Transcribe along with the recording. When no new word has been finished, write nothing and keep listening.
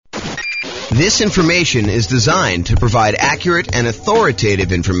This information is designed to provide accurate and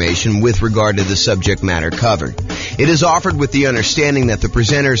authoritative information with regard to the subject matter covered. It is offered with the understanding that the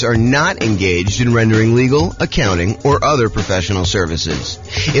presenters are not engaged in rendering legal, accounting, or other professional services.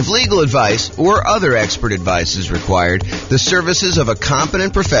 If legal advice or other expert advice is required, the services of a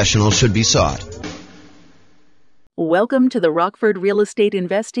competent professional should be sought. Welcome to the Rockford Real Estate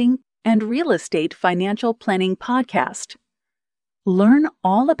Investing and Real Estate Financial Planning Podcast. Learn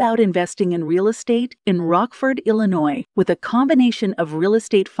all about investing in real estate in Rockford, Illinois, with a combination of real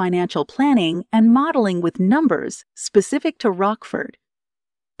estate financial planning and modeling with numbers specific to Rockford.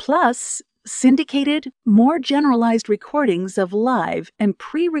 Plus, syndicated, more generalized recordings of live and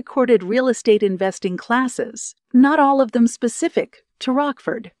pre-recorded real estate investing classes, not all of them specific to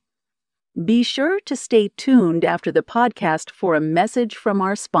Rockford. Be sure to stay tuned after the podcast for a message from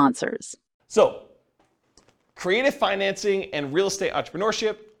our sponsors. So, creative financing and real estate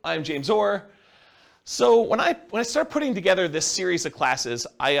entrepreneurship. I'm James Orr. So when I started putting together this series of classes,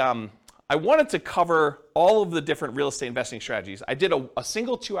 I wanted to cover all of the different real estate investing strategies. I did a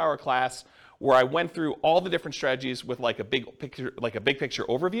single 2-hour class where I went through all the different strategies with like a big picture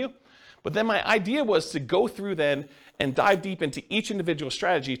overview. But then my idea was to go through then and dive deep into each individual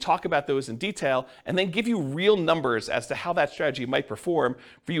strategy, talk about those in detail, and then give you real numbers as to how that strategy might perform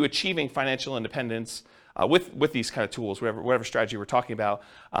for you achieving financial independence with these kind of tools, whatever strategy we're talking about,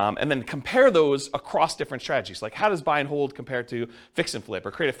 and then compare those across different strategies. Like how does buy and hold compare to fix and flip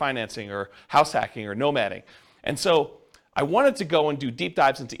or creative financing or house hacking or nomading? And so I wanted to go and do deep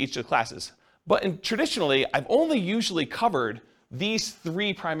dives into each of the classes. But traditionally, I've only usually covered these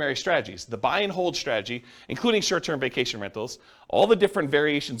 3 primary strategies: the buy and hold strategy, including short-term vacation rentals, all the different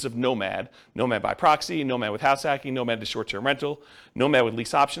variations of nomad by proxy, nomad with house hacking, nomad to short-term rental, nomad with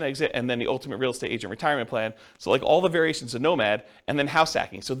lease option exit, and then the ultimate real estate agent retirement plan. So like all the variations of nomad, and then house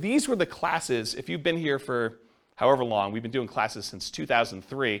hacking. So these were the classes. If you've been here for however long, we've been doing classes since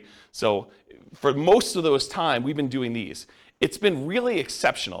 2003. So for most of those time, we've been doing these. It's been really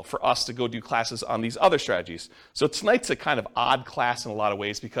exceptional for us to go do classes on these other strategies. So tonight's a kind of odd class in a lot of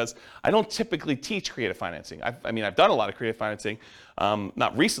ways because I don't typically teach creative financing. I've done a lot of creative financing,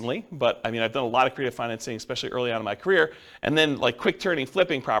 not recently, but I've done a lot of creative financing, especially early on in my career. And then like quick turning,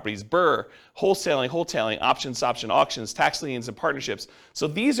 flipping properties, BRRRR, wholesaling, options, option auctions, tax liens, and partnerships. So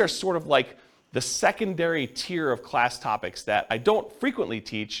these are sort of like the secondary tier of class topics that I don't frequently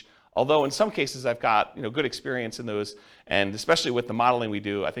teach. Although in some cases I've got good experience in those, and especially with the modeling we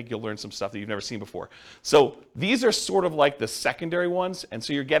do, I think you'll learn some stuff that you've never seen before. So these are sort of like the secondary ones, and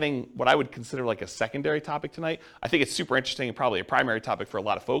so you're getting what I would consider like a secondary topic tonight. I think it's super interesting and probably a primary topic for a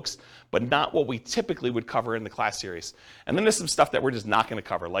lot of folks, but not what we typically would cover in the class series. And then there's some stuff that we're just not going to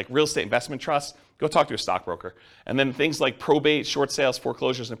cover, like real estate investment trusts. Go talk to a stockbroker. And then things like probate, short sales,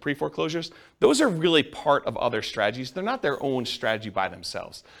 foreclosures, and pre-foreclosures, those are really part of other strategies. They're not their own strategy by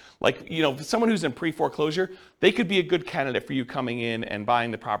themselves. Like, someone who's in pre-foreclosure, they could be a good candidate for you coming in and buying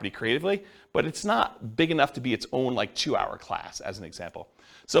the property creatively, but it's not big enough to be its own like 2-hour class, as an example.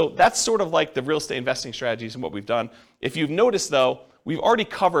 So that's sort of like the real estate investing strategies and what we've done. If you've noticed though, we've already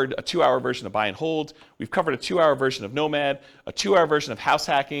covered a 2-hour version of buy and hold. We've covered a 2-hour version of nomad, a 2-hour version of house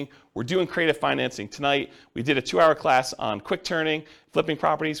hacking. We're doing creative financing tonight. We did a 2-hour class on quick turning, flipping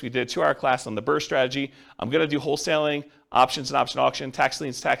properties. We did a 2-hour class on the BRRRR strategy. I'm going to do wholesaling, options and option auction, tax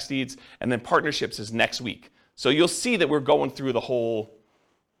liens, tax deeds, and then partnerships is next week. So you'll see that we're going through the whole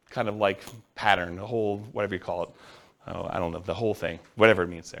kind of like pattern, the whole, whatever you call it. Oh, I don't know, the whole thing, whatever it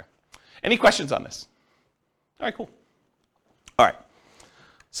means there. Any questions on this? All right, cool. All right.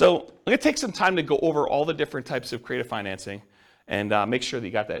 So I'm going to take some time to go over all the different types of creative financing and make sure that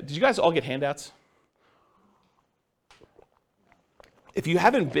you got that. Did you guys all get handouts? If you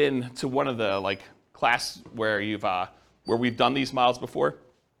haven't been to one of the like class where we've done these models before,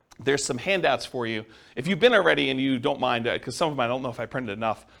 there's some handouts for you. If you've been already and you don't mind, because some of them I don't know if I printed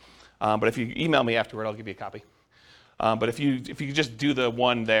enough, but if you email me afterward, I'll give you a copy. But if you just do the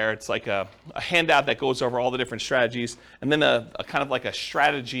one there, it's like a handout that goes over all the different strategies, and then a kind of like a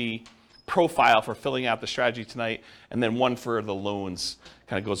strategy profile for filling out the strategy tonight, and then one for the loans,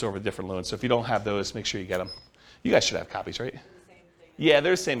 kind of goes over the different loans. So if you don't have those, make sure you get them. You guys should have copies, right? Yeah,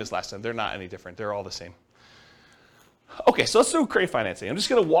 they're the same as last time. They're not any different. They're all the same. Okay, so let's do creative financing. I'm just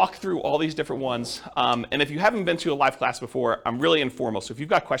going to walk through all these different ones. And if you haven't been to a live class before, I'm really informal. So if you've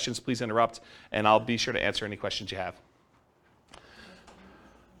got questions, please interrupt, and I'll be sure to answer any questions you have.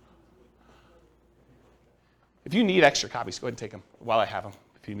 If you need extra copies, go ahead and take them while I have them,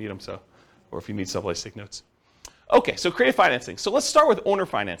 if you need them, or if you need someplace to take notes. Okay, so creative financing. So let's start with owner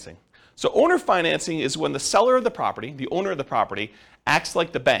financing. So owner financing is when the seller of the property, the owner of the property, acts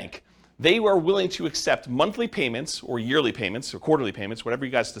like the bank. they are willing to accept monthly payments or yearly payments or quarterly payments, whatever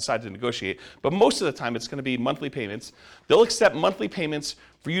you guys decide to negotiate. But most of the time, it's going to be monthly payments. They'll accept monthly payments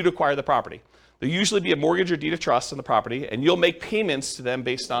for you to acquire the property. There'll usually be a mortgage or deed of trust on the property, and you'll make payments to them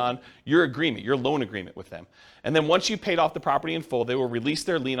based on your agreement, your loan agreement with them. And then once you've paid off the property in full, they will release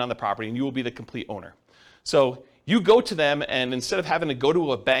their lien on the property, and you will be the complete owner. So you go to them, and instead of having to go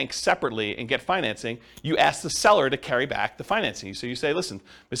to a bank separately and get financing, you ask the seller to carry back the financing. So you say, listen,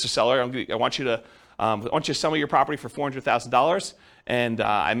 Mr. Seller, I want you to sell me your property for $400,000, and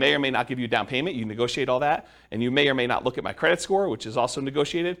I may or may not give you a down payment. You negotiate all that, and you may or may not look at my credit score, which is also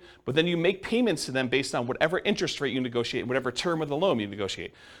negotiated, but then you make payments to them based on whatever interest rate you negotiate and whatever term of the loan you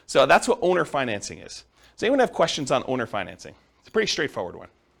negotiate. So that's what owner financing is. Does anyone have questions on owner financing? It's a pretty straightforward one.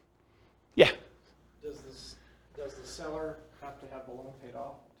 Yeah? Does the seller have to have the loan paid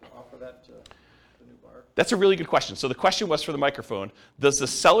off to offer that to the new buyer? That's a really good question. So the question was for the microphone, does the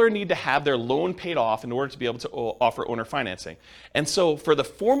seller need to have their loan paid off in order to be able to offer owner financing? And so for the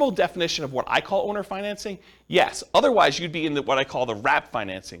formal definition of what I call owner financing, yes. Otherwise, you'd be in what I call the wrap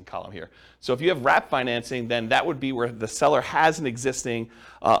financing column here. So if you have wrap financing, then that would be where the seller has an existing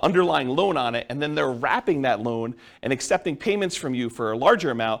underlying loan on it, and then they're wrapping that loan and accepting payments from you for a larger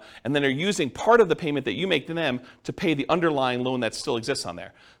amount, and then they're using part of the payment that you make to them to pay the underlying loan that still exists on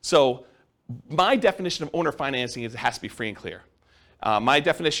there. So my definition of owner financing is it has to be free and clear. My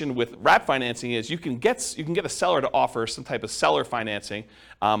definition with wrap financing is you can get a seller to offer some type of seller financing,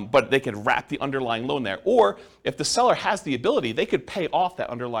 but they can wrap the underlying loan there. Or if the seller has the ability, they could pay off that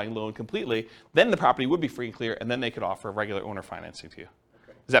underlying loan completely. Then the property would be free and clear, and then they could offer regular owner financing to you.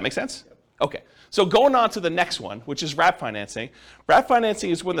 Okay. Does that make sense? Yep. Okay. So going on to the next one, which is wrap financing. Wrap financing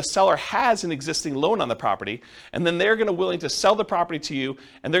is when the seller has an existing loan on the property, and then they're going to willing to sell the property to you,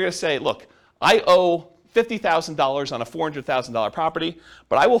 and they're going to say, look, I owe $50,000 on a $400,000 property,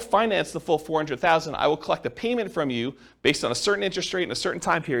 but I will finance the full $400,000. I will collect a payment from you based on a certain interest rate and a certain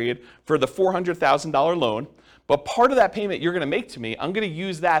time period for the $400,000 loan. But part of that payment you're going to make to me, I'm going to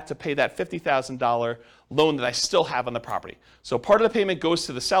use that to pay that $50,000 loan that I still have on the property. So part of the payment goes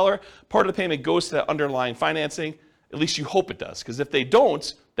to the seller, part of the payment goes to that underlying financing. At least you hope it does, because if they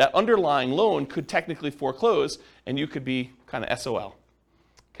don't, that underlying loan could technically foreclose and you could be kind of SOL.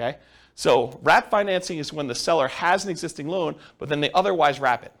 Okay? So wrap financing is when the seller has an existing loan, but then they otherwise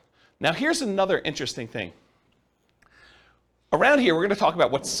wrap it. Now here's another interesting thing. Around here, we're going to talk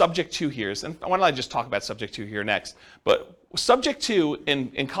about what subject to here is, and why don't I just talk about subject to here next. But subject to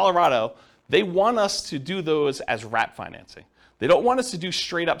in Colorado, they want us to do those as wrap financing. They don't want us to do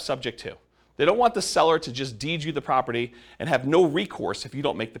straight up subject to. They don't want the seller to just deed you the property and have no recourse if you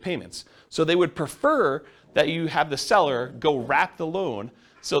don't make the payments. So they would prefer that you have the seller go wrap the loan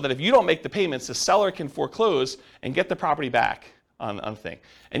so that if you don't make the payments, the seller can foreclose and get the property back on the thing.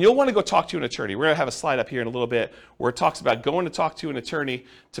 And you'll want to go talk to an attorney. We're going to have a slide up here in a little bit where it talks about going to talk to an attorney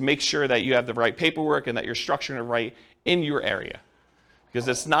to make sure that you have the right paperwork and that you're structuring it right in your area. Because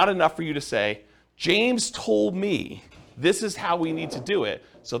it's not enough for you to say, James told me this is how we need to do it,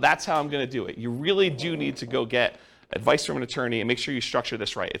 so that's how I'm going to do it. You really do need to go get advice from an attorney and make sure you structure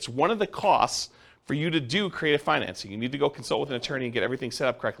this right. It's one of the costs for you to do creative financing. You need to go consult with an attorney and get everything set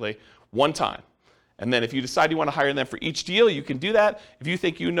up correctly one time. And then if you decide you want to hire them for each deal, you can do that. If you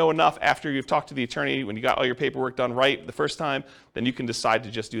think you know enough after you've talked to the attorney, when you got all your paperwork done right the first time, then you can decide to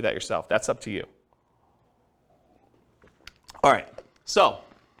just do that yourself. That's up to you. All right, so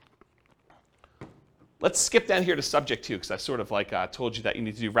let's skip down here to subject to, because I sort of told you that you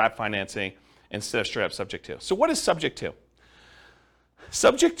need to do wrap financing instead of straight up subject to. So what is subject to?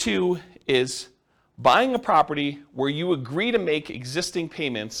 Subject to is buying a property where you agree to make existing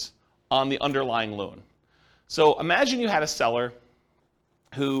payments on the underlying loan. So imagine you had a seller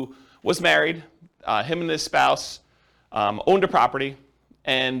who was married, him and his spouse owned a property,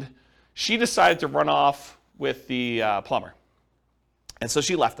 and she decided to run off with the plumber. And so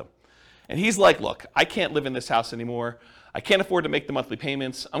she left him. And he's like, look, I can't live in this house anymore. I can't afford to make the monthly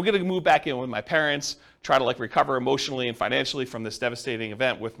payments. I'm going to move back in with my parents, try to recover emotionally and financially from this devastating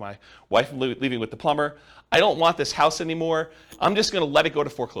event with my wife leaving with the plumber. I don't want this house anymore. I'm just going to let it go to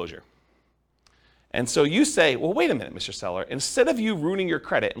foreclosure. And so you say, well, wait a minute, Mr. Seller. Instead of you ruining your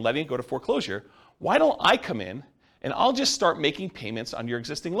credit and letting it go to foreclosure, why don't I come in and I'll just start making payments on your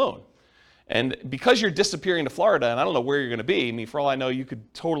existing loan? And because you're disappearing to Florida, and I don't know where you're going to be, I mean, for all I know, you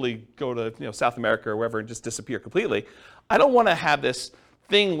could totally go to South America or wherever and just disappear completely. I don't want to have this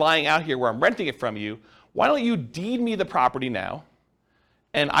thing lying out here where I'm renting it from you. Why don't you deed me the property now,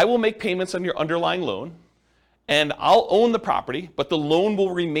 and I will make payments on your underlying loan, and I'll own the property, but the loan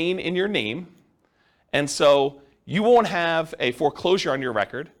will remain in your name, and so you won't have a foreclosure on your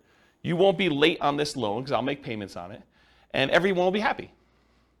record. You won't be late on this loan because I'll make payments on it, and everyone will be happy.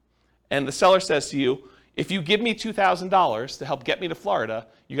 And the seller says to you, if you give me $2,000 to help get me to Florida,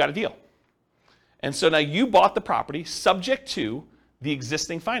 you got a deal. And so now you bought the property subject to the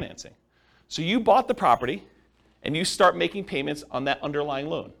existing financing. So you bought the property and you start making payments on that underlying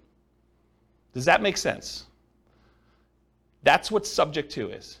loan. Does that make sense? That's what subject to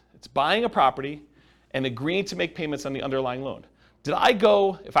is. It's buying a property and agreeing to make payments on the underlying loan. Did I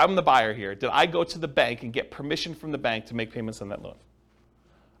go, if I'm the buyer here, did I go to the bank and get permission from the bank to make payments on that loan?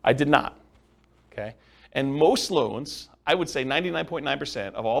 I did not, okay? And most loans, I would say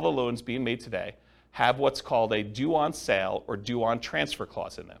 99.9% of all the loans being made today have what's called a due on sale or due on transfer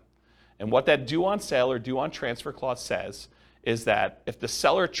clause in them. And what that due on sale or due on transfer clause says is that if the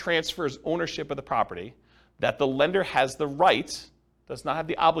seller transfers ownership of the property, that the lender has the right, does not have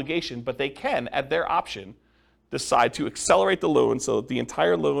the obligation, but they can, at their option, decide to accelerate the loan so that the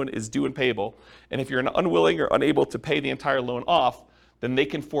entire loan is due and payable. And if you're unwilling or unable to pay the entire loan off, then they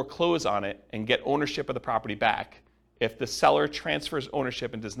can foreclose on it and get ownership of the property back if the seller transfers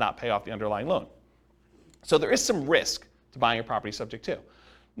ownership and does not pay off the underlying loan. So there is some risk to buying a property subject to.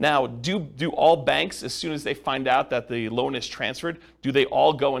 Now, do all banks, as soon as they find out that the loan is transferred, do they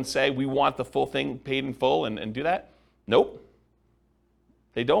all go and say, we want the full thing paid in full and do that? Nope.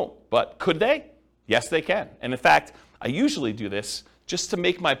 They don't. But could they? Yes, they can. And in fact, I usually do this just to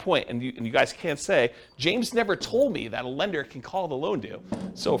make my point, and you guys can't say, James never told me that a lender can call the loan due.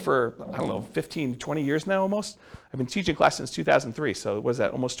 So for, I don't know, 15, 20 years now almost, I've been teaching class since 2003, so what is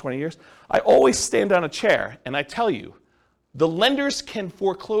that, almost 20 years? I always stand on a chair and I tell you, the lenders can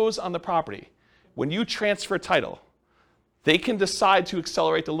foreclose on the property. When you transfer title, they can decide to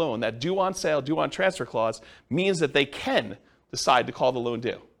accelerate the loan. That due on sale, due on transfer clause means that they can decide to call the loan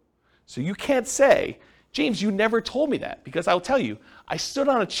due. So you can't say, James, you never told me that, because I'll tell you, I stood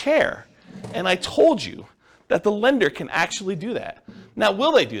on a chair and I told you that the lender can actually do that. Now,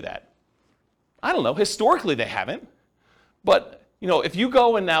 will they do that? I don't know. Historically, they haven't. But, if you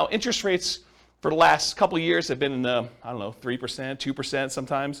go and now interest rates for the last couple of years have been in the, 3%, 2%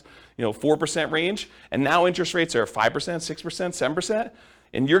 sometimes, 4% range, and now interest rates are 5%, 6%, 7%,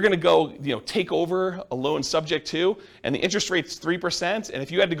 and you're going to go, take over a loan subject to, and the interest rate's 3%, and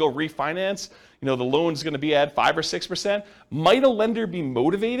if you had to go refinance, the loan's going to be at 5 or 6%, might a lender be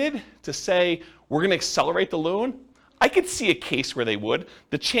motivated to say, we're going to accelerate the loan? I could see a case where they would.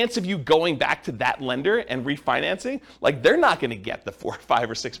 The chance of you going back to that lender and refinancing, they're not going to get the 4,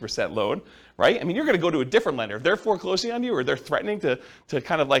 5, or 6% loan, right? I mean, you're going to go to a different lender. If they're foreclosing on you or they're threatening to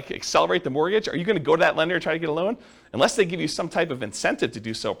kind of accelerate the mortgage, are you going to go to that lender and try to get a loan? Unless they give you some type of incentive to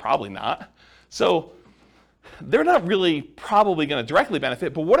do so, probably not. So they're not really probably going to directly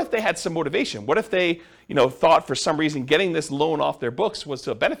benefit, but what if they had some motivation? What if they, thought for some reason getting this loan off their books was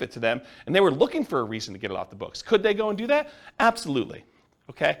to a benefit to them, and they were looking for a reason to get it off the books? Could they go and do that? Absolutely,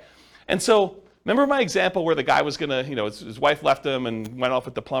 okay? And so, remember my example where the guy was going to, his wife left him and went off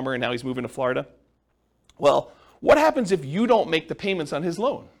with the plumber, and now he's moving to Florida? Well, what happens if you don't make the payments on his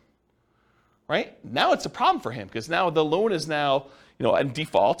loan? Right? Now it's a problem for him, because now the loan is now, in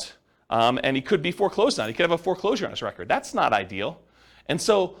default, and he could be foreclosed on. He could have a foreclosure on his record. That's not ideal. And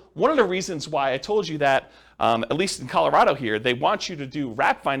so one of the reasons why I told you that, at least in Colorado here, they want you to do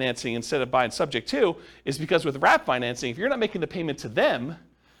wrap financing instead of buying subject to, is because with wrap financing, if you're not making the payment to them,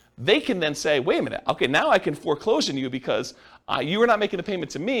 they can then say, wait a minute, okay, now I can foreclose on you because you are not making the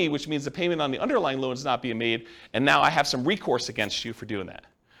payment to me, which means the payment on the underlying loan is not being made, and now I have some recourse against you for doing that.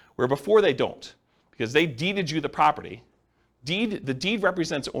 Where before they don't, because they deeded you the property. The deed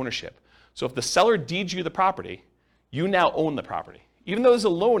represents ownership. So if the seller deeds you the property, you now own the property, even though there's a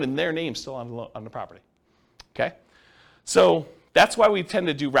loan in their name still on the property. Okay? So that's why we tend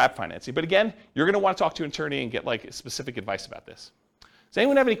to do wrap financing. But again, you're going to want to talk to an attorney and get specific advice about this. Does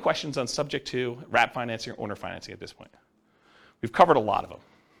anyone have any questions on subject to wrap financing or owner financing at this point? We've covered a lot of them.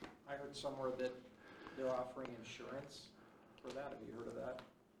 I heard somewhere that they're offering insurance for that. Have you heard of that?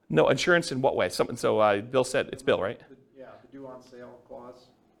 No, insurance in what way? So Bill said, it's Bill, right? The due on sale clause.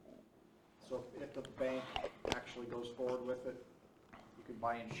 So if the bank actually goes forward with it, you can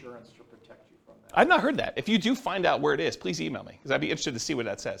buy insurance to protect you from that. I've not heard that. If you do find out where it is, please email me, because I'd be interested to see what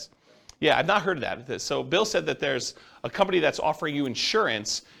that says. Yeah, I've not heard of that. So Bill said that there's a company that's offering you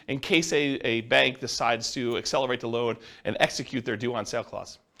insurance in case a bank decides to accelerate the loan and execute their due on sale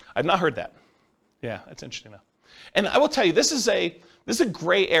clause. I've not heard that. Yeah, that's interesting though. And I will tell you, this is a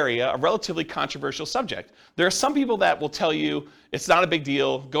gray area, a relatively controversial subject. There are some people that will tell you it's not a big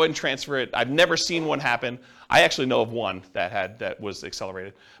deal, go ahead and transfer it. I've never seen one happen. I actually know of one that was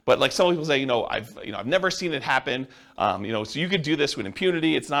accelerated. But like some people say, I've never seen it happen. So you could do this with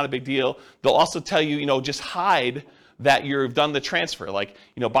impunity. It's not a big deal. They'll also tell you, just hide that you've done the transfer. Like,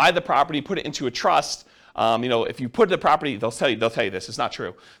 buy the property, put it into a trust. If you put the property, they'll tell you this, it's not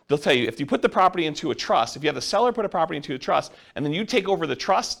true. They'll tell you if you put the property into a trust, if you have the seller put a property into a trust, and then you take over the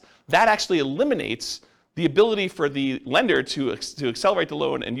trust, that actually eliminates the ability for the lender to accelerate the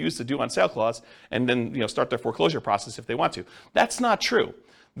loan and use the due on sale clause, and then start their foreclosure process if they want to. That's not true.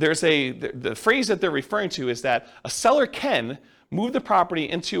 The phrase that they're referring to is that a seller can move the property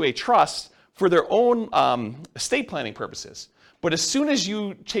into a trust for their own estate planning purposes. But as soon as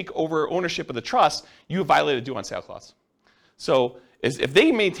you take over ownership of the trust, you have violated due on sale clause. So if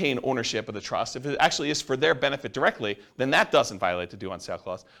they maintain ownership of the trust, if it actually is for their benefit directly, then that doesn't violate the due on sale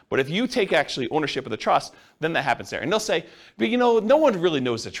clause. But if you take actually ownership of the trust, then that happens there. And they'll say, but no one really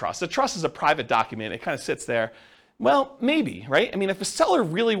knows the trust. The trust is a private document. It kind of sits there. Well, maybe, right? I mean, if a seller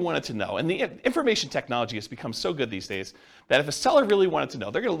really wanted to know, and the information technology has become so good these days that if a seller really wanted to know,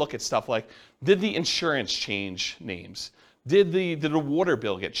 they're going to look at stuff like, did the insurance change names? Did the water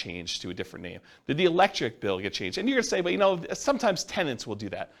bill get changed to a different name? Did the electric bill get changed? And you're going to say, but sometimes tenants will do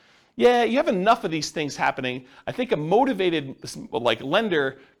that. Yeah, you have enough of these things happening. I think a motivated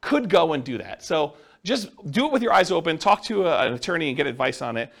lender could go and do that. So just do it with your eyes open, talk to an attorney and get advice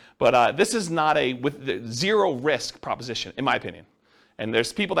on it. But this is not with zero risk proposition, in my opinion. And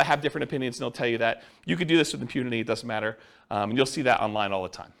there's people that have different opinions and they'll tell you that you could do this with impunity, it doesn't matter. And you'll see that online all the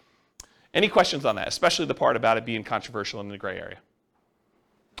time. Any questions on that, especially the part about it being controversial in the gray area?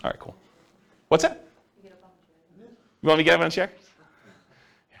 All right, cool. What's that? You want me to get up on a chair?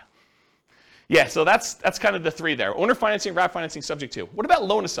 Yeah, so that's kind of the three there. Owner financing, wrap financing, subject to. What about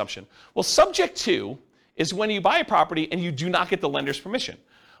loan assumption? Well, subject to is when you buy a property and you do not get the lender's permission.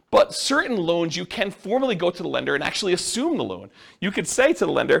 But certain loans, you can formally go to the lender and actually assume the loan. You could say to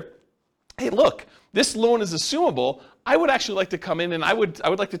the lender, hey, look, this loan is assumable. I would actually like to come in and I would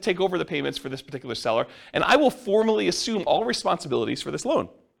like to take over the payments for this particular seller, and I will formally assume all responsibilities for this loan.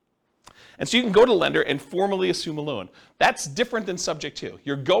 And so you can go to the lender and formally assume a loan. That's different than subject to.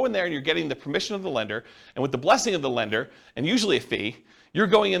 You're going there and you're getting the permission of the lender, and with the blessing of the lender, and usually a fee, you're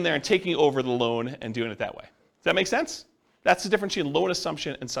going in there and taking over the loan and doing it that way. Does that make sense? That's the difference between loan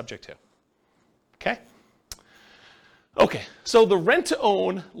assumption and subject to. Okay, so the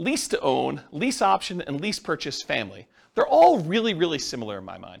rent-to-own, lease-to-own, lease option, and lease purchase family, they're all really, really similar in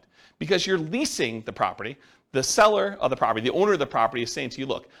my mind because you're leasing the property. The seller of the property, the owner of the property is saying to you,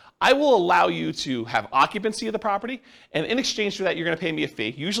 look, I will allow you to have occupancy of the property, and in exchange for that, you're going to pay me a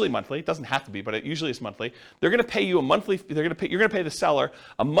fee, usually monthly. It doesn't have to be, but it usually is monthly. They're going to pay you a monthly. You're going to pay the seller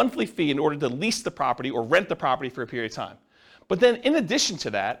a monthly fee in order to lease the property or rent the property for a period of time. But then, in addition to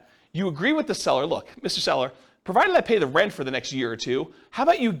that, you agree with the seller. Look, Mr. Seller, provided I pay the rent for the next year or two, how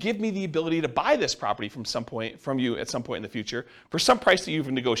about you give me the ability to buy this property from you at some point in the future for some price that you've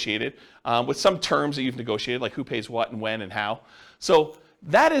negotiated, with some terms that you've negotiated, like who pays what and when and how. So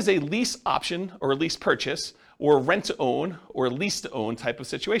that is a lease option or a lease purchase or rent to own or lease to own type of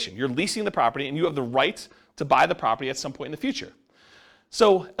situation. You're leasing the property and you have the right to buy the property at some point in the future.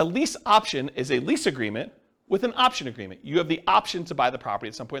 So a lease option is a lease agreement with an option agreement. You have the option to buy the property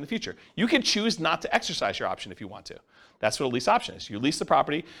at some point in the future. You can choose not to exercise your option if you want to. That's what a lease option is. You lease the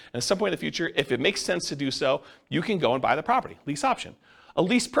property, and at some point in the future, if it makes sense to do so, you can go and buy the property. Lease option. A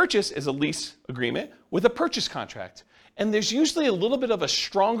lease purchase is a lease agreement with a purchase contract. And there's usually a little bit of a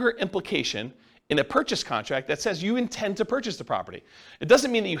stronger implication in a purchase contract that says you intend to purchase the property. It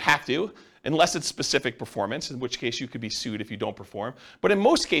doesn't mean that you have to, unless it's specific performance, in which case you could be sued if you don't perform. But in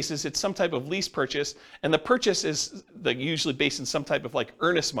most cases, it's some type of lease purchase, and the purchase is usually based in some type of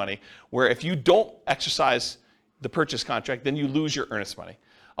earnest money, where if you don't exercise the purchase contract, then you lose your earnest money.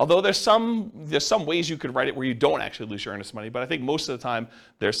 Although there's some ways you could write it where you don't actually lose your earnest money, but I think most of the time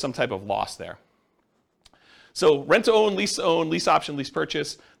there's some type of loss there. So rent to own, lease option, lease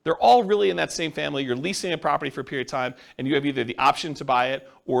purchase, they're all really in that same family. You're leasing a property for a period of time, and you have either the option to buy it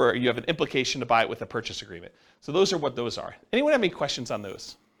or you have an implication to buy it with a purchase agreement. So those are what those are. Anyone have any questions on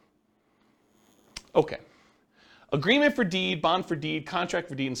those? Okay. Agreement for deed, bond for deed, contract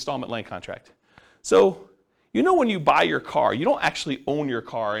for deed, installment land contract. So when you buy your car, you don't actually own your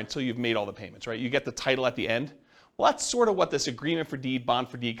car until you've made all the payments, right? You get the title at the end. Well, that's sort of what this agreement for deed, bond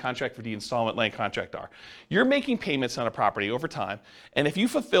for deed, contract for deed, installment land contract are. You're making payments on a property over time, and if you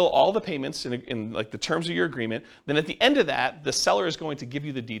fulfill all the payments in the terms of your agreement, then at the end of that, the seller is going to give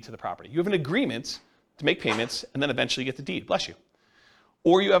you the deed to the property. You have an agreement to make payments, and then eventually get the deed. Bless you.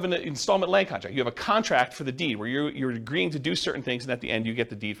 Or you have an installment land contract. You have a contract for the deed where you're agreeing to do certain things, and at the end you get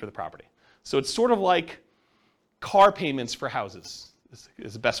the deed for the property. So it's sort of like car payments for houses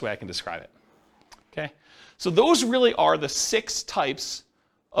is the best way I can describe it. Okay? So those really are the 6 types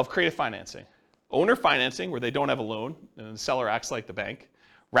of creative financing. Owner financing, where they don't have a loan, and the seller acts like the bank.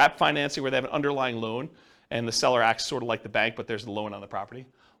 Wrap financing, where they have an underlying loan, and the seller acts sort of like the bank, but there's a loan on the property.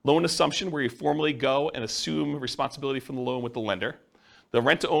 Loan assumption, where you formally go and assume responsibility from the loan with the lender. The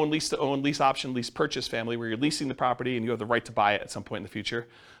rent-to-own, lease-to-own, lease option, lease purchase family, where you're leasing the property and you have the right to buy it at some point in the future.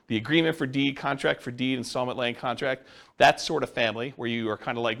 The agreement for deed, contract for deed, installment land contract, that sort of family, where you are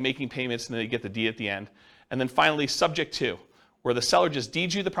kind of like making payments and then you get the deed at the end. And then finally, subject to, where the seller just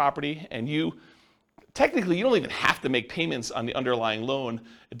deeds you the property and technically, you don't even have to make payments on the underlying loan.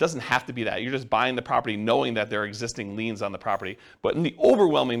 It doesn't have to be that. You're just buying the property knowing that there are existing liens on the property. But in the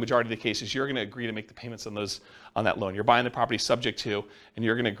overwhelming majority of the cases, you're going to agree to make the payments on that loan. You're buying the property subject to, and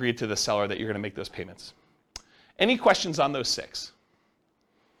you're going to agree to the seller that you're going to make those payments. Any questions on those 6?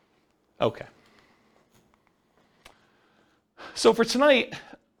 Okay. So for tonight,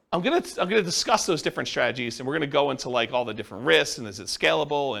 I'm going to discuss those different strategies, and we're going to go into like all the different risks and is it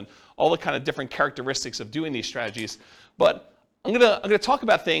scalable and all the kind of different characteristics of doing these strategies. But I'm going to talk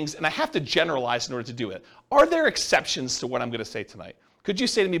about things, and I have to generalize in order to do it. Are there exceptions to what I'm going to say tonight? Could you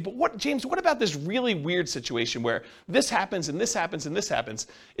say to me, but James, what about this really weird situation where this happens and this happens and this happens?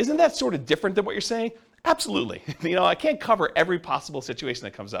 Isn't that sort of different than what you're saying? Absolutely. I can't cover every possible situation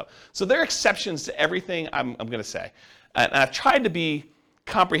that comes up. So there are exceptions to everything I'm going to say. And I've tried to be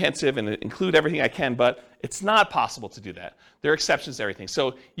comprehensive and include everything I can, but it's not possible to do that. There are exceptions to everything.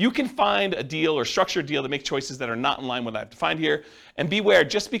 So you can find a deal or structure a deal to make choices that are not in line with what I've defined here. And beware,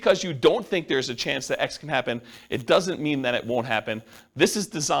 just because you don't think there's a chance that X can happen, it doesn't mean that it won't happen. This is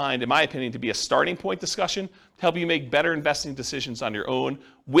designed, in my opinion, to be a starting point discussion to help you make better investing decisions on your own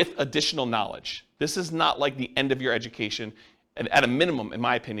with additional knowledge. This is not like the end of your education. And at a minimum, in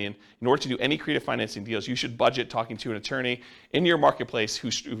my opinion, in order to do any creative financing deals, you should budget talking to an attorney in your marketplace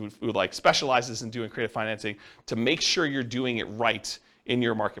who like specializes in doing creative financing to make sure you're doing it right in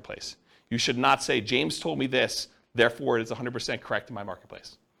your marketplace. You should not say, James told me this, therefore it is 100% correct in my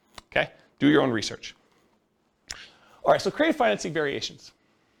marketplace. Okay? Do your own research. All right, so creative financing variations.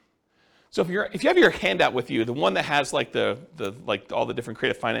 So if you have your handout with you, the one that has like like all the different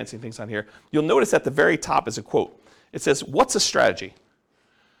creative financing things on here, you'll notice at the very top is a quote. It says, what's a strategy?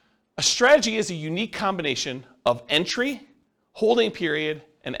 A strategy is a unique combination of entry, holding period,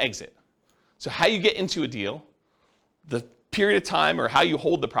 and exit. So how you get into a deal, the period of time or how you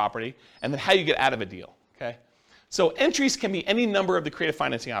hold the property, and then how you get out of a deal. Okay? So entries can be any number of the creative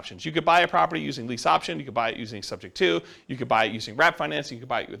financing options. You could buy a property using lease option, you could buy it using subject to, you could buy it using wrap financing, you could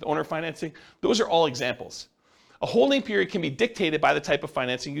buy it with owner financing. Those are all examples. A holding period can be dictated by the type of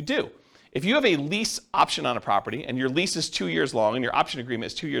financing you do. If you have a lease option on a property and your lease is 2 years long and your option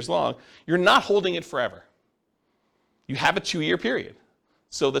agreement is 2 years long, you're not holding it forever. You have a 2-year period.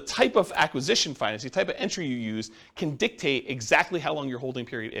 So the type of acquisition financing, the type of entry you use can dictate exactly how long your holding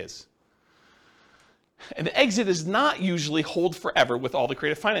period is. And the exit is not usually hold forever with all the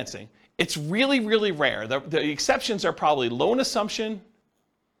creative financing. It's really, really rare. The exceptions are probably loan assumption,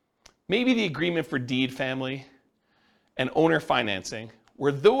 maybe the agreement for deed family, and owner financing,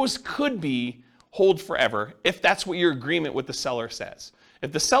 where those could be hold forever if that's what your agreement with the seller says.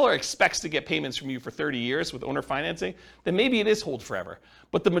 If the seller expects to get payments from you for 30 years with owner financing, then maybe it is hold forever.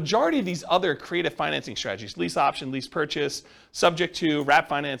 But the majority of these other creative financing strategies, lease option, lease purchase, subject to, wrap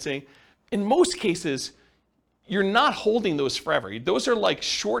financing, in most cases, you're not holding those forever. Those are like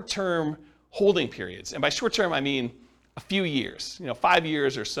short-term holding periods. And by short-term, I mean a few years, 5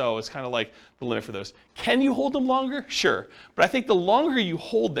 years or so is kind of like the limit for those. Can you hold them longer? Sure. But I think the longer you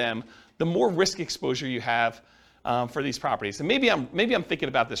hold them, the more risk exposure you have for these properties. And maybe I'm thinking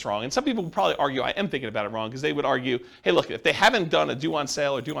about this wrong. And some people would probably argue I am thinking about it wrong because they would argue, hey, look, if they haven't done a due on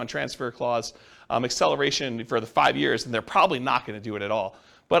sale or due on transfer clause acceleration for the 5 years, then they're probably not going to do it at all.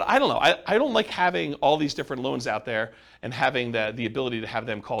 But I don't know. I don't like having all these different loans out there and having the ability to have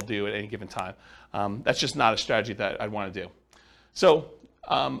them call due at any given time. That's just not a strategy that I'd want to do. So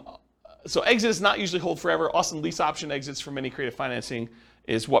exit is not usually hold forever. Also, lease option exits for many creative financing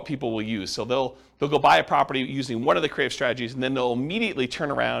is what people will use. So they'll go buy a property using one of the creative strategies, and then they'll immediately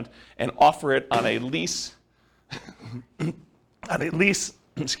turn around and offer it on a lease,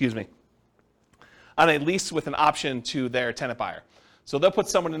 excuse me, on a lease with an option to their tenant buyer. So they'll put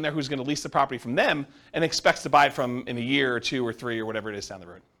someone in there who's going to lease the property from them and expects to buy it from in a year or 2 or 3 or whatever it is down the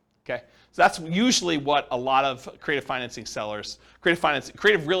road. Okay, so that's usually what a lot of creative financing sellers,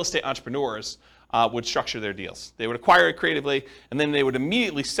 creative real estate entrepreneurs would structure their deals. They would acquire it creatively, and then they would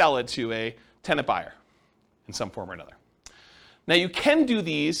immediately sell it to a tenant buyer in some form or another. Now, you can do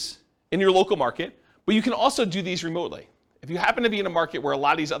these in your local market, but you can also do these remotely. If you happen to be in a market where a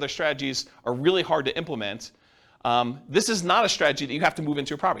lot of these other strategies are really hard to implement, this is not a strategy that you have to move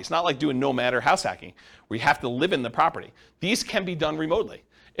into a property. It's not like doing nomad or house hacking, where you have to live in the property. These can be done remotely.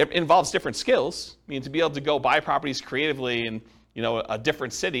 It involves different skills. I mean, to be able to go buy properties creatively in a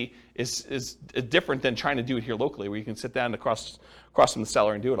different city is different than trying to do it here locally, where you can sit down across from the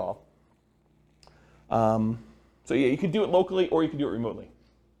seller and do it all. So yeah, you can do it locally or you can do it remotely.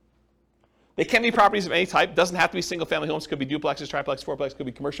 They can be properties of any type. Doesn't have to be single family homes. Could be duplexes, triplex, fourplex, could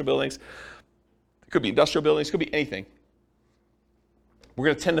be commercial buildings. Could be industrial buildings, could be anything. We're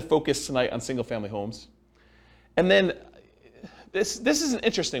going to tend to focus tonight on single family homes. And then this is an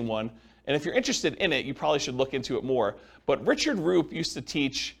interesting one. And if you're interested in it, you probably should look into it more. But Richard Roop used to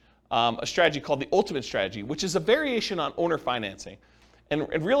teach a strategy called the ultimate strategy, which is a variation on owner financing.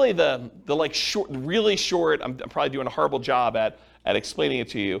 And really the like short, really short, I'm probably doing a horrible job at explaining it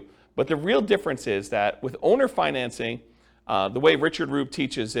to you. But the real difference is that with owner financing, the way Richard Roop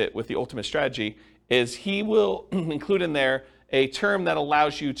teaches it with the ultimate strategy is he will include in there a term that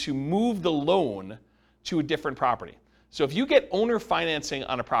allows you to move the loan to a different property. So if you get owner financing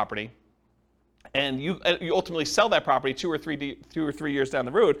on a property and you ultimately sell that property 2 or 3 years down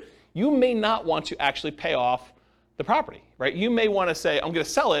the road, you may not want to actually pay off the property, right? You may want to say, I'm going to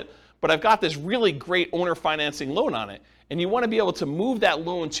sell it, but I've got this really great owner financing loan on it. And you want to be able to move that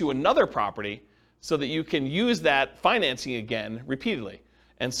loan to another property so that you can use that financing again repeatedly.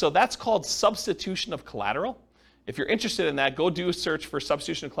 And so that's called substitution of collateral. If you're interested in that, go do a search for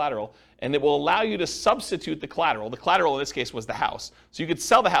substitution of collateral, and it will allow you to substitute the collateral. The collateral in this case was the house. So you could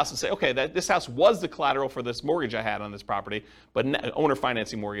sell the house and say, okay, this house was the collateral for this mortgage I had on this property, but owner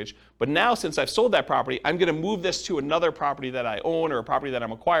financing mortgage. But now, since I've sold that property, I'm going to move this to another property that I own or a property that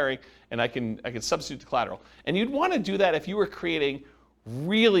I'm acquiring, and I can substitute the collateral. And you'd want to do that if you were creating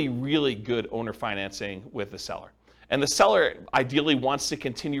really, really good owner financing with the seller. And the seller ideally wants to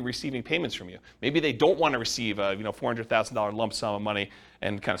continue receiving payments from you. Maybe they don't want to receive a $400,000 lump sum of money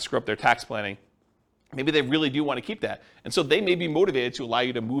and kind of screw up their tax planning. Maybe they really do want to keep that. And so they may be motivated to allow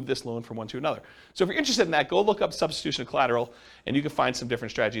you to move this loan from one to another. So if you're interested in that, go look up substitution of collateral, and you can find some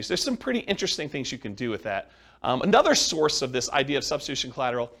different strategies. There's some pretty interesting things you can do with that. Another source of this idea of substitution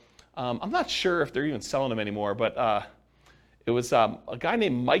collateral, I'm not sure if they're even selling them anymore, but it was a guy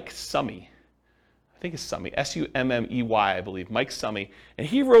named Mike Summey. I think it's Summey, S-U-M-M-E-Y, I believe, Mike Summey. And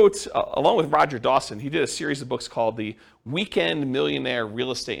he wrote, along with Roger Dawson, he did a series of books called The Weekend Millionaire Real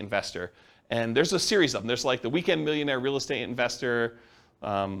Estate Investor. And there's a series of them. There's like the Weekend Millionaire Real Estate Investor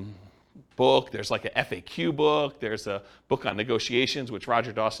book. There's like an FAQ book. There's a book on negotiations, which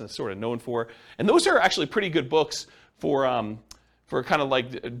Roger Dawson is sort of known for. And those are actually pretty good books for kind of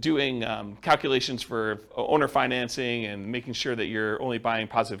like doing calculations for owner financing and making sure that you're only buying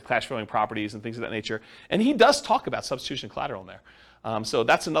positive cash flowing properties and things of that nature. And he does talk about substitution collateral in there. So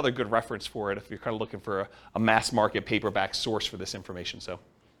that's another good reference for it if you're kind of looking for a mass market paperback source for this information. So,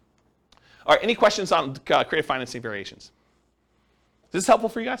 all right, any questions on creative financing variations? Is this helpful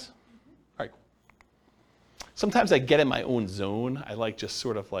for you guys? All right. Sometimes I get in my own zone. I like just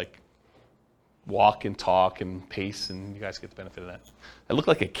sort of like walk and talk and pace, and you guys get the benefit of that. I look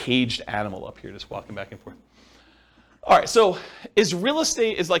like a caged animal up here just walking back and forth. All right, so is real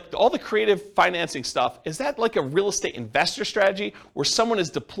estate, is like all the creative financing stuff, is that like a real estate investor strategy where someone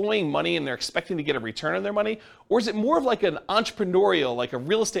is deploying money and they're expecting to get a return on their money? Or is it more of like an entrepreneurial, like a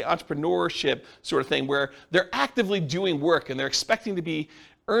real estate entrepreneurship sort of thing where they're actively doing work and they're expecting to be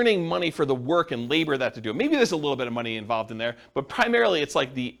earning money for the work and labor that to do it? Maybe there's a little bit of money involved in there, but primarily it's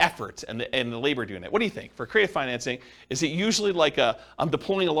like the effort and the labor doing it. What do you think? For creative financing, is it usually like I'm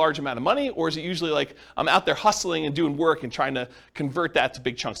deploying a large amount of money, or is it usually like I'm out there hustling and doing work and trying to convert that to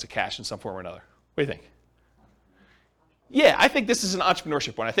big chunks of cash in some form or another? What do you think? Yeah, I think this is an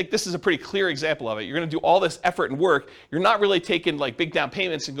entrepreneurship one. I think this is a pretty clear example of it. You're going to do all this effort and work. You're not really taking like big down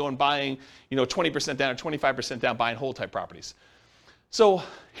payments and going buying 20% down or 25% down buying whole type properties. So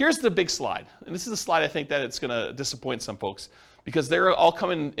here's the big slide. And this is a slide I think that it's going to disappoint some folks because they're all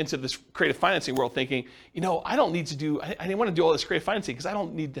coming into this creative financing world thinking, I don't need to do, I didn't want to do all this creative financing because I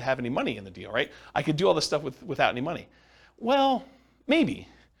don't need to have any money in the deal, right? I could do all this stuff without any money. Well, maybe.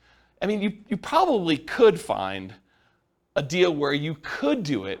 I mean, you probably could find a deal where you could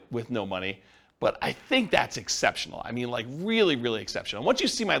do it with no money, but I think that's exceptional. I mean, like really, really exceptional. Once you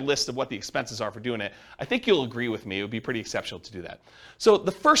see my list of what the expenses are for doing it, I think you'll agree with me. It would be pretty exceptional to do that. So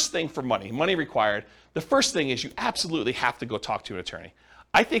the first thing for money required, the first thing is you absolutely have to go talk to an attorney.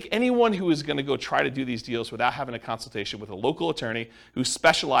 I think anyone who is going to go try to do these deals without having a consultation with a local attorney who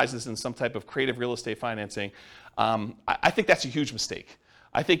specializes in some type of creative real estate financing, I think that's a huge mistake.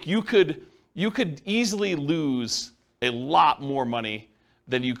 I think you could easily lose a lot more money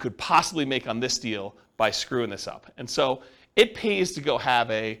than you could possibly make on this deal by screwing this up. And so it pays to go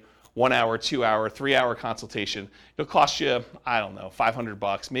have a 1 hour, 2 hour, 3 hour consultation. It'll cost you, I don't know,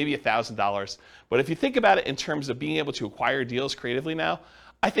 $500, maybe $1,000. But if you think about it in terms of being able to acquire deals creatively now,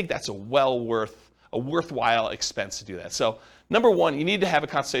 I think that's a worthwhile expense to do that. So number one, you need to have a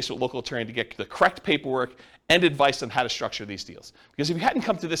consultation with a local attorney to get the correct paperwork and advice on how to structure these deals. Because if you hadn't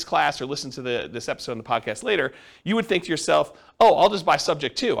come to this class or listened to this episode on the podcast later, you would think to yourself, oh, I'll just buy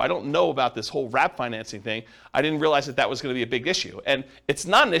subject to. I don't know about this whole wrap financing thing. I didn't realize that was going to be a big issue. And it's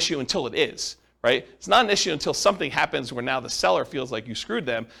not an issue until it is, right? It's not an issue until something happens where now the seller feels like you screwed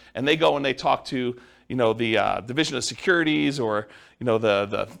them and they go and they talk to the Division of Securities or what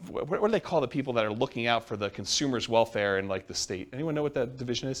do they call the people that are looking out for the consumer's welfare in like the state? Anyone know what that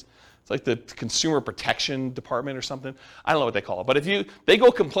division is? It's like the Consumer Protection Department or something. I don't know what they call it. But if they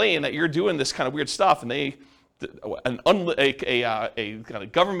go complain that you're doing this kind of weird stuff and a kind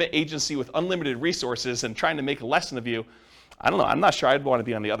of government agency with unlimited resources and trying to make a lesson of you, I don't know. I'm not sure I'd want to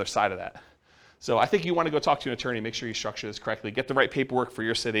be on the other side of that. So I think you want to go talk to an attorney, make sure you structure this correctly, get the right paperwork for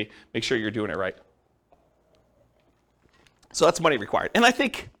your city, make sure you're doing it right. So that's money required. And I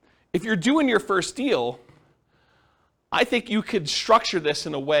think if you're doing your first deal, I think you could structure this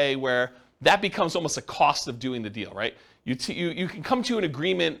in a way where that becomes almost a cost of doing the deal, right? You can come to an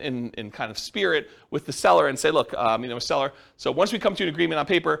agreement in kind of spirit with the seller and say, look, seller, so once we come to an agreement on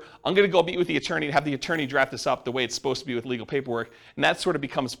paper, I'm going to go meet with the attorney and have the attorney draft this up the way it's supposed to be with legal paperwork. And that sort of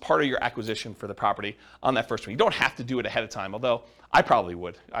becomes part of your acquisition for the property on that first one. You don't have to do it ahead of time, although I probably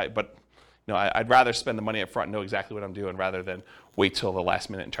would. I'd rather spend the money up front and know exactly what I'm doing rather than wait till the last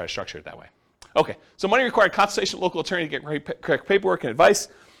minute and try to structure it that way. Okay, so money required, consultation with local attorney to get correct paperwork and advice.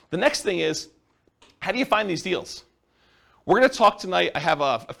 The next thing is, how do you find these deals? We're going to talk tonight, I have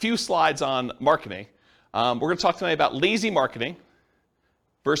a few slides on marketing. We're going to talk tonight about lazy marketing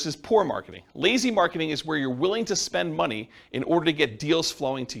versus poor marketing. Lazy marketing is where you're willing to spend money in order to get deals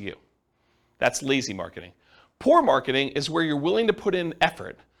flowing to you. That's lazy marketing. Poor marketing is where you're willing to put in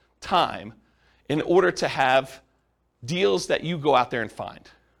effort, time, in order to have deals that you go out there and find.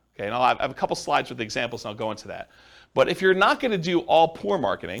 Okay, and I have a couple slides with examples and I'll go into that. But if you're not going to do all poor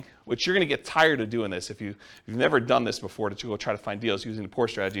marketing, which you're going to get tired of doing this if you've never done this before to go try to find deals using the poor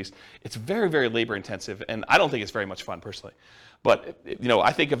strategies, it's very, very labor intensive and I don't think it's very much fun personally. But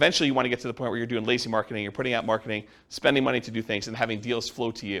I think eventually you want to get to the point where you're doing lazy marketing, you're putting out marketing, spending money to do things and having deals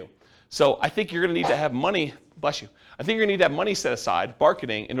flow to you. So I think you're going to need to have money, bless you, I think you're going to need to have money set aside,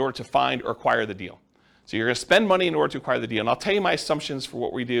 marketing, in order to find or acquire the deal. So you're going to spend money in order to acquire the deal. And I'll tell you my assumptions for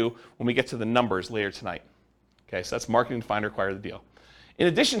what we do when we get to the numbers later tonight. Okay, so that's marketing to find or acquire the deal. In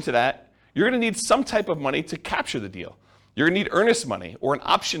addition to that, you're going to need some type of money to capture the deal. You're going to need earnest money or an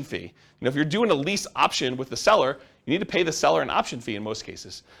option fee. If you're doing a lease option with the seller, you need to pay the seller an option fee in most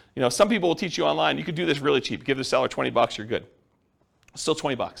cases. Some people will teach you online, you could do this really cheap. Give the seller $20, you're good. Still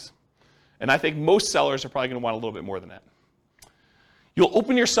 $20. And I think most sellers are probably going to want a little bit more than that. You'll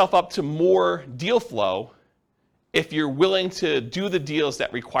open yourself up to more deal flow if you're willing to do the deals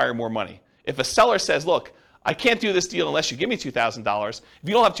that require more money. If a seller says, look, I can't do this deal unless you give me $2,000. If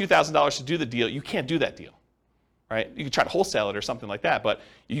you don't have $2,000 to do the deal, you can't do that deal, right? You can try to wholesale it or something like that, but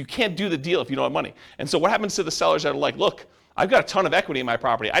you can't do the deal if you don't have money. And so what happens to the sellers that are like, look, I've got a ton of equity in my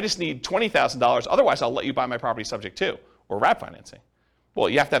property. I just need $20,000. Otherwise, I'll let you buy my property subject to, or wrap financing. Well,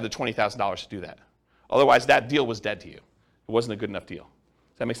 you have to have the $20,000 to do that. Otherwise, that deal was dead to you. It wasn't a good enough deal.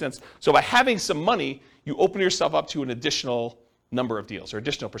 Does that make sense? So by having some money, you open yourself up to an additional number of deals or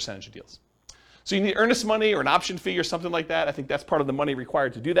additional percentage of deals. So you need earnest money or an option fee or something like that. I think that's part of the money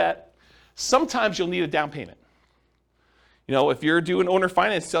required to do that. Sometimes you'll need a down payment. If you're doing owner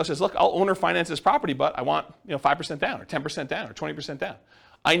finance, the seller says, look, I'll owner finance this property, but I want 5% down or 10% down or 20% down.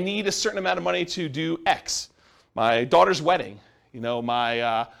 I need a certain amount of money to do X. My daughter's wedding. I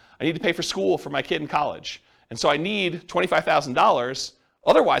need to pay for school for my kid in college. And so I need $25,000.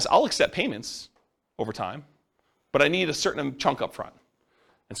 Otherwise, I'll accept payments over time, but I need a certain chunk up front.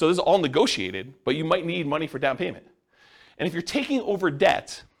 And so this is all negotiated, but you might need money for down payment. And if you're taking over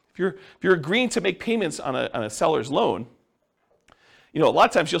debt, if you're agreeing to make payments on a seller's loan, a lot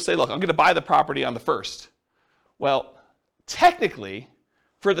of times you'll say, look, I'm going to buy the property on the first. Well, technically,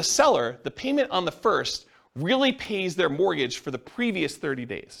 for the seller, the payment on the first really pays their mortgage for the previous 30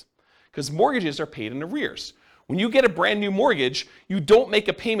 days because mortgages are paid in arrears. When you get a brand new mortgage, you don't make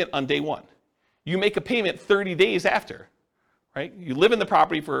a payment on day one. You make a payment 30 days after, right? You live in the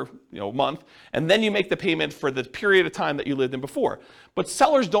property for a month, and then you make the payment for the period of time that you lived in before. But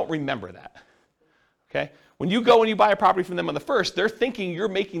sellers don't remember that, okay? When you go and you buy a property from them on the 1st, they're thinking you're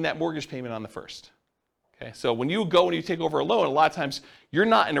making that mortgage payment on the 1st. Okay, so when you go and you take over a loan, a lot of times you're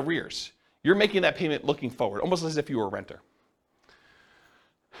not in arrears. You're making that payment looking forward, almost as if you were a renter.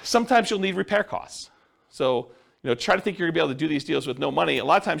 Sometimes you'll need repair costs. So, try to think you're gonna be able to do these deals with no money. A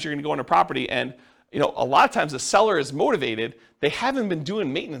lot of times you're gonna go on a property and, a lot of times the seller is motivated. They haven't been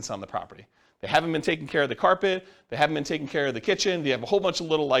doing maintenance on the property. They haven't been taking care of the carpet. They haven't been taking care of the kitchen. They have a whole bunch of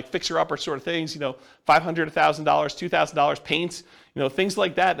little like fixer-upper sort of things, $500, $1,000, $2,000, paints, things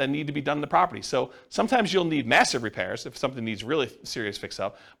like that need to be done in the property. So sometimes you'll need massive repairs if something needs really serious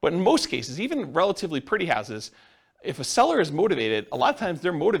fix-up. But in most cases, even relatively pretty houses, if a seller is motivated, a lot of times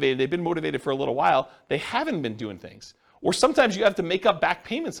they're motivated. They've been motivated for a little while. They haven't been doing things. Or sometimes you have to make up back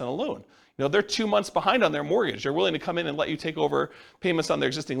payments on a loan. They're 2 months behind on their mortgage. They're willing to come in and let you take over payments on their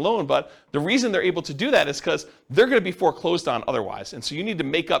existing loan, but the reason they're able to do that is because they're going to be foreclosed on otherwise, and so you need to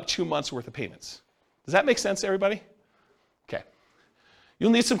make up 2 months worth of payments. Does that make sense to everybody? Okay.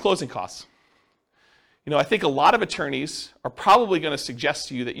 You'll need some closing costs. I think a lot of attorneys are probably going to suggest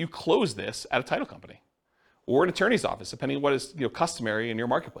to you that you close this at a title company or an attorney's office, depending on what is customary in your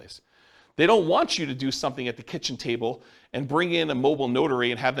marketplace. They don't want you to do something at the kitchen table and bring in a mobile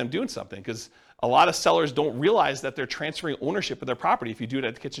notary and have them doing something, because a lot of sellers don't realize that they're transferring ownership of their property if you do it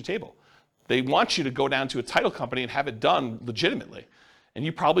at the kitchen table. They want you to go down to a title company and have it done legitimately. And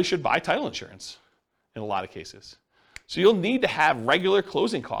you probably should buy title insurance in a lot of cases. So you'll need to have regular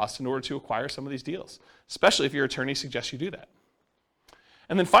closing costs in order to acquire some of these deals, especially if your attorney suggests you do that.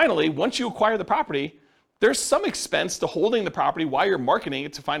 And then finally, once you acquire the property, there's some expense to holding the property while you're marketing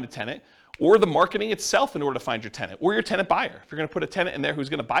it to find a tenant, or the marketing itself in order to find your tenant, or your tenant buyer. If you're going to put a tenant in there who's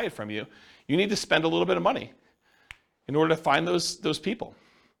going to buy it from you, you need to spend a little bit of money in order to find those people.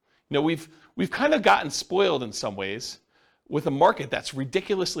 We've kind of gotten spoiled in some ways with a market that's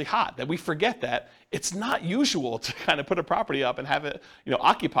ridiculously hot, that we forget that it's not usual to kind of put a property up and have it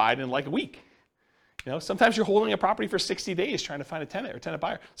occupied in like a week. Sometimes you're holding a property for 60 days trying to find a tenant or tenant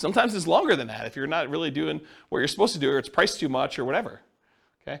buyer. Sometimes it's longer than that if you're not really doing what you're supposed to do, or it's priced too much or whatever.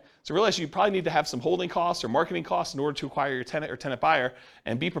 Okay? So realize you probably need to have some holding costs or marketing costs in order to acquire your tenant or tenant buyer,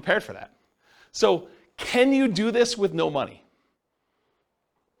 and be prepared for that. So can you do this with no money?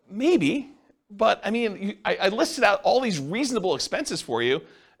 Maybe, but I listed out all these reasonable expenses for you.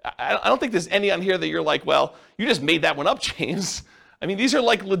 I don't think there's any on here that you're like, well, you just made that one up, James. These are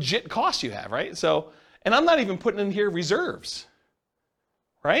like legit costs you have, right? So, and I'm not even putting in here reserves,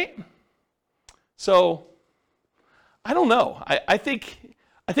 right? So, I don't know. I think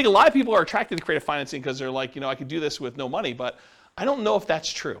a lot of people are attracted to creative financing because they're like, I could do this with no money, but I don't know if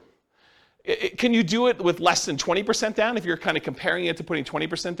that's true. Can you do it with less than 20% down if you're kind of comparing it to putting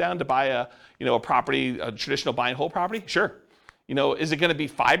 20% down to buy a property, a traditional buy and hold property? Sure. Is it going to be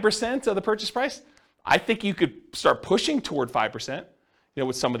 5% of the purchase price? I think you could start pushing toward 5%,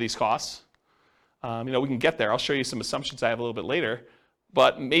 with some of these costs. We can get there. I'll show you some assumptions I have a little bit later,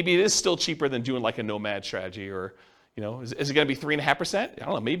 but maybe it is still cheaper than doing like a nomad strategy, or is it going to be 3.5%? I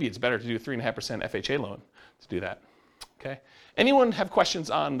don't know. Maybe it's better to do a 3.5% FHA loan to do that. Okay. Anyone have questions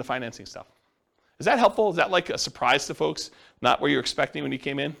on the financing stuff? Is that helpful? Is that like a surprise to folks? Not what you're expecting when you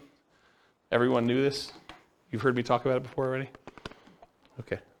came in? Everyone knew this? You've heard me talk about it before already?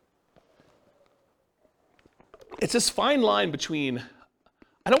 Okay. It's this fine line between,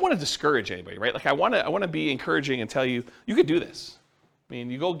 I don't want to discourage anybody, right? Like I want to be encouraging and tell you, you could do this.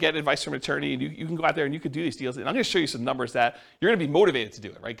 You go get advice from an attorney, and you can go out there and you could do these deals. And I'm going to show you some numbers that you're going to be motivated to do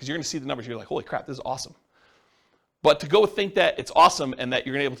it, right? Because you're going to see the numbers, you're like, holy crap, this is awesome. But to go think that it's awesome and that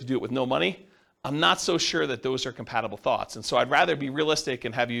you're going to be able to do it with no money, I'm not so sure that those are compatible thoughts. And so I'd rather be realistic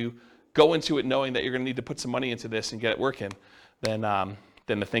and have you go into it knowing that you're going to need to put some money into this and get it working than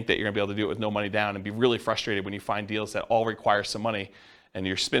to think that you're going to be able to do it with no money down and be really frustrated when you find deals that all require some money and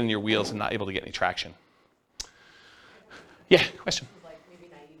you're spinning your wheels and not able to get any traction. Yeah, question? Like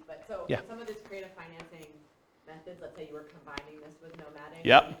maybe naive, but so yeah. Some of these creative financing methods, let's say you were combining this with nomading,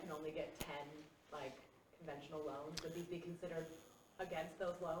 yep. You can only get 10 like conventional loans. Would these be considered against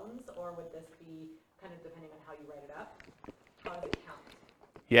those loans, or would this be kind of depending on how you write it up? How does it count?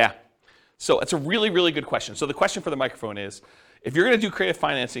 Yeah. So it's a really, really good question. So the question for the microphone is, if you're going to do creative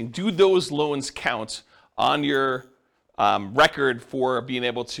financing, do those loans count on your record for being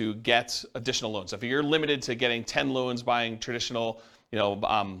able to get additional loans? If you're limited to getting 10 loans buying traditional,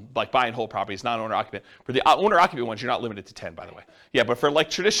 like buy and hold properties, non-owner occupant. For the owner occupant ones, you're not limited to 10, by the way. Yeah, but for like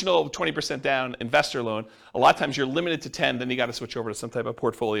traditional 20% down investor loan, a lot of times you're limited to 10, then you got to switch over to some type of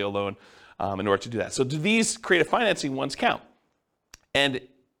portfolio loan in order to do that. So do these creative financing ones count? And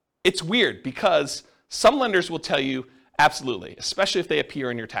it's weird because some lenders will tell you absolutely, especially if they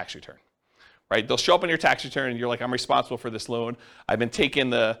appear in your tax return, right? They'll show up on your tax return and you're like, I'm responsible for this loan. I've been taking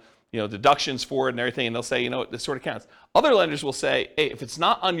the deductions for it and everything, and they'll say, this sort of counts. Other lenders will say, hey, if it's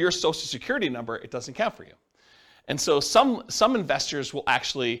not on your social security number, it doesn't count for you. And so some investors will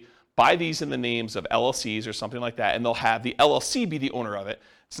actually buy these in the names of LLCs or something like that, and they'll have the LLC be the owner of it.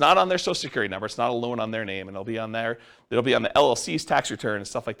 It's not on their social security number. It's not a loan on their name, and it'll be on the LLC's tax return and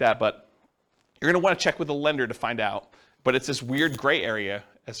stuff like that. But you're going to want to check with the lender to find out. But it's this weird gray area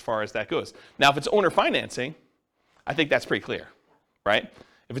as far as that goes. Now, if it's owner financing, I think that's pretty clear, right?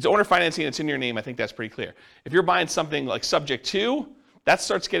 If it's owner financing and it's in your name, I think that's pretty clear. If you're buying something like subject to, that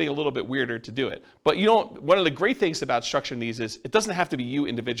starts getting a little bit weirder to do it. But one of the great things about structuring these is it doesn't have to be you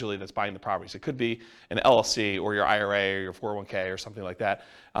individually that's buying the properties. It could be an LLC or your IRA or your 401k or something like that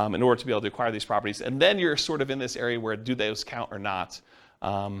in order to be able to acquire these properties. And then you're sort of in this area where do those count or not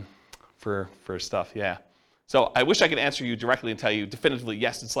for stuff, yeah. So I wish I could answer you directly and tell you definitively,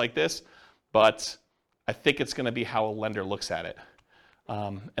 yes, it's like this, but I think it's going to be how a lender looks at it.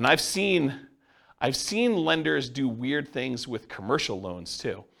 And I've seen lenders do weird things with commercial loans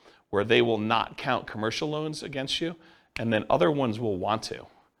too, where they will not count commercial loans against you, and then other ones will want to.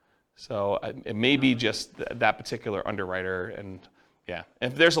 So it may be just that particular underwriter, and yeah.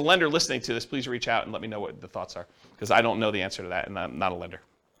 If there's a lender listening to this, please reach out and let me know what the thoughts are, because I don't know the answer to that, and I'm not a lender.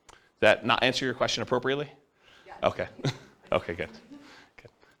 Does that not answer your question appropriately? Yeah. Okay. Okay, good.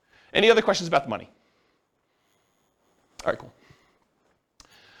 Any other questions about the money? All right, cool.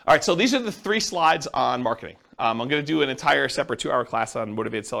 All right, so these are the 3 slides on marketing. I'm going to do an entire separate 2-hour class on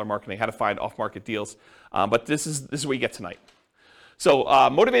motivated seller marketing, how to find off-market deals. But this is what you get tonight. So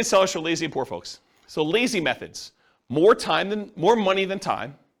motivated sellers for lazy and poor folks. So lazy methods, more money than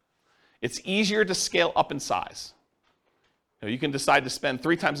time. It's easier to scale up in size. You can decide to spend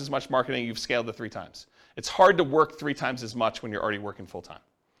 3 times as much marketing, you've scaled to 3 times. It's hard to work 3 times as much when you're already working full time.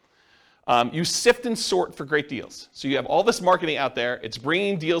 You sift and sort for great deals. So you have all this marketing out there. It's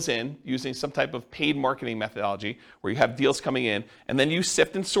bringing deals in using some type of paid marketing methodology where you have deals coming in, and then you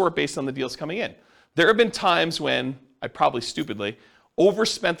sift and sort based on the deals coming in. There have been times when I probably stupidly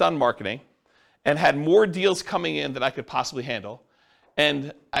overspent on marketing and had more deals coming in than I could possibly handle.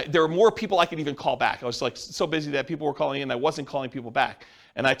 And there were more people I could even call back. I was like so busy that people were calling in, I wasn't calling people back.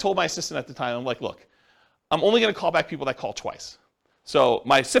 And I told my assistant at the time, I'm like, look, I'm only going to call back people that call twice. So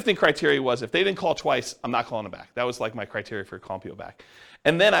my sifting criteria was if they didn't call twice, I'm not calling them back. That was like my criteria for calling people back.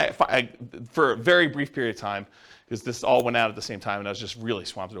 And then I for a very brief period of time, because this all went out at the same time and I was just really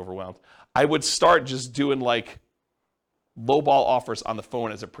swamped and overwhelmed, I would start just doing like lowball offers on the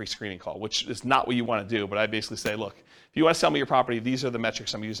phone as a pre-screening call, which is not what you want to do. But I basically say, look, if you want to sell me your property, these are the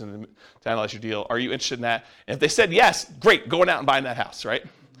metrics I'm using to analyze your deal. Are you interested in that? And if they said yes, great, going out and buying that house, right?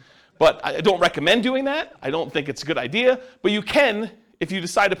 But I don't recommend doing that. I don't think it's a good idea. But you can if you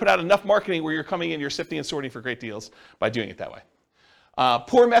decide to put out enough marketing where you're coming in, you're sifting and sorting for great deals by doing it that way.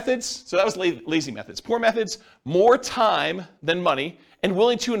 Poor methods, so that was lazy methods. Poor methods, more time than money and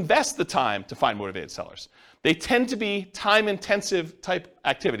willing to invest the time to find motivated sellers. They tend to be time-intensive type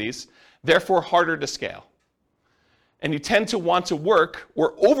activities, therefore harder to scale. And you tend to want to work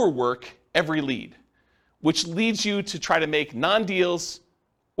or overwork every lead, which leads you to try to make non-deals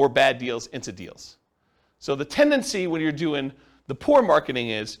or bad deals into deals. So the tendency when you're doing the poor marketing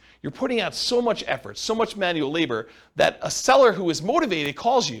is you're putting out so much effort, so much manual labor that a seller who is motivated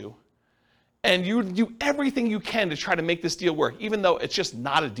calls you and you do everything you can to try to make this deal work, even though it's just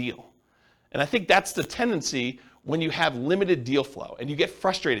not a deal. And I think that's the tendency when you have limited deal flow and you get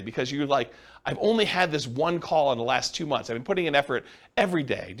frustrated because you're like, I've only had this one call in the last 2 months. I've been putting in effort every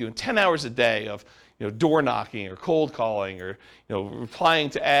day, doing 10 hours a day of door knocking or cold calling or replying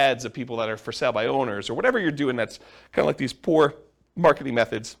to ads of people that are for sale by owners or whatever you're doing that's kind of like these poor marketing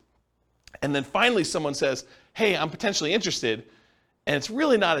methods. And then finally someone says, hey, I'm potentially interested, and it's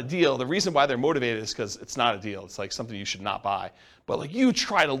really not a deal. The reason why they're motivated is because it's not a deal. It's like something you should not buy. But like you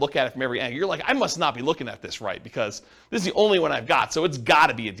try to look at it from every angle. You're like, I must not be looking at this right because this is the only one I've got, so it's got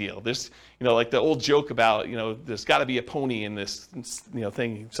to be a deal. There's, like the old joke about, there's got to be a pony in this,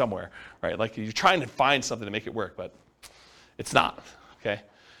 thing somewhere, right? Like you're trying to find something to make it work, but it's not, okay?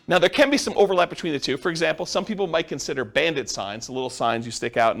 Now there can be some overlap between the two. For example, some people might consider bandit signs, the little signs you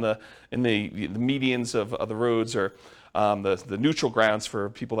stick out in the medians of the roads or the neutral grounds for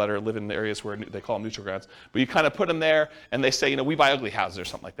people that are living in areas where they call them neutral grounds. But you kind of put them there and they say, we buy ugly houses or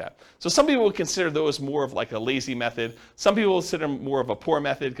something like that. So some people would consider those more of like a lazy method. Some people will consider them more of a poor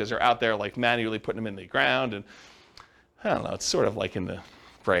method because they're out there like manually putting them in the ground. And I don't know, it's sort of like in the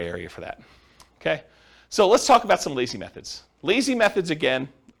gray area for that. Okay? So let's talk about some lazy methods. Lazy methods, again,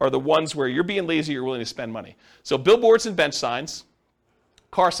 are the ones where you're being lazy, you're willing to spend money. So billboards and bench signs,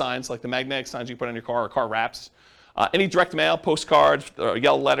 car signs, like the magnetic signs you put on your car or car wraps, any direct mail, postcards,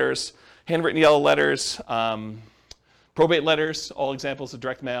 yellow letters, handwritten yellow letters, probate letters, all examples of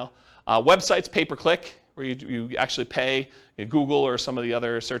direct mail. Websites, pay-per-click, where you actually pay Google or some of the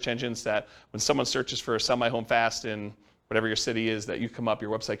other search engines that when someone searches for sell my home fast in whatever your city is, that you come up, your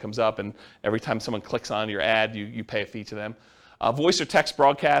website comes up, and every time someone clicks on your ad, you pay a fee to them. Voice or text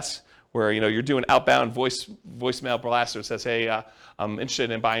broadcasts, where you're doing outbound voicemail blast that says, hey, I'm interested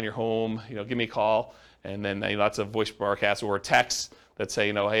in buying your home, give me a call, and then lots of voice broadcasts or texts that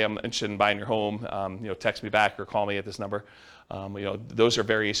say, hey, I'm interested in buying your home, text me back or call me at this number. Those are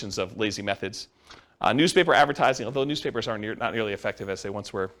variations of lazy methods. Newspaper advertising, although newspapers are not nearly effective as they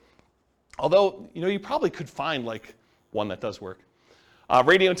once were. Although, you probably could find like one that does work.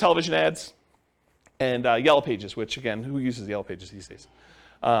 Radio and television ads, and Yellow Pages, which again, who uses Yellow Pages these days?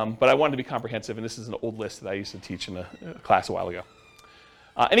 But I wanted to be comprehensive, and this is an old list that I used to teach in a class a while ago.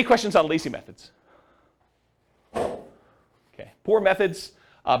 Any questions on lazy methods? Okay, poor methods,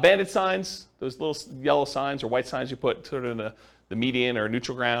 bandit signs, those little yellow signs or white signs you put sort of in the median or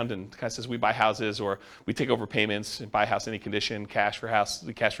neutral ground, and kind of says we buy houses or we take over payments and buy a house any condition, cash for house,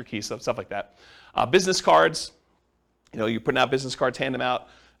 cash for keys, stuff like that. Business cards, you're putting out business cards, hand them out.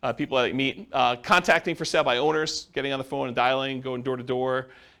 People that you meet, contacting for sale by owners, getting on the phone and dialing, going door to door,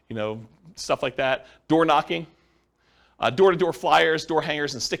 stuff like that. Door knocking, door-to-door flyers, door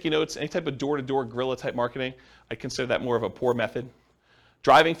hangers, and sticky notes, any type of door-to-door guerrilla type marketing. I consider that more of a poor method.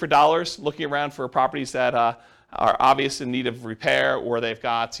 Driving for dollars, looking around for properties that are obvious in need of repair, or they've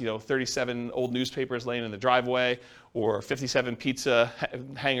got 37 old newspapers laying in the driveway, or 57 pizza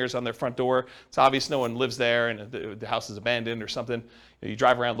hangers on their front door. It's obvious no one lives there and the house is abandoned or something. You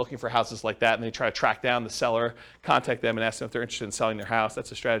drive around looking for houses like that, and they try to track down the seller, contact them and ask them if they're interested in selling their house.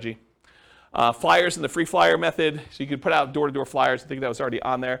 That's a strategy. Flyers and the free flyer method. So you could put out door-to-door flyers. I think that was already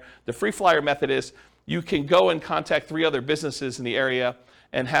on there. The free flyer method is you can go and contact 3 other businesses in the area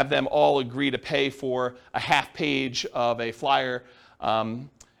and have them all agree to pay for a half page of a flyer.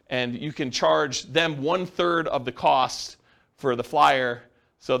 And you can charge them 1/3 of the cost for the flyer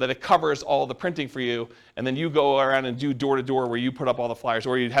so that it covers all the printing for you. And then you go around and do door-to-door where you put up all the flyers,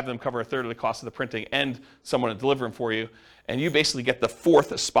 or you have them cover 1/3 of the cost of the printing and someone to deliver them for you. And you basically get the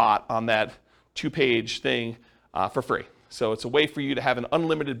 4th spot on that 2-page thing for free. So it's a way for you to have an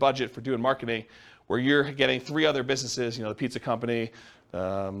unlimited budget for doing marketing where you're getting 3 other businesses, the pizza company,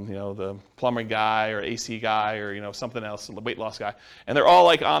 the plumbing guy or AC guy or, something else, the weight loss guy. And they're all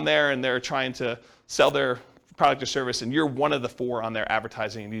like on there and they're trying to sell their product or service, and you're one of the 4 on their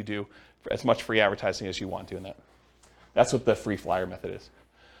advertising, and you do as much free advertising as you want doing that. That's what the free flyer method is.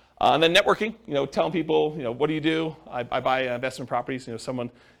 And then networking, telling people, what do you do? I buy investment properties.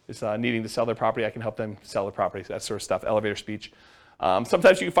 Someone is needing to sell their property, I can help them sell their properties, that sort of stuff, elevator speech.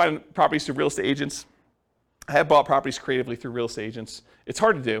 Sometimes you can find properties through real estate agents. I have bought properties creatively through real estate agents. It's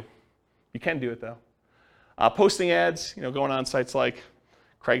hard to do. You can do it though. Posting ads, going on sites like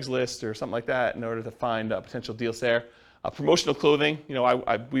Craigslist or something like that in order to find potential deals there. Promotional clothing,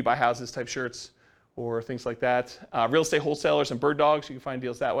 we buy houses type shirts or things like that. Real estate wholesalers and bird dogs, you can find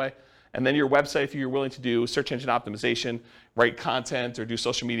deals that way. And then your website, if you're willing to do search engine optimization, write content, or do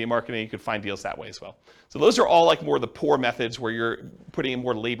social media marketing, you could find deals that way as well. So those are all like more the poor methods where you're putting in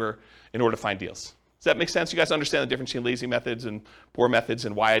more labor in order to find deals. Does that make sense? You guys understand the difference between lazy methods and poor methods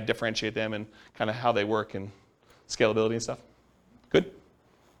and why I differentiate them and kind of how they work and scalability and stuff? Good?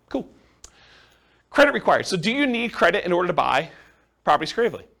 Cool. Credit required. So do you need credit in order to buy properties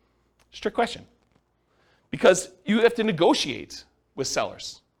creatively? Strict question. Because you have to negotiate with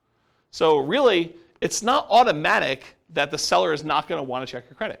sellers. So really, it's not automatic that the seller is not going to want to check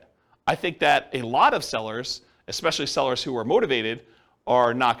your credit. I think that a lot of sellers, especially sellers who are motivated,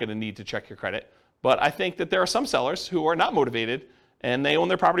 are not going to need to check your credit. But I think that there are some sellers who are not motivated and they own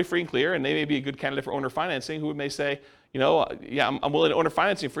their property free and clear, and they may be a good candidate for owner financing, who may say, yeah, I'm willing to owner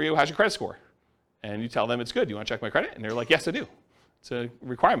financing for you. How's your credit score? And you tell them it's good. You want to check my credit? And they're like, yes, I do. It's a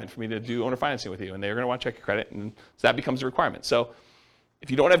requirement for me to do owner financing with you, and they're going to want to check your credit, and so that becomes a requirement. So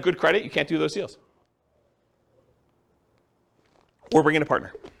if you don't have good credit, you can't do those deals. Or bring in a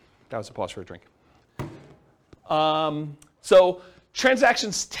partner. That was a pause for a drink. So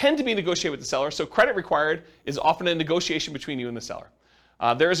transactions tend to be negotiated with the seller, so credit required is often a negotiation between you and the seller.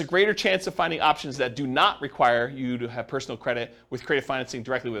 There is a greater chance of finding options that do not require you to have personal credit with creative financing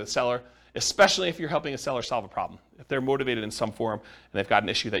directly with a seller, especially if you're helping a seller solve a problem, if they're motivated in some form and they've got an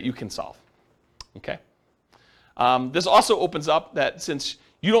issue that you can solve. Okay? This also opens up that since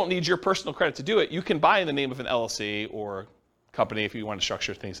you don't need your personal credit to do it, you can buy in the name of an LLC or company if you want to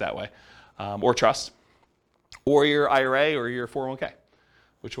structure things that way, or trust, or your IRA or your 401k,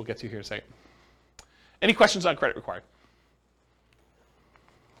 which we'll get to here in a second. Any questions on credit required?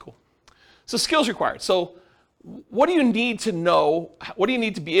 Cool. So skills required. So what do you need to know? What do you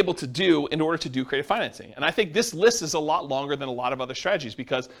need to be able to do in order to do creative financing? And I think this list is a lot longer than a lot of other strategies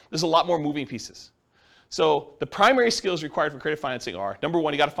because there's a lot more moving pieces. So the primary skills required for creative financing are, number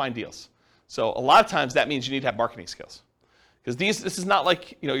one, you got to find deals. So a lot of times that means you need to have marketing skills. Because this is not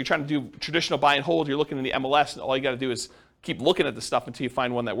like, you're trying to do traditional buy and hold, you're looking in the MLS, and all you got to do is keep looking at the stuff until you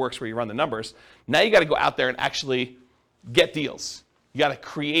find one that works where you run the numbers. Now you got to go out there and actually get deals. You got to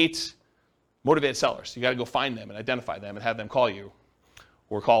create motivated sellers. You got to go find them and identify them and have them call you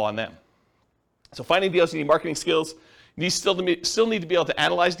or call on them. So finding deals, you need marketing skills. You still need to be able to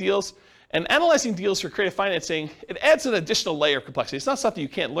analyze deals. And analyzing deals for creative financing, it adds an additional layer of complexity. It's not something you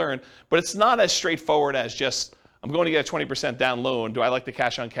can't learn, but it's not as straightforward as just, I'm going to get a 20% down loan. Do I like the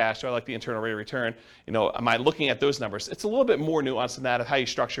cash on cash? Do I like the internal rate of return? Am I looking at those numbers? It's a little bit more nuanced than that of how you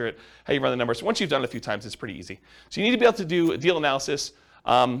structure it, how you run the numbers. Once you've done it a few times, it's pretty easy. So you need to be able to do a deal analysis.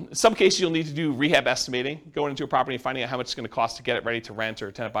 In some cases, you'll need to do rehab estimating, going into a property and finding out how much it's going to cost to get it ready to rent or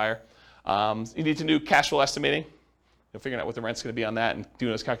a tenant buyer. You need to do cash flow estimating, figuring out what the rent's going to be on that and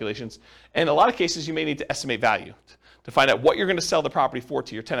doing those calculations. And in a lot of cases, you may need to estimate value to find out what you're going to sell the property for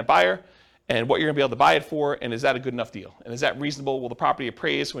to your tenant buyer and what you're going to be able to buy it for, and is that a good enough deal? And is that reasonable? Will the property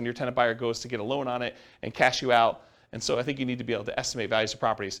appraise when your tenant buyer goes to get a loan on it and cash you out? And so I think you need to be able to estimate values of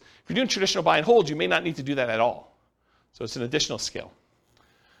properties. If you're doing traditional buy and hold, you may not need to do that at all. So it's an additional skill.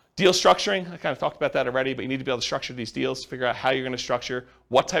 Deal structuring, I kind of talked about that already, but you need to be able to structure these deals, figure out how you're going to structure,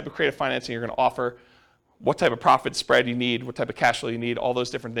 what type of creative financing you're going to offer, what type of profit spread you need, what type of cash flow you need, all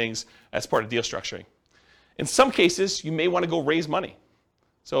those different things as part of deal structuring. In some cases, you may want to go raise money.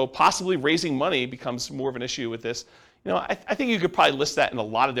 So possibly raising money becomes more of an issue with this. I think you could probably list that in a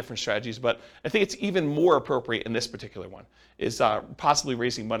lot of different strategies, but I think it's even more appropriate in this particular one, is possibly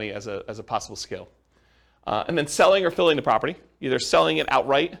raising money as a possible skill. And then selling or filling the property, either selling it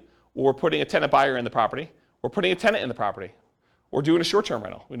outright or putting a tenant buyer in the property or putting a tenant in the property or doing a short-term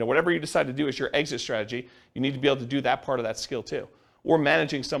rental. Whatever you decide to do as your exit strategy, you need to be able to do that part of that skill too, or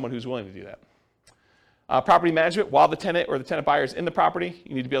managing someone who's willing to do that. Property management, while the tenant or the tenant buyer is in the property,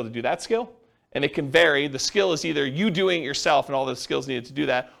 you need to be able to do that skill. And it can vary. The skill is either you doing it yourself and all the skills needed to do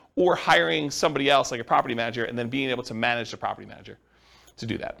that, or hiring somebody else like a property manager and then being able to manage the property manager to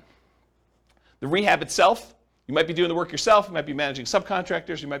do that. The rehab itself, you might be doing the work yourself, you might be managing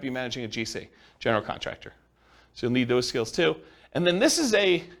subcontractors, you might be managing a GC, general contractor. So you'll need those skills too. And then this is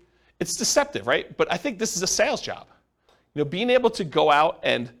it's deceptive, right? But I think this is a sales job. Being able to go out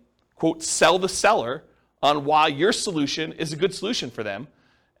and, quote, sell the seller on why your solution is a good solution for them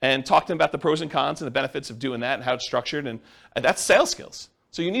and talk to them about the pros and cons and the benefits of doing that and how it's structured, and that's sales skills.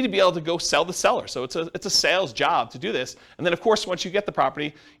 So you need to be able to go sell the seller. So it's a sales job to do this. And then of course, once you get the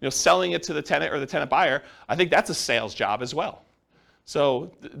property, selling it to the tenant or the tenant buyer, I think that's a sales job as well.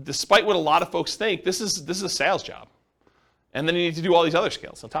 So despite what a lot of folks think, this is a sales job. And then you need to do all these other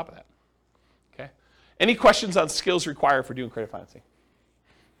skills on top of that. Okay. Any questions on skills required for doing creative financing?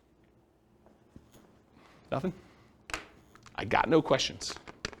 Nothing? I got no questions.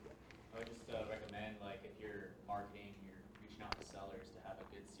 I would just recommend, if you're marketing, you're reaching out to sellers to have a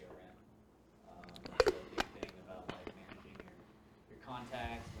good CRM. That's a big thing about managing your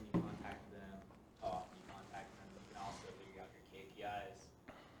contacts when you contact them, how often you contact them. You can also figure out your KPIs.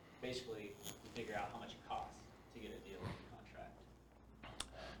 Basically, you figure out how much it costs to get a deal in the contract.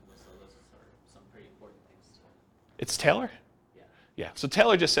 So those are some pretty important things to. It's Taylor? Yeah. So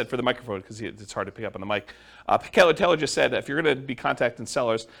Taylor just said, for the microphone, because it's hard to pick up on the mic, Taylor just said if you're going to be contacting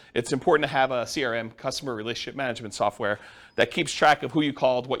sellers, it's important to have a CRM, customer relationship management software, that keeps track of who you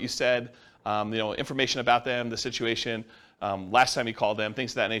called, what you said, information about them, the situation, last time you called them,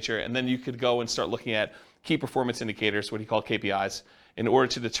 things of that nature. And then you could go and start looking at key performance indicators, what you call KPIs, in order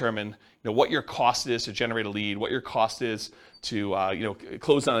to determine what your cost is to generate a lead, what your cost is to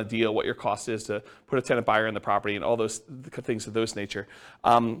close on a deal, what your cost is to put a tenant buyer in the property, and all those things of those nature.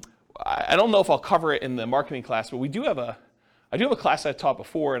 I don't know if I'll cover it in the marketing class, but I do have a class I taught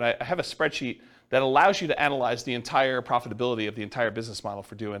before, and I have a spreadsheet that allows you to analyze the entire profitability of the entire business model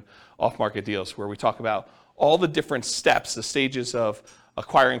for doing off-market deals, where we talk about all the different steps, the stages of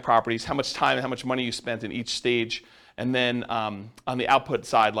acquiring properties, how much time and how much money you spent in each stage, and then on the output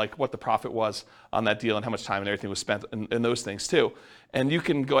side, like what the profit was on that deal and how much time and everything was spent in those things too. And you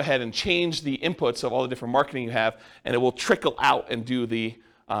can go ahead and change the inputs of all the different marketing you have, and it will trickle out and do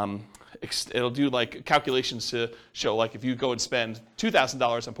it'll do calculations to show if you go and spend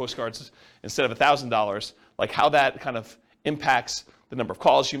 $2,000 on postcards instead of $1,000, how that kind of impacts the number of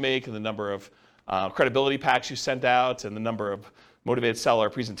calls you make and the number of credibility packs you send out and the number of motivated seller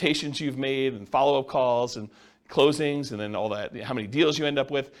presentations you've made and follow-up calls and closings and then all that, how many deals you end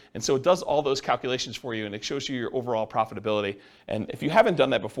up with. And so it does all those calculations for you and it shows you your overall profitability. And if you haven't done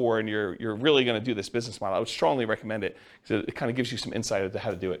that before and you're really going to do this business model, I would strongly recommend it because it kind of gives you some insight into how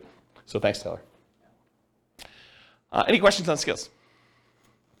to do it. So thanks, Taylor. Any questions on skills?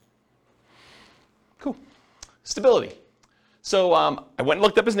 Cool. Stability. So I went and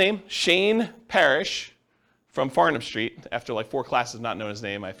looked up his name, Shane Parrish from Farnham Street. After like 4 classes not knowing his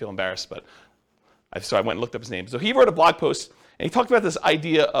name, I feel embarrassed, but so I went and looked up his name. So he wrote a blog post, and he talked about this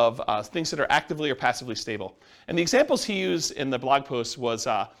idea of things that are actively or passively stable. And the examples he used in the blog post was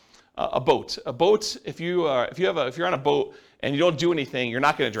a boat. A boat, if you're on a boat and you don't do anything, you're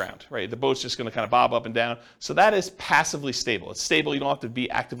not going to drown, right? The boat's just going to kind of bob up and down. So that is passively stable. It's stable. You don't have to be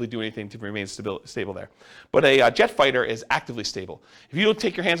actively doing anything to remain stable there. But a jet fighter is actively stable. If you don't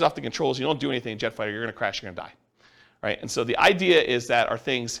take your hands off the controls, you don't do anything in jet fighter, you're going to crash, you're going to die. Right? And so the idea is that are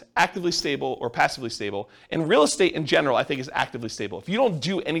things actively stable or passively stable? And real estate in general, I think, is actively stable. If you don't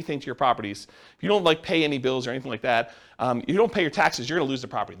do anything to your properties, if you don't like pay any bills or anything like that, you don't pay your taxes, you're going to lose the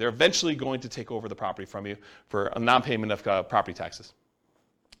property. They're eventually going to take over the property from you for a non-payment of property taxes.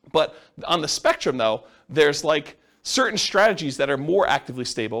 But on the spectrum, though, there's like certain strategies that are more actively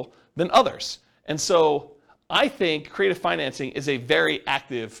stable than others. And so I think creative financing is a very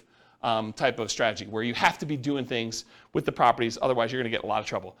active type of strategy where you have to be doing things with the properties, otherwise you're going to get a lot of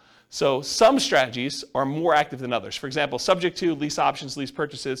trouble. So some strategies are more active than others. For example, subject to, lease options, lease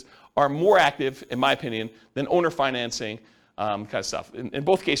purchases are more active, in my opinion, than owner financing kind of stuff. In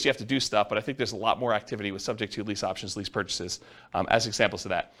both cases, you have to do stuff, but I think there's a lot more activity with subject to, lease options, lease purchases as examples of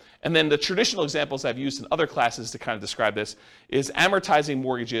that. And then the traditional examples I've used in other classes to kind of describe this is amortizing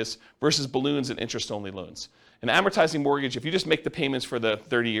mortgages versus balloons and interest-only loans. An amortizing mortgage, if you just make the payments for the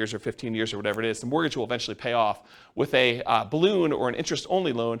 30 years or 15 years or whatever it is, the mortgage will eventually pay off. With a balloon or an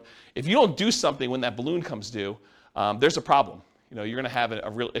interest-only loan, if you don't do something when that balloon comes due, there's a problem. You're going to have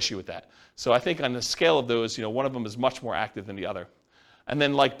a real issue with that. So I think on the scale of those, one of them is much more active than the other. And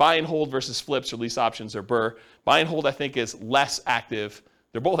then like buy and hold versus flips or lease options or BRRRR, buy and hold I think is less active.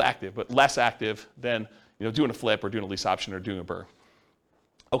 They're both active, but less active than doing a flip or doing a lease option or doing a BRRRR.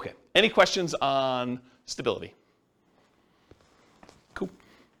 Okay, any questions on stability? Cool.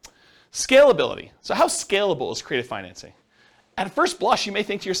 Scalability. So how scalable is creative financing? At first blush, you may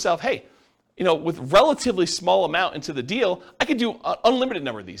think to yourself, hey, with relatively small amount into the deal, I could do an unlimited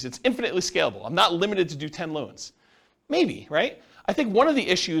number of these. It's infinitely scalable. I'm not limited to do 10 loans. Maybe, right? I think one of the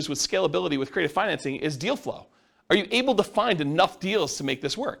issues with scalability with creative financing is deal flow. Are you able to find enough deals to make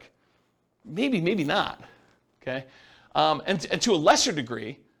this work? Maybe, maybe not, okay? And to a lesser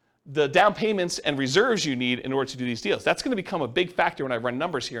degree, the down payments and reserves you need in order to do these deals. That's going to become a big factor when I run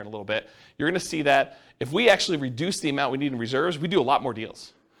numbers here in a little bit. You're going to see that if we actually reduce the amount we need in reserves, we do a lot more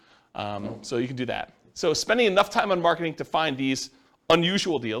deals. So you can do that. So spending enough time on marketing to find these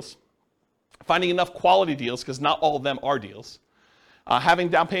unusual deals, finding enough quality deals, because not all of them are deals, having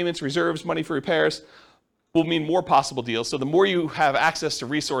down payments, reserves, money for repairs will mean more possible deals. So the more you have access to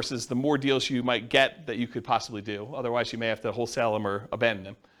resources, the more deals you might get that you could possibly do. Otherwise, you may have to wholesale them or abandon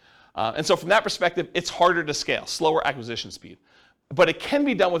them. And so from that perspective, it's harder to scale, slower acquisition speed. But it can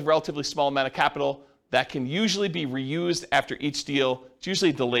be done with relatively small amount of capital that can usually be reused after each deal. It's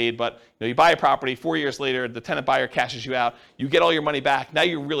usually delayed, but you buy a property, 4 years later, the tenant buyer cashes you out, you get all your money back, now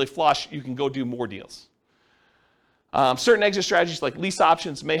you're really flush, you can go do more deals. Certain exit strategies like lease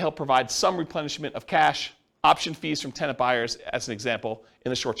options may help provide some replenishment of cash, option fees from tenant buyers as an example in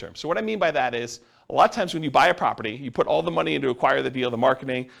the short term. So what I mean by that is a lot of times when you buy a property, you put all the money in to acquire the deal, the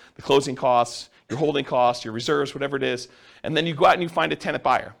marketing, the closing costs, your holding costs, your reserves, whatever it is, and then you go out and you find a tenant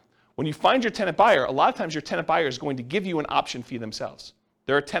buyer. When you find your tenant buyer, a lot of times your tenant buyer is going to give you an option fee themselves.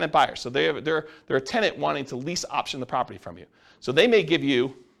 They're a tenant buyer, so they're a tenant wanting to lease option the property from you. So they may give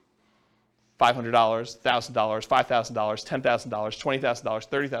you $500, $1,000, $5,000, $10,000, $20,000,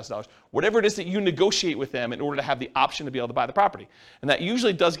 $30,000, whatever it is that you negotiate with them in order to have the option to be able to buy the property. And that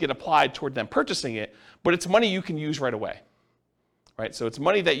usually does get applied toward them purchasing it, but it's money you can use right away. Right? So it's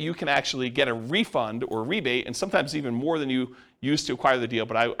money that you can actually get a refund or rebate, and sometimes even more than you used to acquire the deal,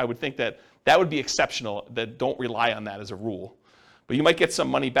 but I would think that that would be exceptional, that don't rely on that as a rule. But you might get some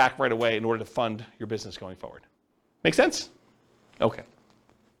money back right away in order to fund your business going forward. Make sense? Okay.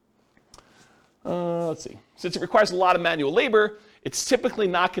 Let's see. Since it requires a lot of manual labor, it's typically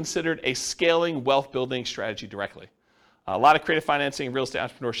not considered a scaling wealth building strategy directly. A lot of creative financing and real estate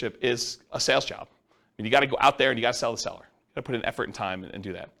entrepreneurship is a sales job. I mean, you got to go out there and you got to sell the seller. You got to put in effort and time and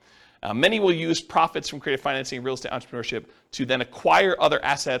do that. Many will use profits from creative financing and real estate entrepreneurship to then acquire other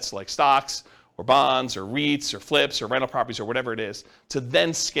assets like stocks or bonds or REITs or flips or rental properties or whatever it is to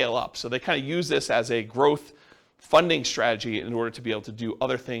then scale up. So they kind of use this as a growth funding strategy in order to be able to do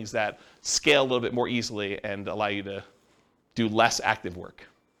other things that scale a little bit more easily and allow you to do less active work.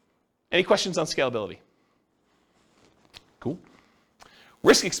 Any questions on scalability? Cool.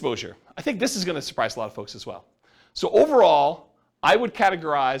 Risk exposure. I think this is going to surprise a lot of folks as well. So overall, I would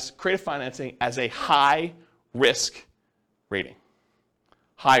categorize creative financing as a high risk rating.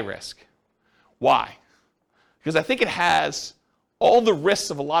 High risk. Why? Because I think it has all the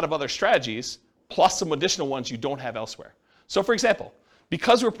risks of a lot of other strategies, plus some additional ones you don't have elsewhere. So for example,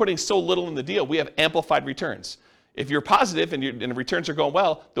 because we're putting so little in the deal, we have amplified returns. If you're positive and the returns are going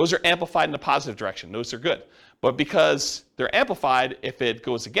well, those are amplified in a positive direction. Those are good. But because they're amplified, if it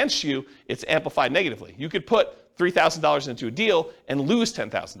goes against you, it's amplified negatively. You could put $3,000 into a deal and lose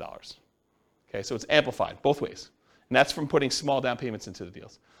 $10,000. Okay, so it's amplified both ways. And that's from putting small down payments into the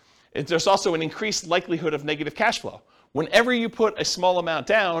deals. There's also an increased likelihood of negative cash flow. Whenever you put a small amount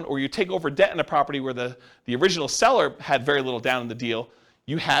down or you take over debt in a property where the original seller had very little down in the deal,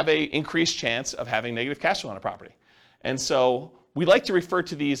 you have an increased chance of having negative cash flow on a property. And so we like to refer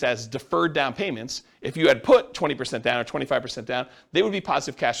to these as deferred down payments. If you had put 20% down or 25% down, they would be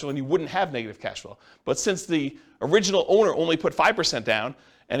positive cash flow and you wouldn't have negative cash flow. But since the original owner only put 5% down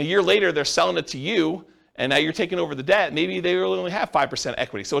and a year later they're selling it to you and now you're taking over the debt, maybe they really only have 5%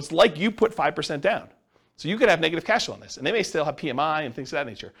 equity. So it's like you put 5% down. So you could have negative cash flow on this. And they may still have PMI and things of that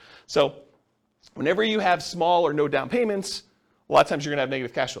nature. So whenever you have small or no down payments, a lot of times you're going to have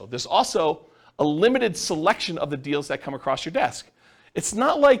negative cash flow. There's also a limited selection of the deals that come across your desk. It's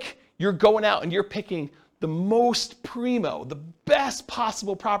not like you're going out and you're picking the most primo, the best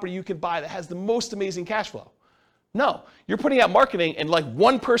possible property you can buy that has the most amazing cash flow. No, you're putting out marketing and like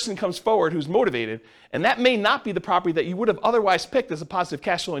one person comes forward who's motivated, and that may not be the property that you would have otherwise picked as a positive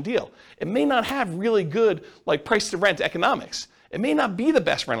cash flowing deal. It may not have really good like price to rent economics. It may not be the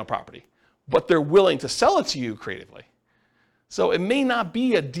best rental property, but they're willing to sell it to you creatively. So it may not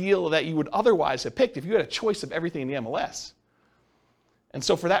be a deal that you would otherwise have picked if you had a choice of everything in the MLS. And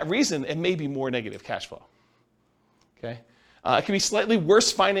so for that reason, it may be more negative cash flow. Okay? It can be slightly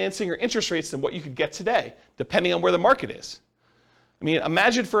worse financing or interest rates than what you could get today, depending on where the market is. I mean,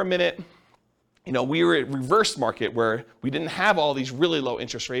 imagine for a minute, we were at reverse market where we didn't have all these really low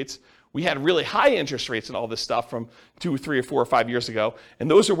interest rates. We had really high interest rates and all this stuff from 2, 3, or 4, or 5 years ago. And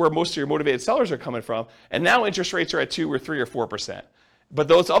those are where most of your motivated sellers are coming from. And now interest rates are at 2 or 3 or 4%. But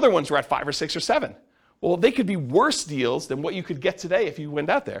those other ones were at 5 or 6 or 7. Well, they could be worse deals than what you could get today if you went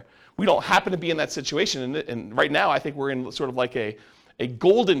out there. We don't happen to be in that situation. And right now, I think we're in sort of like a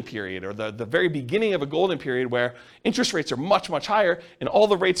golden period, or the very beginning of a golden period where interest rates are much, much higher. And all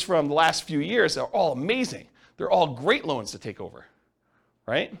the rates from the last few years are all amazing. They're all great loans to take over,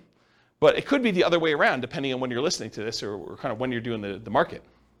 right? But it could be the other way around, depending on when you're listening to this or kind of when you're doing the market.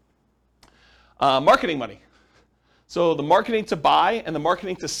 Marketing money. So the marketing to buy and the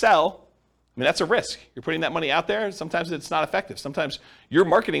marketing to sell, I mean, that's a risk. You're putting that money out there. Sometimes it's not effective. Sometimes your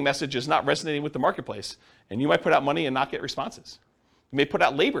marketing message is not resonating with the marketplace, and you might put out money and not get responses. You may put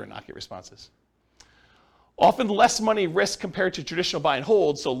out labor and not get responses. Often less money risk compared to traditional buy and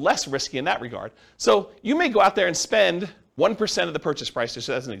hold, so less risky in that regard. So you may go out there and spend 1% of the purchase price, just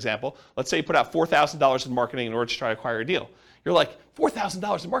as an example. Let's say you put out $4,000 in marketing in order to try to acquire a deal. You're like,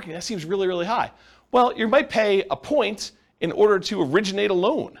 $4,000 in marketing, that seems really, really high. Well, you might pay a point in order to originate a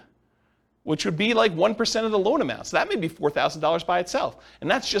loan, which would be like 1% of the loan amount. So that may be $4,000 by itself. And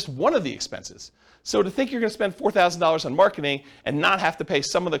that's just one of the expenses. So to think you're going to spend $4,000 on marketing and not have to pay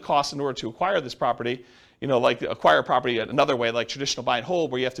some of the costs in order to acquire this property, like acquire property another way, like traditional buy and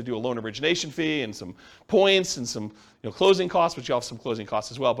hold, where you have to do a loan origination fee and some points and some closing costs, but you have some closing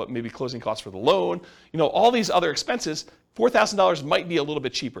costs as well, but maybe closing costs for the loan. All these other expenses, $4,000 might be a little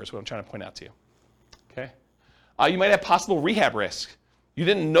bit cheaper is what I'm trying to point out to you. Okay? You might have possible rehab risk. You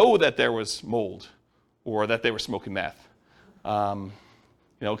didn't know that there was mold or that they were smoking meth.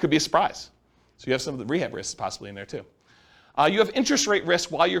 It could be a surprise. So you have some of the rehab risks possibly in there too. You have interest rate risk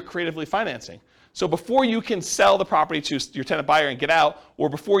while you're creatively financing. So before you can sell the property to your tenant buyer and get out, or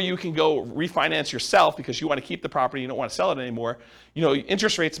before you can go refinance yourself because you want to keep the property, you don't want to sell it anymore,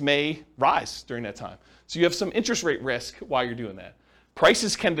 interest rates may rise during that time. So you have some interest rate risk while you're doing that.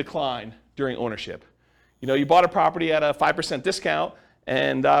 Prices can decline during ownership. You bought a property at a 5% discount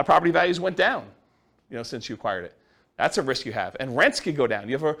and property values went down, since you acquired it. That's a risk you have. And rents could go down.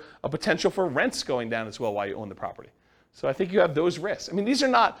 You have a potential for rents going down as well while you own the property. So I think you have those risks. I mean, these are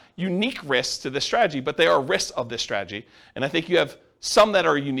not unique risks to this strategy, but they are risks of this strategy. And I think you have some that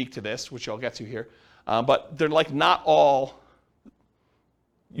are unique to this, which I'll get to here, but they're like not all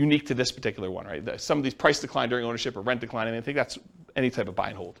unique to this particular one, right? Some of these price decline during ownership or rent decline, and I think that's any type of buy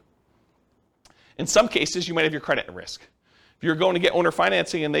and hold. In some cases, you might have your credit at risk. If you're going to get owner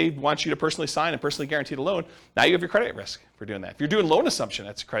financing and they want you to personally sign and personally guarantee the loan, now you have your credit at risk for doing that. If you're doing loan assumption,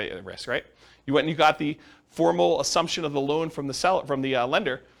 that's credit at risk, right? You went and you got the formal assumption of the loan from the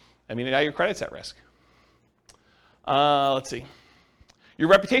lender. I mean, now your credit's at risk. Let's see. Your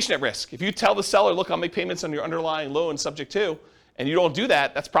reputation at risk. If you tell the seller, look, I'll make payments on your underlying loan subject to, and you don't do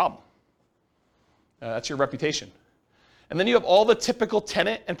that, that's a problem. That's your reputation. And then you have all the typical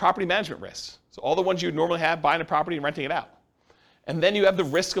tenant and property management risks. So all the ones you would normally have buying a property and renting it out. And then you have the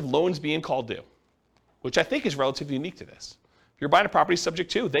risk of loans being called due, which I think is relatively unique to this. If you're buying a property subject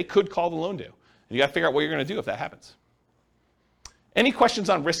to, they could call the loan due. And you got to figure out what you're going to do if that happens. Any questions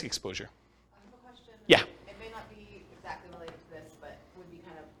on risk exposure? I have a question. Yeah. It may not be exactly related to this, but would be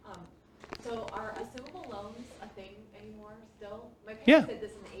kind of, so are assumable loans a thing anymore still? My parents did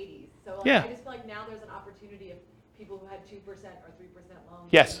this in the 80s. So like, I just feel like now there's an opportunity of people who had 2% or 3%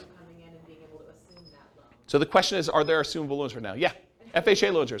 loans coming in and being able to assume that loan. So the question is, are there assumable loans right now? Yeah.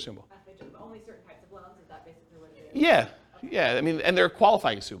 FHA loans are assumable. FHA, only certain types of loans, is that basically what it is? Yeah. Okay. Yeah. I mean, and they're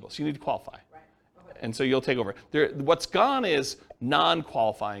qualifying assumable, so you need to qualify. Right. Okay. And so you'll take over. What's gone is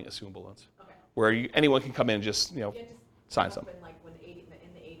non-qualifying assumable loans, where anyone can come in and just, sign something. Like when in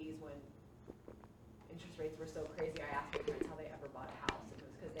the 80s when interest rates were so crazy, I asked my parents how they ever bought a house. It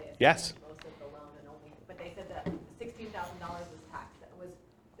was because they assumed most of the loan and only, but they said that $16,000 was taxed.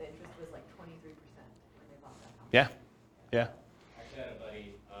 The interest was like 23% when they bought that house. Yeah. Yeah. Actually, I had a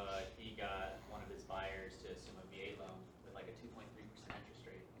buddy, he got one of his buyers to assume a VA loan with like a 2.3% interest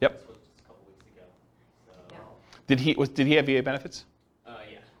rate. Yep. This was just a couple weeks ago. So, Did he have VA benefits?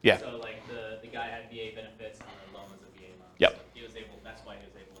 yeah. Yeah. So like the guy had VA benefits and the loan was a VA loan. Yep. So he was able, that's why he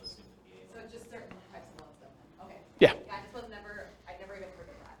was able to assume the VA So loan. just certain types of loans then. Okay. Yeah. I just I never even heard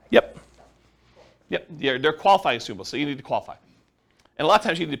of that. Yep. So, cool. Yep. Yeah, they're qualifying assumable, so you need to qualify. And a lot of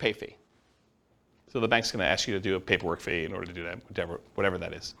times you need to pay a fee. So the bank's going to ask you to do a paperwork fee in order to do that, whatever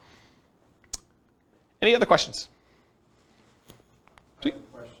that is. Any other questions? I have a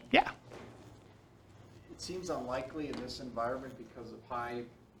question. Yeah. It seems unlikely in this environment because of high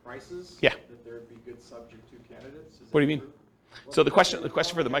prices Yeah. that there'd be good subject to candidates. Is What do that you mean? true? Well, So the because question they for the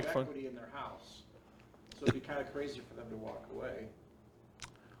don't have microphone. equity in their house, so it'd be kind of crazy for them to walk away.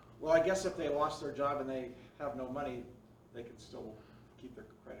 Well, I guess if they lost their job and they have no money, they could still keep their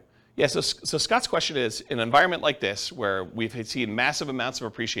credit. Yeah, so Scott's question is, in an environment like this, where we've seen massive amounts of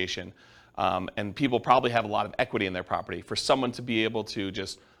appreciation, and people probably have a lot of equity in their property, for someone to be able to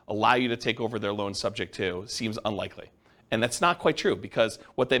just allow you to take over their loan subject to seems unlikely. And that's not quite true, because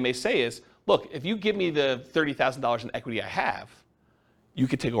what they may say is, look, if you give me the $30,000 in equity I have, you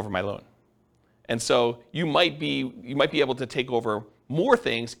could take over my loan. And so you might be able to take over more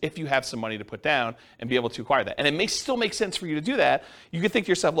things if you have some money to put down and be able to acquire that. And it may still make sense for you to do that. You could think to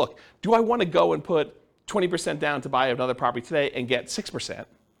yourself, look, do I want to go and put 20% down to buy another property today and get 6%?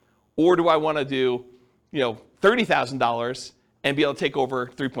 Or do I want to do, $30,000 and be able to take over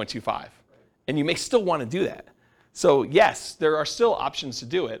 3.25? And you may still want to do that. So yes, there are still options to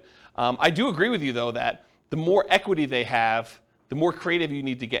do it. I do agree with you, though, that the more equity they have, the more creative you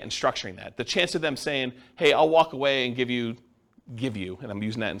need to get in structuring that. The chance of them saying, hey, I'll walk away and give you, and I'm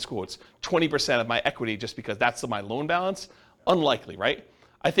using that in quotes, 20% of my equity just because that's my loan balance, unlikely, right?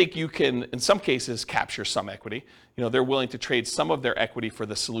 I think you can, in some cases, capture some equity. They're willing to trade some of their equity for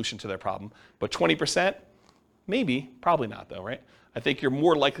the solution to their problem. But 20%, maybe, probably not, though, right? I think you're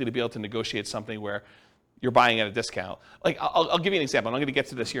more likely to be able to negotiate something where you're buying at a discount. Like, I'll give you an example, and I'm going to get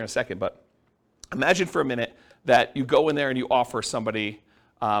to this here in a second, but imagine for a minute that you go in there and you offer somebody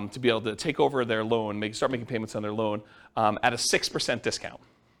to be able to take over their loan, start making payments on their loan at a 6% discount.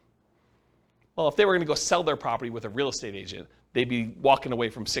 Well, if they were going to go sell their property with a real estate agent, they'd be walking away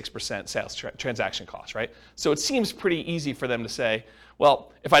from 6% sales transaction costs, right? So it seems pretty easy for them to say,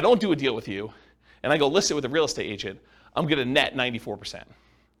 well, if I don't do a deal with you and I go list it with a real estate agent, I'm going to net 94%.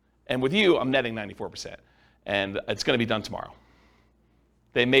 And with you, I'm netting 94%. And it's going to be done tomorrow.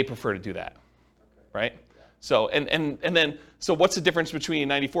 They may prefer to do that, right? So so what's the difference between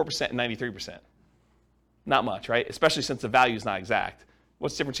 94% and 93%? Not much, right? Especially since the value is not exact.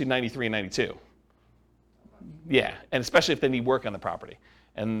 What's the difference between 93 and 92? Yeah, and especially if they need work on the property.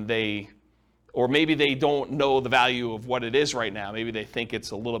 Or maybe they don't know the value of what it is right now. Maybe they think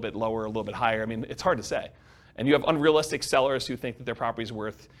it's a little bit lower, a little bit higher. I mean, it's hard to say. And you have unrealistic sellers who think that their property is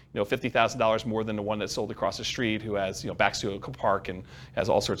worth, $50,000 more than the one that sold across the street, who has, backs to a park and has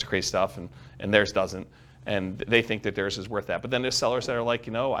all sorts of crazy stuff, and theirs doesn't. and they think that theirs is worth that. But then there's sellers that are like,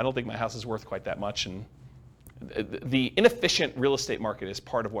 I don't think my house is worth quite that much. And the inefficient real estate market is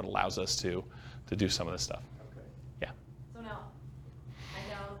part of what allows us to do some of this stuff. Okay. Yeah. So now, I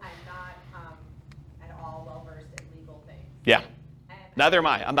know I'm not at all well versed in legal things. Yeah. And Neither am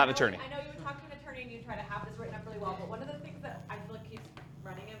I. I'm not an attorney. I know you would talk to an attorney and you try to have this written up really well, but one of the things that I feel like keeps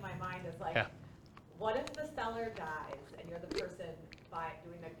running in my mind is like, Yeah. what if the seller dies and you're the person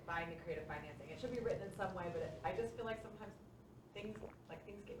buying the creative financing? It should be written in some way, but I just feel like sometimes things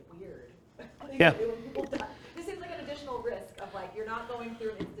get weird. Yeah. When people die. This seems like an additional risk of like, you're not going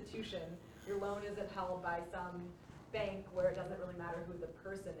through an institution, your loan isn't held by some bank where it doesn't really matter who the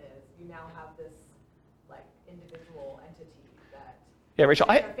person is. You now have this like individual entity that Rachel,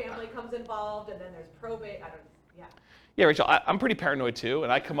 a family comes involved, and then there's probate. Yeah, Rachel, I'm pretty paranoid too,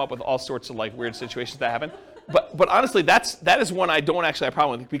 and I come up with all sorts of like weird situations that happen. But honestly, that is one I don't actually have a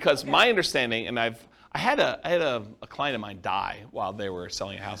problem with, because my understanding, and I had a client of mine die while they were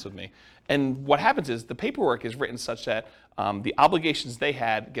selling a house with me, and what happens is the paperwork is written such that the obligations they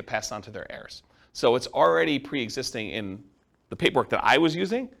had get passed on to their heirs. So it's already pre-existing in the paperwork that I was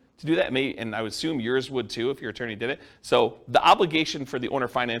using to do that, and I would assume yours would too if your attorney did it. So the obligation for the owner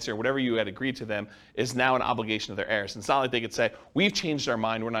financier, whatever you had agreed to them, is now an obligation of their heirs. And it's not like they could say, we've changed our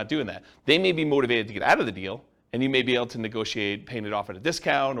mind, we're not doing that. They may be motivated to get out of the deal, and you may be able to negotiate paying it off at a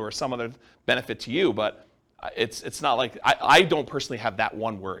discount or some other benefit to you, but it's not like, I don't personally have that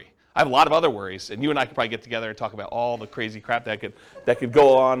one worry. I have a lot of other worries, and you and I could probably get together and talk about all the crazy crap that could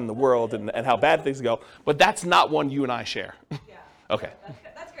go on in the world and how bad things go, but that's not one you and I share. Yeah. Okay.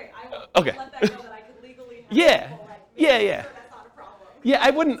 That's great. I will Okay. let that know that I could legally have Yeah. people, like, Yeah, make yeah. sure that's not a problem. Yeah,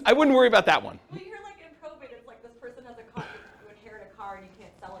 I wouldn't worry about that one. Well, you hear like in probate, it's like this person has a car, you inherit a car and you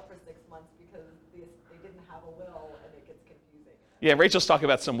can't sell it for 6 months because they didn't have a will, and it gets confusing. Yeah, Rachel's talking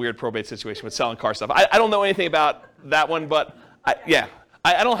about some weird probate situation with selling car stuff. I don't know anything about that one, but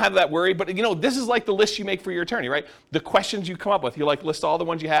I don't have that worry. But this is like the list you make for your attorney, right? The questions you come up with, you like list all the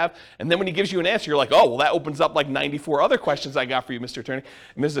ones you have, and then when he gives you an answer, you're like, oh, well, that opens up like 94 other questions I got for you, Mr. Attorney,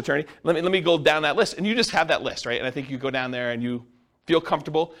 Mrs. Attorney. Let me go down that list, and you just have that list, right? And I think you go down there and you feel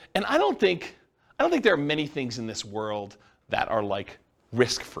comfortable. And I don't think there are many things in this world that are like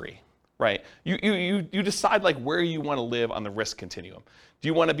risk-free. Right? You decide like where you want to live on the risk continuum. Do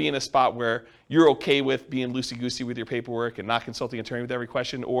you want to be in a spot where you're okay with being loosey-goosey with your paperwork and not consulting an attorney with every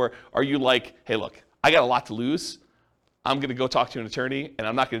question? Or are you like, hey, look, I got a lot to lose. I'm going to go talk to an attorney, and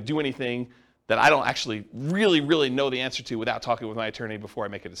I'm not going to do anything that I don't actually really, really know the answer to without talking with my attorney before I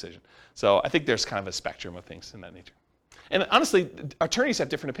make a decision. So I think there's kind of a spectrum of things in that nature. And honestly, attorneys have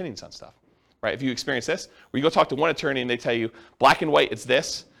different opinions on stuff. Right? If you experience this, where you go talk to one attorney and they tell you black and white, it's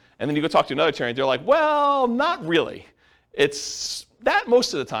this. And then you go talk to another attorney, they're like, well, not really. It's that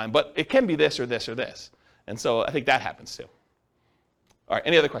most of the time, but it can be this or this or this. And so I think that happens too. All right,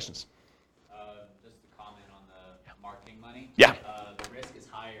 any other questions? Just a comment on the marketing money. Yeah. The risk is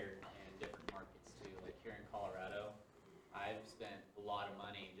higher in different markets too. Like here in Colorado, I've spent a lot of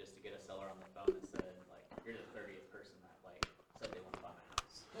money just to get a seller on the phone that said, like, you're the 30th person that said they want to buy my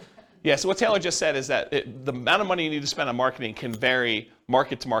house. Yeah, so what Taylor just said is that the amount of money you need to spend on marketing can vary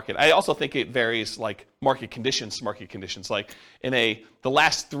market to market. I also think it varies like market conditions to market conditions. Like in the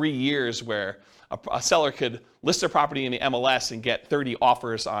last 3 years where a seller could list their property in the MLS and get 30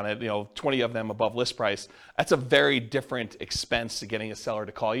 offers on it, 20 of them above list price, that's a very different expense to getting a seller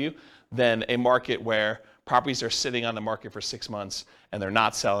to call you than a market where properties are sitting on the market for 6 months and they're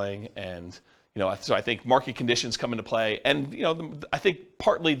not selling, and so I think market conditions come into play, and I think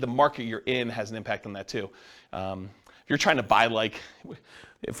partly the market you're in has an impact on that too. If you're trying to buy, like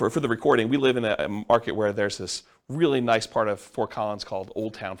for the recording, we live in a market where there's this really nice part of Fort Collins called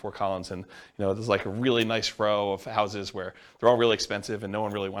Old Town Fort Collins, and there's like a really nice row of houses where they're all really expensive and no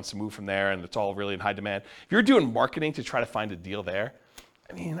one really wants to move from there, and it's all really in high demand. If you're doing marketing to try to find a deal there,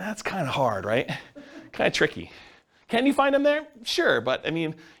 I mean, that's kind of hard, right? Kind of tricky. Can you find them there? Sure, but I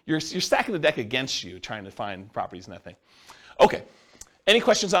mean, you're stacking the deck against you trying to find properties in that thing. Okay, any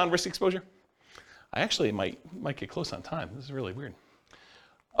questions on risk exposure? I actually might get close on time. This is really weird.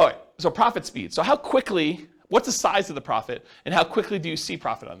 All right, so profit speed. So how quickly, what's the size of the profit, and how quickly do you see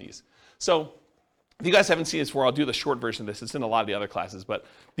profit on these? So if you guys haven't seen this before, I'll do the short version of this. It's in a lot of the other classes, but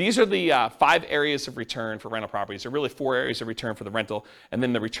these are the 5 areas of return for rental properties. There are really 4 areas of return for the rental, and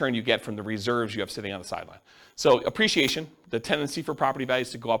then the return you get from the reserves you have sitting on the sideline. So appreciation, the tendency for property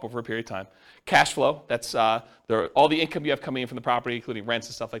values to go up over a period of time. Cash flow, that's all the income you have coming in from the property, including rents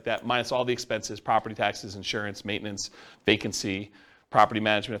and stuff like that, minus all the expenses, property taxes, insurance, maintenance, vacancy, property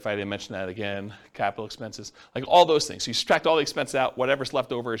management, if I didn't mention that again, capital expenses, like all those things. So you subtract all the expenses out, whatever's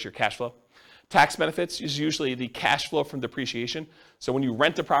left over is your cash flow. Tax benefits is usually the cash flow from depreciation. So when you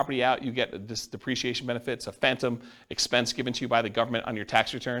rent a property out, you get this depreciation benefit. It's a phantom expense given to you by the government on your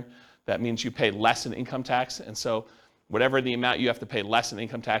tax return. That means you pay less in income tax. And so whatever the amount you have to pay less in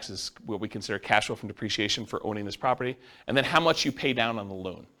income tax is what we consider cash flow from depreciation for owning this property. And then how much you pay down on the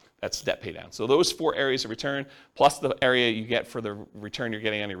loan. That's debt pay down. So those 4 areas of return, plus the area you get for the return you're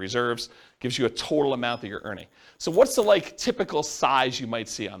getting on your reserves, gives you a total amount that you're earning. So what's the typical size you might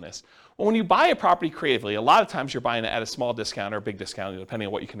see on this? Well, when you buy a property creatively, a lot of times you're buying it at a small discount or a big discount, depending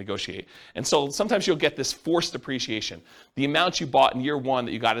on what you can negotiate. And so sometimes you'll get this forced depreciation. The amount you bought in year 1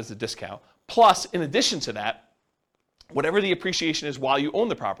 that you got as a discount, plus in addition to that, whatever the appreciation is while you own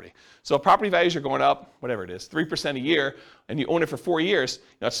the property. So if property values are going up, whatever it is, 3% a year, and you own it for 4 years,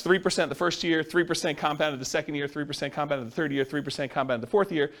 that's 3% the first year, 3% compounded the second year, 3% compounded the third year, 3% compounded the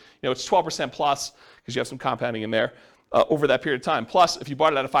fourth year. It's 12% plus, because you have some compounding in there over that period of time. Plus, if you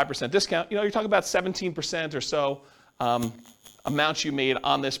bought it at a 5% discount, you're talking about 17% or so amounts you made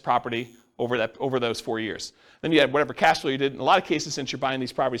on this property over those 4 years. Then you had whatever cash flow you did. In a lot of cases, since you're buying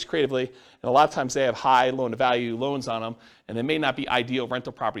these properties creatively, and a lot of times they have high loan-to-value loans on them, and they may not be ideal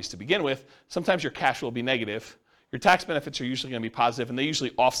rental properties to begin with, sometimes your cash flow will be negative. Your tax benefits are usually going to be positive, and they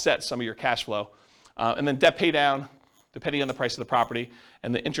usually offset some of your cash flow. And then debt pay down, depending on the price of the property,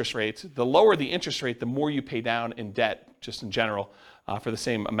 and the interest rates. The lower the interest rate, the more you pay down in debt, just in general, for the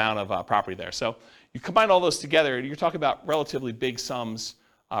same amount of property there. So you combine all those together, you're talking about relatively big sums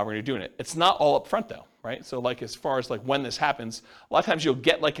when you're doing it. It's not all up front though, right? So as far as when this happens, a lot of times you'll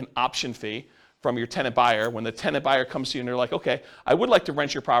get an option fee from your tenant buyer. When the tenant buyer comes to you and they're like, okay, I would like to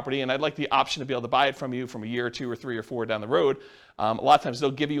rent your property and I'd like the option to be able to buy it from you from a year or 2 or 3 or 4 down the road. A lot of times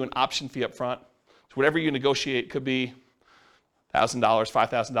they'll give you an option fee up front. So whatever you negotiate could be $1,000,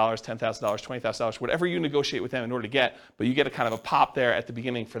 $5,000, $10,000, $20,000, whatever you negotiate with them in order to get, but you get a kind of a pop there at the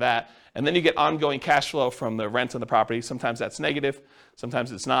beginning for that. And then you get ongoing cash flow from the rent on the property. Sometimes that's negative,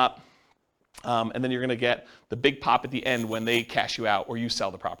 sometimes it's not. And then you're going to get the big pop at the end when they cash you out or you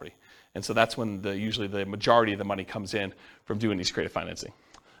sell the property. And so that's when usually the majority of the money comes in from doing these creative financing.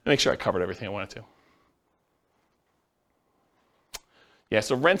 Let me make sure I covered everything I wanted to. Yeah,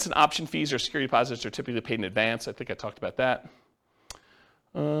 so rents and option fees or security deposits are typically paid in advance. I think I talked about that.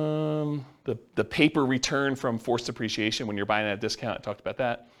 The paper return from forced depreciation when you're buying at a discount, I talked about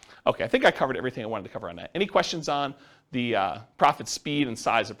that. Okay, I think I covered everything I wanted to cover on that. Any questions on the profit speed and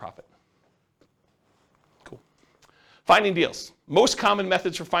size of profit? Cool. Finding deals. Most common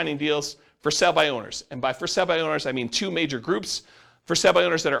methods for finding deals: for sale by owners. And by for sale by owners, I mean 2 major groups. For sale by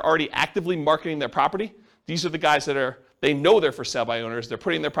owners that are already actively marketing their property. These are the guys that they know they're for sale by owners, they're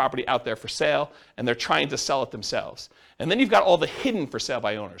putting their property out there for sale, and they're trying to sell it themselves. And then you've got all the hidden for sale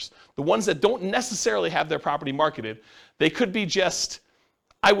by owners, the ones that don't necessarily have their property marketed. They could be just,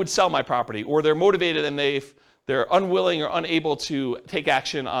 I would sell my property, or they're motivated and they're unwilling or unable to take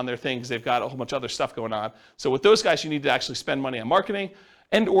action on their things. They've got a whole bunch of other stuff going on. So with those guys, you need to actually spend money on marketing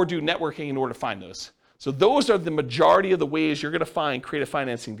and or do networking in order to find those. So those are the majority of the ways you're going to find creative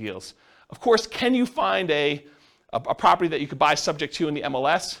financing deals. Of course, can you find a property that you could buy subject to in the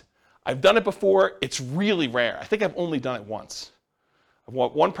MLS? I've done it before. It's really rare. I think I've only done it once. I've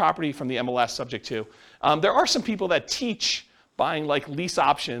bought one property from the MLS subject to. There are some people that teach buying lease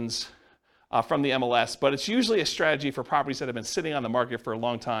options from the MLS, but it's usually a strategy for properties that have been sitting on the market for a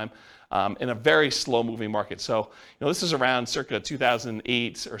long time in a very slow-moving market. So, this is around circa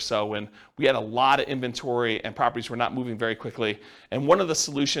 2008 or so when we had a lot of inventory and properties were not moving very quickly. And one of the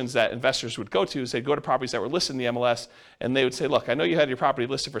solutions that investors would go to is they'd go to properties that were listed in the MLS and they would say, look, I know you had your property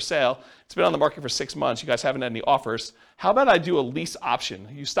listed for sale. It's been on the market for 6 months. You guys haven't had any offers. How about I do a lease option?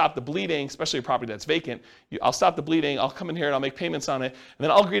 You stop the bleeding, especially a property that's vacant. I'll stop the bleeding. I'll come in here and I'll make payments on it. And then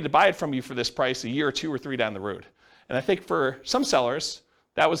I'll agree to buy it from you for this price a year or 2 or 3 down the road. And I think for some sellers,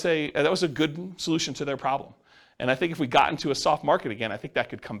 that was a good solution to their problem. And I think if we got into a soft market again, I think that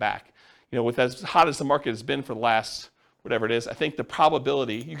could come back. With as hot as the market has been for the last, whatever it is, I think the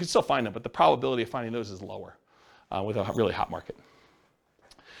probability, you can still find them, but the probability of finding those is lower with a really hot market.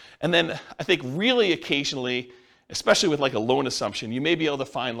 And then I think really occasionally, especially with a loan assumption, you may be able to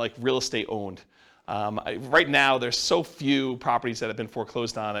find real estate owned. Right now, there's so few properties that have been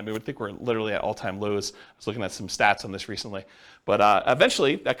foreclosed on. I would think we're literally at all-time lows. I was looking at some stats on this recently. But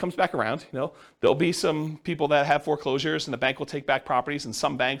eventually, that comes back around. There'll be some people that have foreclosures, and the bank will take back properties, and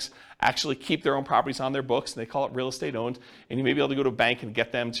some banks actually keep their own properties on their books, and they call it real estate owned. And you may be able to go to a bank and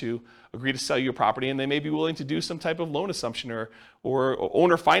get them to agree to sell you a property, and they may be willing to do some type of loan assumption or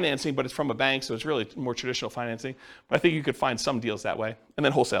owner financing, but it's from a bank, so it's really more traditional financing. But I think you could find some deals that way. And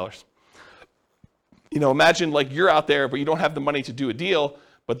then wholesalers. Imagine you're out there, but you don't have the money to do a deal,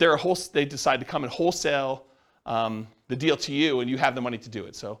 but they decide to come and wholesale the deal to you, and you have the money to do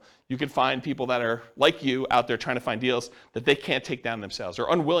it. So you can find people that are like you out there trying to find deals that they can't take down themselves or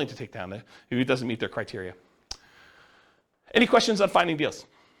unwilling to take down if it doesn't meet their criteria. Any questions on finding deals?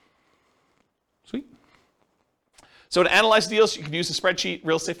 Sweet. So to analyze deals, you can use the spreadsheet,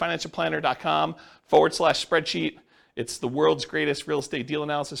 realestatefinancialplanner.com/spreadsheet. It's the world's greatest real estate deal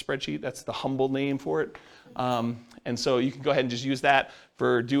analysis spreadsheet. That's the humble name for it. And so you can go ahead and just use that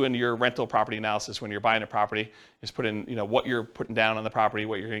for doing your rental property analysis when you're buying a property. Just put in, what you're putting down on the property,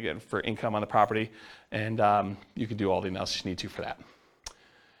 what you're going to get for income on the property, and you can do all the analysis you need to for that.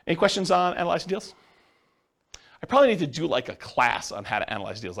 Any questions on analyzing deals? I probably need to do like a class on how to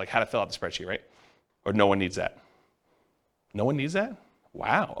analyze deals, like how to fill out the spreadsheet, right? Or no one needs that? No one needs that?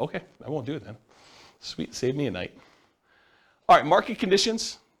 Wow, okay, I won't do it then. Sweet, save me a night. All right, market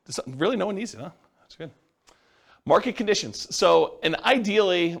conditions. Really, no one needs it, huh? That's good. Market conditions. So, and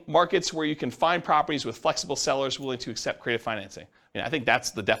ideally, markets where you can find properties with flexible sellers willing to accept creative financing. I think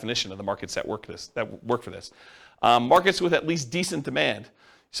that's the definition of the markets that work for this. Markets with at least decent demand.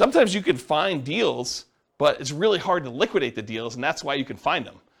 Sometimes you can find deals, but it's really hard to liquidate the deals, and that's why you can find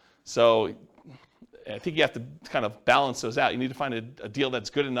them. So I think you have to kind of balance those out. You need to find a deal that's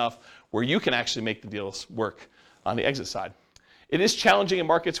good enough where you can actually make the deals work on the exit side. It is challenging in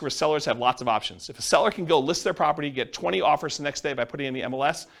markets where sellers have lots of options. If a seller can go list their property, get 20 offers the next day by putting in the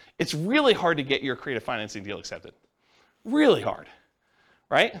MLS, it's really hard to get your creative financing deal accepted. Really hard,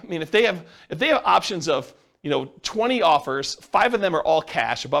 right? I mean, if they have options of 20 offers, 5 of them are all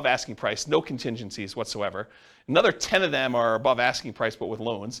cash, above asking price, no contingencies whatsoever. Another 10 of them are above asking price but with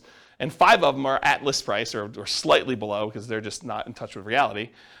loans, and 5 of them are at list price or slightly below because they're just not in touch with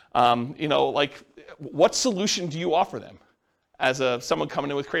reality. What solution do you offer them as someone coming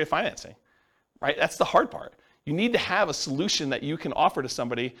in with creative financing, right? That's the hard part. You need to have a solution that you can offer to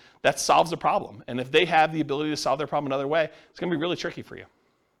somebody that solves the problem. And if they have the ability to solve their problem another way, it's going to be really tricky for you.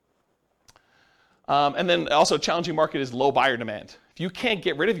 And then also a challenging market is low buyer demand. If you can't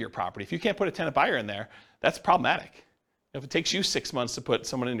get rid of your property, if you can't put a tenant buyer in there, that's problematic. If it takes you 6 months to put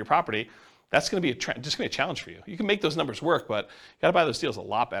someone in your property, that's going to be just going to be a challenge for you. You can make those numbers work, but you got to buy those deals a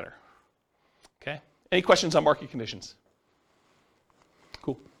lot better. Okay? Any questions on market conditions?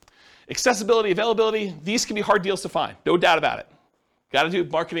 Cool. Accessibility, availability, these can be hard deals to find, no doubt about it. Got to do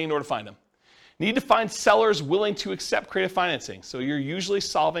marketing in order to find them. Need to find sellers willing to accept creative financing, so you're usually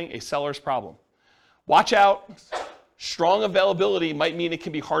solving a seller's problem. Watch out, strong availability might mean it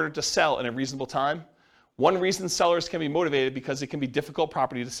can be harder to sell in a reasonable time. One reason sellers can be motivated because it can be difficult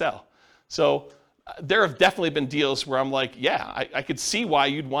property to sell. So there have definitely been deals where I'm like, yeah, I could see why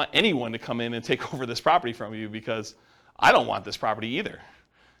you'd want anyone to come in and take over this property from you because I don't want this property either.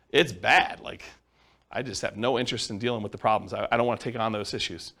 It's bad. I just have no interest in dealing with the problems. I don't want to take on those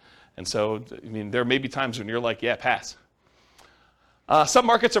issues. And so, there may be times when you're like, yeah, pass. Some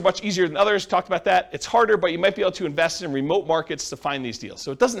markets are much easier than others. Talked about that. It's harder, but you might be able to invest in remote markets to find these deals.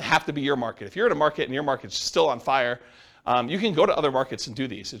 So it doesn't have to be your market. If you're in a market and your market's still on fire, you can go to other markets and do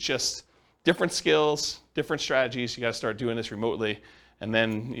these. It's just different skills, different strategies. You got to start doing this remotely. And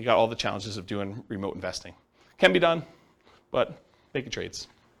then you got all the challenges of doing remote investing. Can be done, but making trades.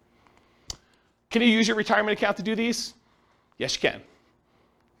 Can you use your retirement account to do these? Yes, you can.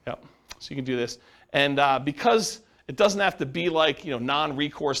 Yep. So you can do this. And because it doesn't have to be like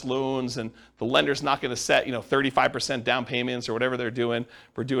non-recourse loans, and the lender's not going to set 35% down payments or whatever they're doing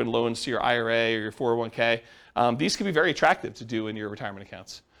for doing loans to your IRA or your 401k. These can be very attractive to do in your retirement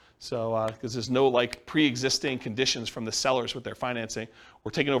accounts. So because there's no pre-existing conditions from the sellers with their financing.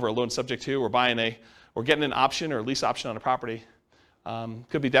 We're taking over a loan subject to, we're getting an option or a lease option on a property.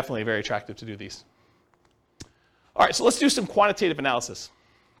 Could be definitely very attractive to do these. All right, so let's do some quantitative analysis.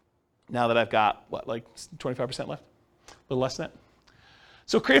 Now that I've got, 25% left? A little less than that.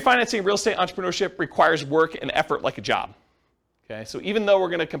 So creative financing in real estate entrepreneurship requires work and effort like a job. Okay, so even though we're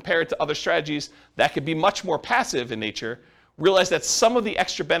going to compare it to other strategies that could be much more passive in nature, realize that some of the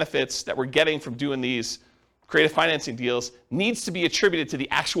extra benefits that we're getting from doing these creative financing deals needs to be attributed to the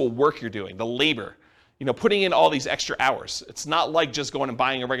actual work you're doing, the labor. Putting in all these extra hours. It's not like just going and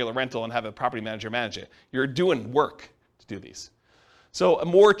buying a regular rental and have a property manager manage it. You're doing work to do these. So a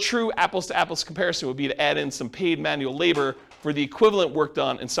more true apples-to-apples comparison would be to add in some paid manual labor for the equivalent work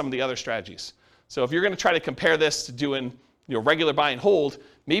done in some of the other strategies. So if you're going to try to compare this to doing regular buy and hold,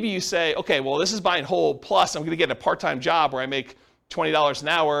 maybe you say, okay, well, this is buy and hold, plus I'm going to get a part-time job where I make $20 an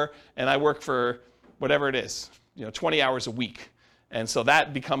hour and I work for whatever it is, 20 hours a week. And so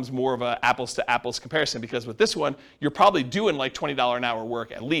that becomes more of an apples-to-apples comparison, because with this one, you're probably doing $20 an hour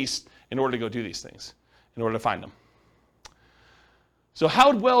work at least in order to go do these things, in order to find them. So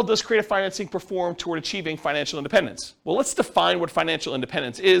how well does creative financing perform toward achieving financial independence? Well, let's define what financial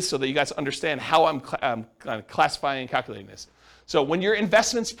independence is so that you guys understand how I'm classifying and calculating this. So when your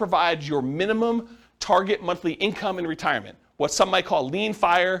investments provide your minimum target monthly income in retirement, what some might call lean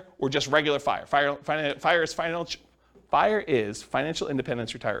FIRE or just regular FIRE. FIRE is financial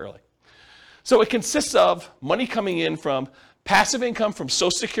independence, retire early. So it consists of money coming in from passive income from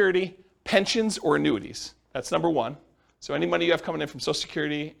Social Security, pensions, or annuities. That's number one. So any money you have coming in from Social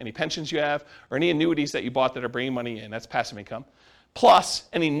Security, any pensions you have, or any annuities that you bought that are bringing money in, that's passive income. Plus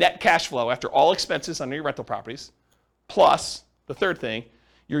any net cash flow after all expenses on your rental properties. Plus, the third thing,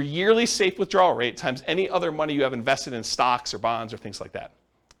 your yearly safe withdrawal rate times any other money you have invested in stocks or bonds or things like that.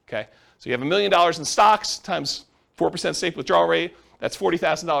 Okay? So you have $1 million in stocks times 4% safe withdrawal rate. That's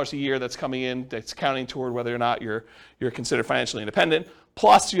 $40,000 a year that's coming in, that's counting toward whether or not you're considered financially independent.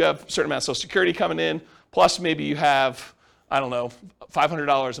 Plus you have a certain amount of Social Security coming in. Plus maybe you have, I don't know,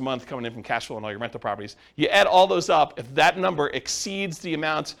 $500 a month coming in from cash flow and all your rental properties. You add all those up, if that number exceeds the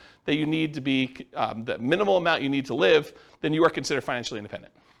amount that you need to be, the minimal amount you need to live, then you are considered financially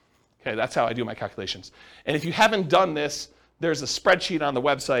independent. Okay, that's how I do my calculations. And if you haven't done this, there's a spreadsheet on the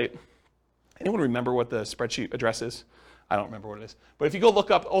website. Anyone remember what the spreadsheet address is? I don't remember what it is. But if you go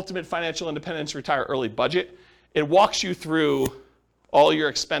look up Ultimate Financial Independence Retire Early Budget, it walks you through all your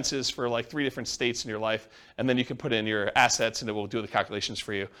expenses for like 3 different states in your life, and then you can put in your assets and it will do the calculations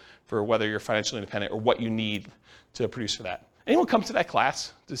for you for whether you're financially independent or what you need to produce for that. Anyone come to that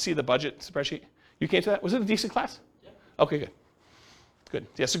class to see the budget spreadsheet? You came to that? Was it a decent class? Yeah. Okay, good. Good.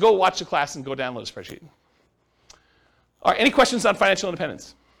 Yeah, so go watch the class and go download the spreadsheet. All right, any questions on financial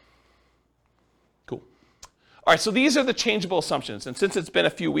independence? Cool. All right, so these are the changeable assumptions, and since it's been a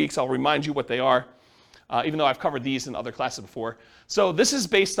few weeks, I'll remind you what they are. Even though I've covered these in other classes before. So this is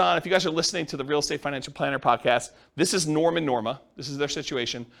based on, if you guys are listening to the Real Estate Financial Planner podcast, this is Norm and Norma. This is their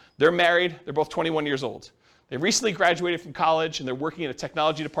situation. They're married. They're both 21 years old. They recently graduated from college, and they're working in a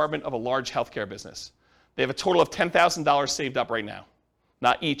technology department of a large healthcare business. They have a total of $10,000 saved up right now,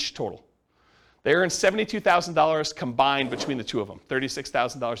 not each total. They earn $72,000 combined between the two of them,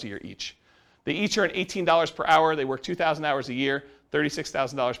 $36,000 a year each. They each earn $18 per hour. They work 2,000 hours a year,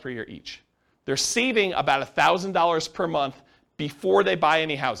 $36,000 per year each. They're saving about $1,000 per month before they buy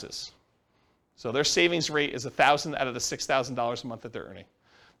any houses. So their savings rate is $1,000 out of the $6,000 a month that they're earning.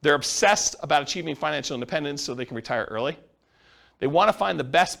 They're obsessed about achieving financial independence so they can retire early. They want to find the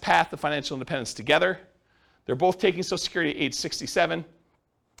best path to financial independence together. They're both taking Social Security at age 67.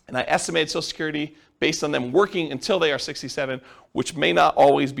 And I estimated Social Security based on them working until they are 67, which may not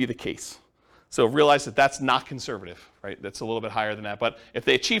always be the case. So realize that that's not conservative, right? That's a little bit higher than that. But if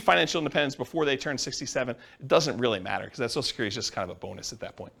they achieve financial independence before they turn 67, it doesn't really matter because that Social Security is just kind of a bonus at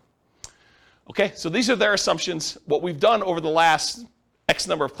that point. Okay, so these are their assumptions. What we've done over the last X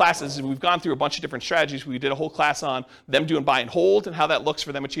number of classes is we've gone through a bunch of different strategies. We did a whole class on them doing buy and hold and how that looks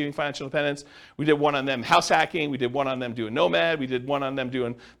for them achieving financial independence. We did one on them house hacking. We did one on them doing nomad. We did one on them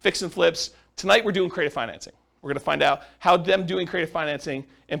doing fix and flips. Tonight we're doing creative financing. We're going to find out how them doing creative financing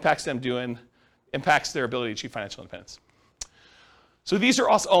impacts their ability to achieve financial independence. So these are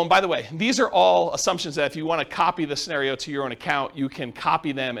also, oh, and by the way, these are all assumptions that if you want to copy the scenario to your own account, you can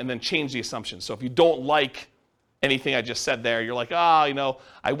copy them and then change the assumptions. So if you don't like anything I just said there, you're like,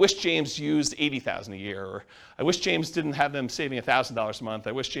 I wish James used $80,000 a year, or I wish James didn't have them saving $1,000 a month.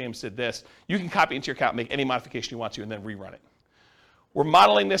 I wish James did this. You can copy into your account, make any modification you want to, and then rerun it. We're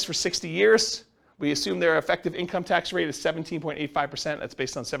modeling this for 60 years. We assume their effective income tax rate is 17.85%. That's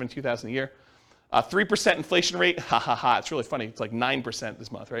based on $72,000 a year. 3% inflation rate, it's really funny. It's like 9% this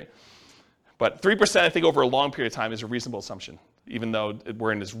month, right? But 3%, I think, over a long period of time is a reasonable assumption, even though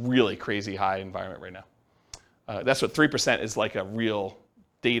we're in this really crazy high environment right now. That's what 3% is, like a real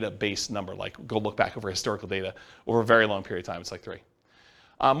data-based number. Like, go look back over historical data. Over a very long period of time, it's like 3.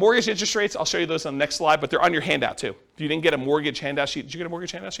 Mortgage interest rates, I'll show you those on the next slide, but they're on your handout too. If you didn't get a mortgage handout sheet, did you get a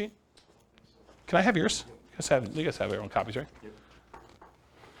mortgage handout sheet? Can I have yours? You guys have your own copies, right? Yep.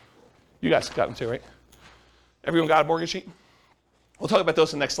 You guys got them too, right? Everyone got a mortgage sheet? We'll talk about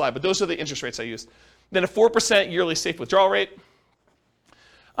those in the next slide, but those are the interest rates I used. Then a 4% yearly safe withdrawal rate.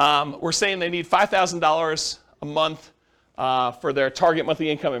 We're saying they need $5,000 a month for their target monthly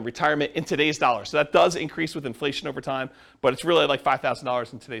income in retirement in today's dollars. So that does increase with inflation over time, but it's really like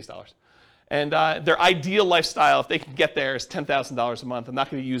 $5,000 in today's dollars. And their ideal lifestyle, if they can get there, is $10,000 a month. I'm not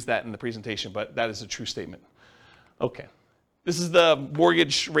going to use that in the presentation, but that is a true statement. Okay. This is the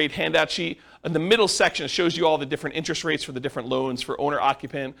mortgage rate handout sheet. In the middle section, it shows you all the different interest rates for the different loans for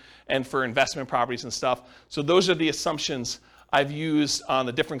owner-occupant and for investment properties and stuff. So those are the assumptions I've used on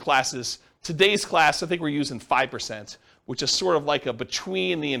the different classes. Today's class, I think we're using 5%, which is sort of like a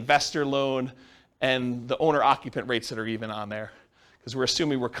between the investor loan and the owner-occupant rates that are even on there. Because we're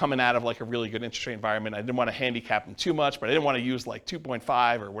assuming we're coming out of like a really good interest rate environment. I didn't want to handicap them too much, but I didn't want to use like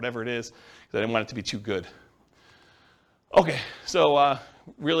 2.5 or whatever it is, because I didn't want it to be too good. Okay, so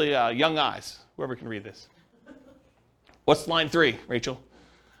really young eyes, whoever can read this. What's line 3, Rachel?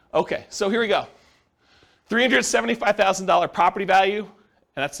 Okay, so here we go. $375,000 property value,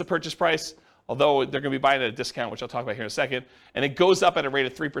 and that's the purchase price, although they're going to be buying at a discount, which I'll talk about here in a second, and it goes up at a rate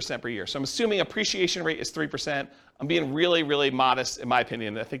of 3% per year. So I'm assuming appreciation rate is 3%. I'm being really, really modest, in my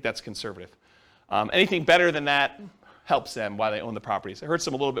opinion. I think that's conservative. Anything better than that helps them while they own the properties. It hurts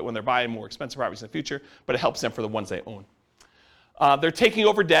them a little bit when they're buying more expensive properties in the future, but it helps them for the ones they own. They're taking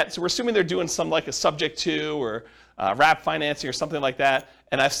over debt, so we're assuming they're doing some like a subject to or wrap financing or something like that.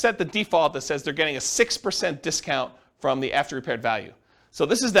 And I've set the default that says they're getting a 6% discount from the after repaired value. So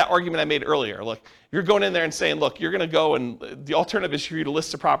this is that argument I made earlier. Look, you're going in there and saying, look, you're going to go and the alternative is for you to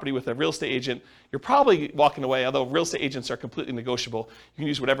list a property with a real estate agent. You're probably walking away, although real estate agents are completely negotiable. You can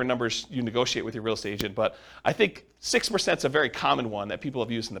use whatever numbers you negotiate with your real estate agent. But I think 6% is a very common one that people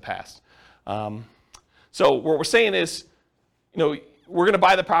have used in the past. So what we're saying is, we're going to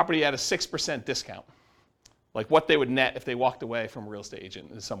buy the property at a 6% discount, like what they would net if they walked away from a real estate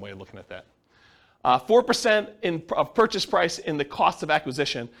agent is some way of looking at that. 4% of purchase price in the cost of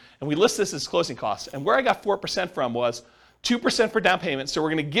acquisition, and we list this as closing costs. And where I got 4% from was 2% for down payment, so we're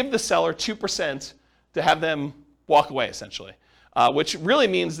going to give the seller 2% to have them walk away, essentially, which really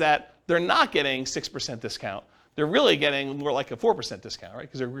means that they're not getting 6% discount. They're really getting more like a 4% discount, right?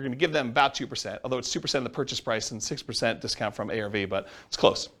 Because we're going to give them about 2%, although it's 2% of the purchase price and 6% discount from ARV, but it's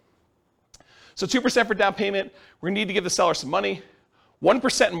close. So 2% for down payment. We're going to need to give the seller some money.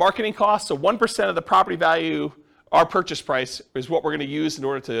 1% in marketing costs, so 1% of the property value, our purchase price, is what we're going to use in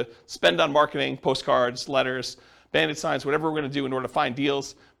order to spend on marketing, postcards, letters, bandit signs, whatever we're going to do in order to find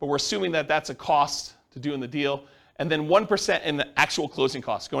deals. But we're assuming that that's a cost to doing the deal. And then 1% in the actual closing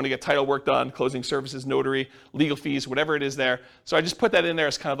costs, going to get title work done, closing services, notary, legal fees, whatever it is there. So I just put that in there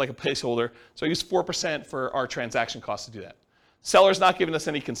as kind of like a placeholder. So I use 4% for our transaction costs to do that. Seller's not giving us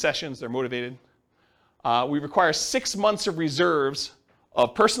any concessions. They're motivated. We require 6 months of reserves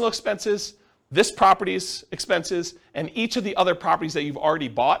of personal expenses, this property's expenses, and each of the other properties that you've already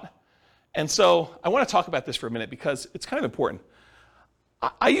bought. And so I want to talk about this for a minute because it's kind of important.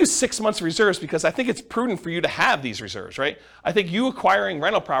 I use 6 months of reserves because I think it's prudent for you to have these reserves, right? I think you acquiring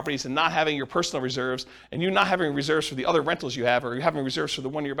rental properties and not having your personal reserves and you not having reserves for the other rentals you have or you having reserves for the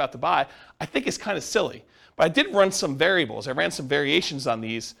one you're about to buy, I think is kind of silly. But I did run some variables. I ran some variations on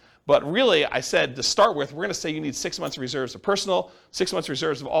these. But really, I said to start with, we're going to say you need 6 months of reserves of personal, 6 months of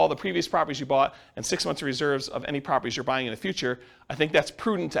reserves of all the previous properties you bought, and 6 months of reserves of any properties you're buying in the future. I think that's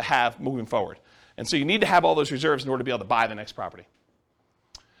prudent to have moving forward. And so you need to have all those reserves in order to be able to buy the next property.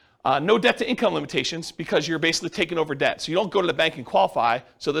 No debt to income limitations because you're basically taking over debt. So you don't go to the bank and qualify,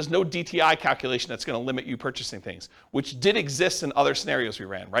 so there's no DTI calculation that's going to limit you purchasing things, which did exist in other scenarios we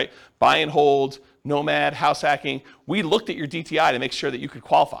ran, right? Buy and hold, nomad, house hacking. We looked at your DTI to make sure that you could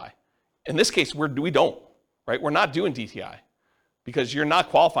qualify. In this case, we don't, right? We're not doing DTI because you're not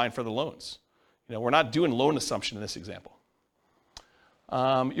qualifying for the loans. We're not doing loan assumption in this example.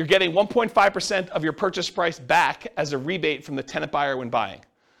 You're getting 1.5% of your purchase price back as a rebate from the tenant buyer when buying.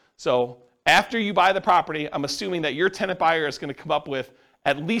 So after you buy the property, I'm assuming that your tenant buyer is going to come up with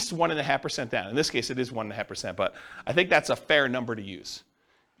at least 1.5% down. In this case, it is 1.5%, but I think that's a fair number to use.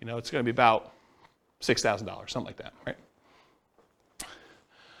 It's going to be about $6,000, something like that,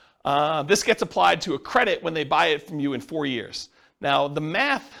 right? This gets applied to a credit when they buy it from you in 4 years. Now,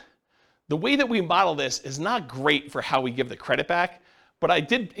 the way that we model this is not great for how we give the credit back, but I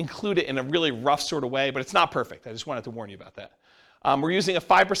did include it in a really rough sort of way, but it's not perfect. I just wanted to warn you about that. We're using a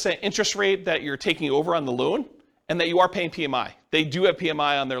 5% interest rate that you're taking over on the loan and that you are paying PMI. They do have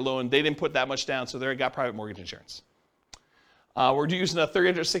PMI on their loan. They didn't put that much down, so they got private mortgage insurance. We're using a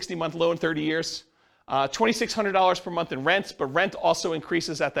 360-month loan, 30 years. $2,600 per month in rent, but rent also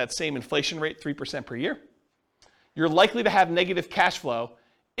increases at that same inflation rate, 3% per year. You're likely to have negative cash flow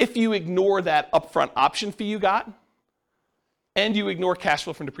if you ignore that upfront option fee you got and you ignore cash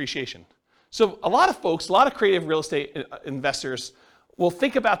flow from depreciation. So a lot of folks, a lot of creative real estate investors will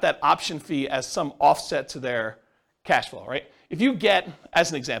think about that option fee as some offset to their cash flow, right? If you get,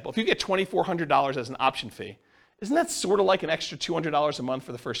 as an example, if you get $2,400 as an option fee, isn't that sort of like an extra $200 a month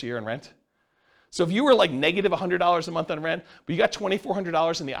for the first year in rent? So if you were like negative $100 a month on rent, but you got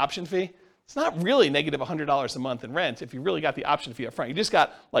 $2,400 in the option fee, it's not really negative $100 a month in rent if you really got the option fee up front. You just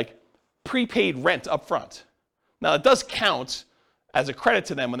got like prepaid rent up front. Now it does count as a credit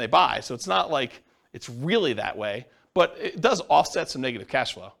to them when they buy, so it's not like it's really that way, but it does offset some negative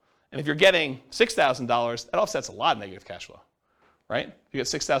cash flow. And if you're getting $6,000, that offsets a lot of negative cash flow, right? If you get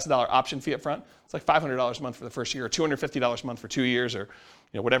 $6,000 option fee up front, it's like $500 a month for the first year, or $250 a month for 2 years, or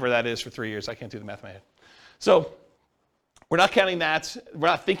whatever that is for 3 years. I can't do the math in my head. So we're not counting that. We're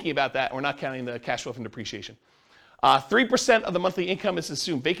not thinking about that. We're not counting the cash flow from depreciation. 3% of the monthly income is the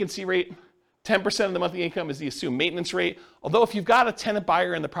assumed vacancy rate. 10% of the monthly income is the assumed maintenance rate. Although if you've got a tenant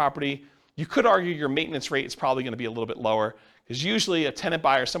buyer in the property, you could argue your maintenance rate is probably going to be a little bit lower, because usually a tenant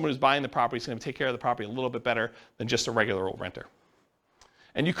buyer, someone who's buying the property, is going to take care of the property a little bit better than just a regular old renter.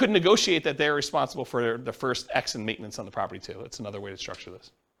 And you could negotiate that they're responsible for the first X in maintenance on the property too. That's another way to structure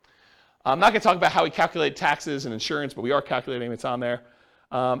this. I'm not going to talk about how we calculate taxes and insurance, but we are calculating, it's on there.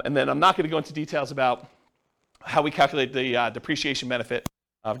 And then I'm not going to go into details about how we calculate the depreciation benefit,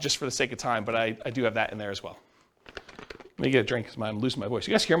 just for the sake of time, but I do have that in there as well. Let me get a drink because I'm losing my voice.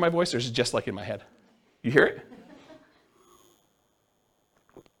 You guys hear my voice, or is it just like in my head? You hear it?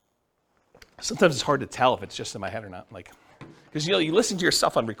 Sometimes it's hard to tell if it's just in my head or not. Because you listen to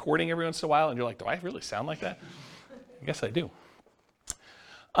yourself on recording every once in a while, and you're like, do I really sound like that? I guess I do.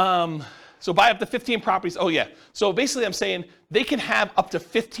 So buy up to 15 properties. Oh yeah. So basically I'm saying they can have up to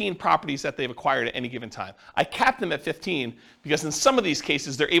 15 properties that they've acquired at any given time. I cap them at 15 because in some of these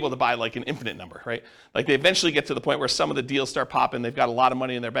cases they're able to buy like an infinite number, right? Like they eventually get to the point where some of the deals start popping, they've got a lot of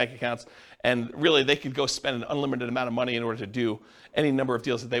money in their bank accounts, and really they could go spend an unlimited amount of money in order to do any number of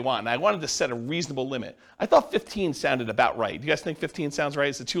deals that they want. And I wanted to set a reasonable limit. I thought 15 sounded about right. Do you guys think 15 sounds right?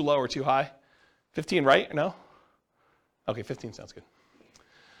 Is it too low or too high? 15 right or no? Okay, 15 sounds good.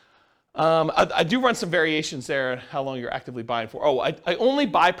 I do run some variations there, how long you're actively buying for. Oh, I only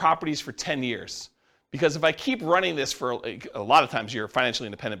buy properties for 10 years. Because if I keep running this for, a lot of times you're financially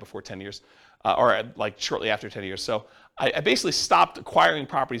independent before 10 years, or like shortly after 10 years. So I basically stopped acquiring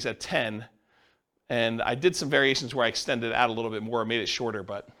properties at 10, and I did some variations where I extended it out a little bit more, made it shorter,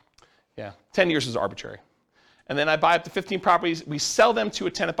 but yeah, 10 years is arbitrary. And then I buy up to 15 properties. We sell them to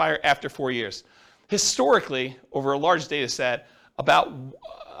a tenant buyer after 4 years. Historically, over a large data set,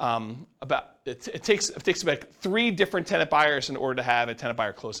 it takes about 3 different tenant buyers in order to have a tenant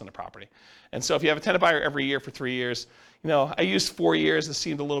buyer close on the property. And so if you have a tenant buyer every year for 3 years, I used 4 years. This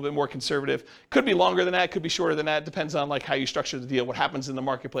seemed a little bit more conservative. Could be longer than that, could be shorter than that. Depends on like how you structure the deal, what happens in the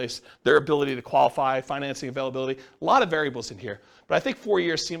marketplace, their ability to qualify, financing availability, a lot of variables in here. But I think 4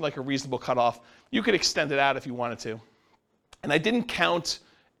 years seemed like a reasonable cutoff. You could extend it out if you wanted to. And I didn't count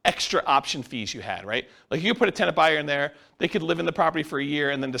extra option fees you had, right? Like you put a tenant buyer in there, they could live in the property for a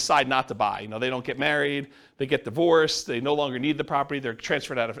year and then decide not to buy. They don't get married, they get divorced, they no longer need the property, they're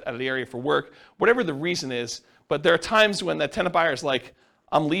transferred out of the area for work, whatever the reason is. But there are times when that tenant buyer is like,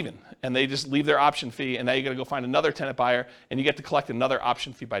 I'm leaving, and they just leave their option fee, and now you got to go find another tenant buyer, and you get to collect another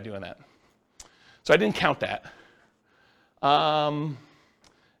option fee by doing that. So I didn't count that. And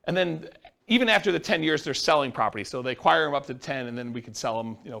then even after the 10 years, they're selling property. So they acquire them up to 10, and then we could sell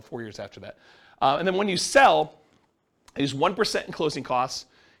them 4 years after that. And then when you sell, I use 1% in closing costs.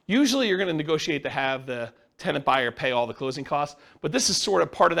 Usually you're going to negotiate to have the tenant buyer pay all the closing costs, but this is sort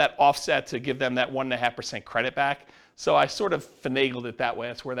of part of that offset to give them that 1.5% credit back. So I sort of finagled it that way.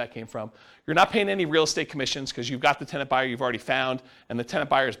 That's where that came from. You're not paying any real estate commissions because you've got the tenant buyer you've already found, and the tenant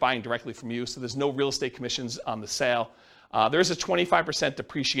buyer is buying directly from you, so there's no real estate commissions on the sale. There's a 25%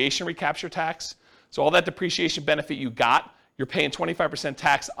 depreciation recapture tax. So all that depreciation benefit you got, you're paying 25%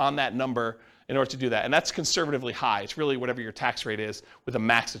 tax on that number in order to do that. And that's conservatively high. It's really whatever your tax rate is with a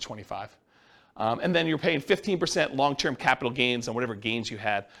max of 25. And then you're paying 15% long-term capital gains on whatever gains you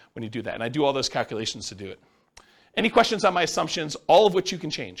had when you do that. And I do all those calculations to do it. Any questions on my assumptions, all of which you can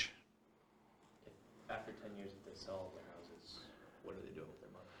change? After 10 years, if they sell their houses, what do they do with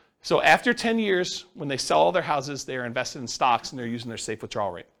their money? So after 10 years, when they sell all their houses, they are invested in stocks and they're using their safe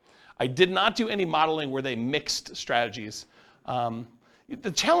withdrawal rate. I did not do any modeling where they mixed strategies.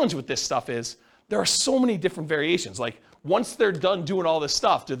 The challenge with this stuff is there are so many different variations. Like once they're done doing all this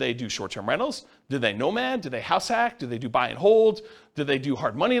stuff, do they do short-term rentals? Do they nomad? Do they house hack? Do they do buy and hold? Do they do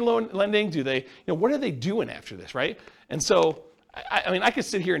hard money loan lending? Do they, what are they doing after this, right? And so, I mean, I could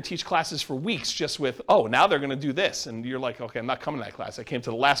sit here and teach classes for weeks just with, oh, now they're going to do this. And you're like, okay, I'm not coming to that class. I came to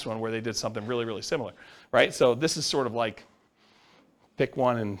the last one where they did something really, really similar, right? So this is sort of like pick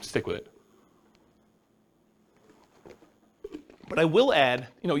one and stick with it. But I will add,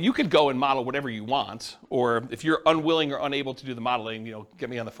 you could go and model whatever you want, or if you're unwilling or unable to do the modeling, get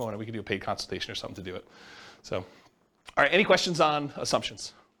me on the phone and we can do a paid consultation or something to do it. So, all right, any questions on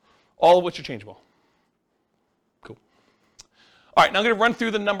assumptions? All of which are changeable. Cool. All right, now I'm going to run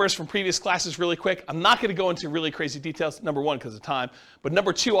through the numbers from previous classes really quick. I'm not going to go into really crazy details, number one, because of time, but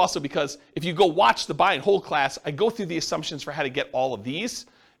number two, also because if you go watch the buy and hold class, I go through the assumptions for how to get all of these.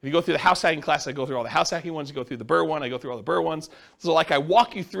 If you go through the house hacking class, I go through all the house hacking ones. You go through the Burr one, I go through all the Burr ones. So like I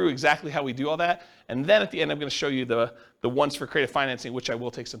walk you through exactly how we do all that, and then at the end I'm going to show you the ones for creative financing, which I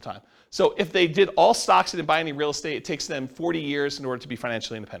will take some time. So if they did all stocks and didn't buy any real estate, it takes them 40 years in order to be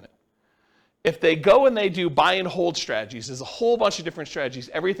financially independent. If they go and they do buy and hold strategies, there's a whole bunch of different strategies,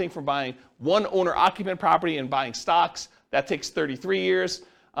 everything from buying one owner-occupant property and buying stocks, that takes 33 years.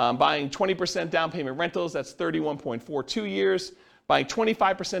 Buying 20% down payment rentals, that's 31.42 years. Buying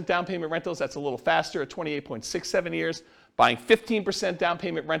 25% down payment rentals, that's a little faster at 28.67 years. Buying 15% down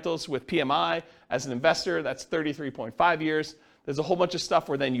payment rentals with PMI as an investor, that's 33.5 years. There's a whole bunch of stuff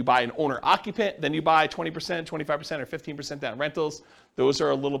where then you buy an owner-occupant, then you buy 20%, 25%, or 15% down rentals. Those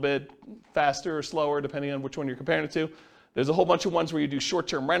are a little bit faster or slower depending on which one you're comparing it to. There's a whole bunch of ones where you do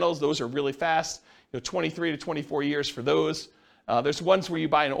short-term rentals. Those are really fast, 23 to 24 years for those. There's ones where you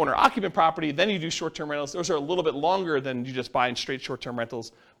buy an owner-occupant property, then you do short-term rentals. Those are a little bit longer than you just buying straight short-term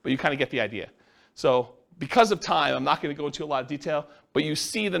rentals, but you kind of get the idea. So because of time, I'm not going to go into a lot of detail, but you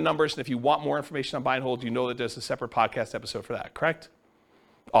see the numbers, and if you want more information on buy and hold, you know that there's a separate podcast episode for that, correct?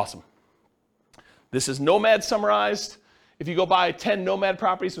 Awesome. This is Nomad summarized. If you go buy 10 Nomad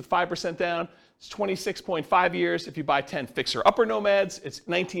properties with 5% down, it's 26.5 years. If you buy 10 fixer-upper Nomads, it's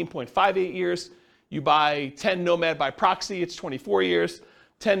 19.58 years. You buy 10 Nomad by proxy, it's 24 years.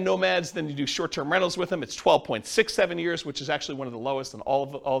 10 Nomads, then you do short-term rentals with them, it's 12.67 years, which is actually one of the lowest in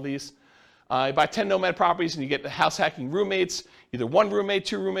all these. You buy 10 Nomad properties and you get the house hacking roommates, either one roommate,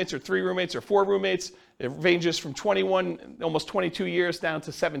 two roommates, or three roommates, or four roommates. It ranges from 21, almost 22 years down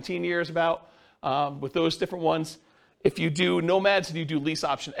to 17 years about with those different ones. If you do Nomads and you do lease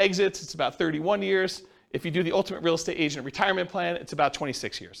option exits, it's about 31 years. If you do the ultimate real estate agent retirement plan, it's about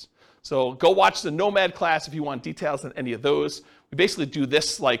 26 years. So go watch the Nomad class if you want details on any of those. We basically do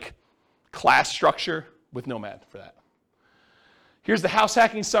this like class structure with Nomad for that. Here's the house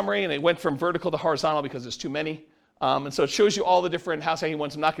hacking summary, and it went from vertical to horizontal because there's too many. And so it shows you all the different house hacking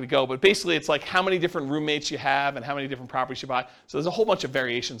ones. I'm not going to go, but basically it's like how many different roommates you have and how many different properties you buy. So there's a whole bunch of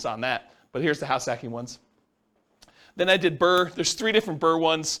variations on that, but here's the house hacking ones. Then I did Burr. There's three different Burr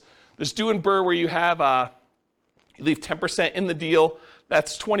ones. There's doing Burr where you have, you leave 10% in the deal.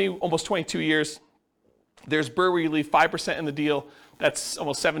 That's almost 22 years. There's Burr where you leave 5% in the deal. That's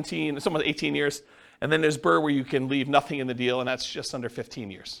almost 18 years. And then there's Burr where you can leave nothing in the deal, and that's just under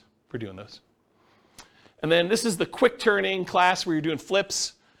 15 years for doing those. And then this is the quick turning class where you're doing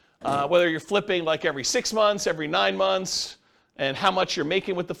flips, whether you're flipping like every 6 months, every 9 months, and how much you're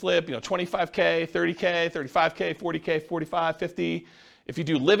making with the flip, 25K, 30K, 35K, 40K, 45, 50. If you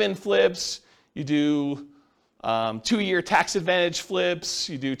do live-in flips, you do 2-year tax advantage flips,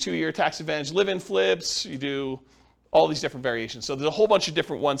 you do 2-year tax advantage live-in flips, you do all these different variations. So there's a whole bunch of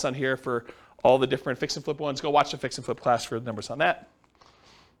different ones on here for all the different fix and flip ones. Go watch the fix and flip class for the numbers on that.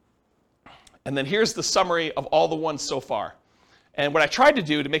 And then here's the summary of all the ones so far. And what I tried to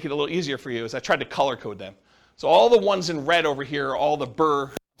do to make it a little easier for you is I tried to color code them. So all the ones in red over here are all the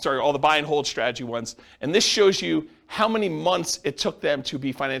all the buy and hold strategy ones. And this shows you how many months it took them to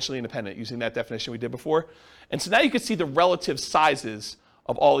be financially independent using that definition we did before. And so now you can see the relative sizes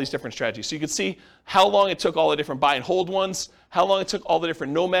of all these different strategies. So you can see how long it took all the different buy and hold ones, how long it took all the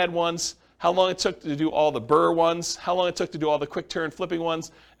different Nomad ones, how long it took to do all the Burr ones, how long it took to do all the quick turn flipping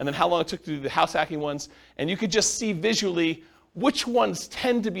ones, and then how long it took to do the house hacking ones. And you could just see visually which ones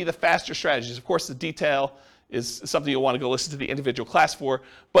tend to be the faster strategies. Of course, the detail is something you'll want to go listen to the individual class for.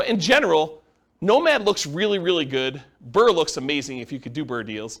 But in general, Nomad looks really, really good. Burr looks amazing if you could do Burr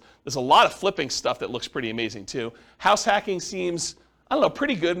deals. There's a lot of flipping stuff that looks pretty amazing too. House hacking seems, I don't know,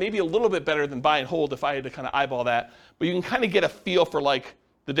 pretty good, maybe a little bit better than buy and hold if I had to kind of eyeball that. But you can kind of get a feel for like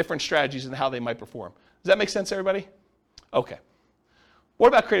the different strategies and how they might perform. Does that make sense, everybody? Okay. What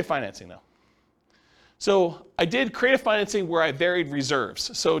about creative financing now? So I did creative financing where I varied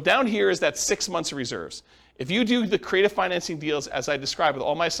reserves. So down here is that 6 months of reserves. If you do the creative financing deals as I described with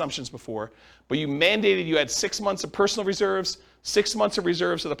all my assumptions before, but you mandated you had 6 months of personal reserves, 6 months of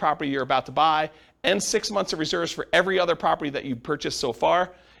reserves of the property you're about to buy, and 6 months of reserves for every other property that you purchased so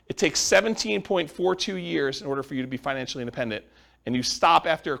far, it takes 17.42 years in order for you to be financially independent. And you stop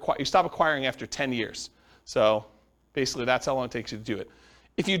acquiring after 10 years. So basically that's how long it takes you to do it.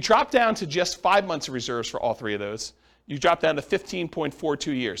 If you drop down to just 5 months of reserves for all three of those, you drop down to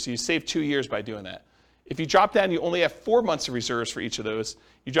 15.42 years. So you save 2 years by doing that. If you drop down, you only have 4 months of reserves for each of those,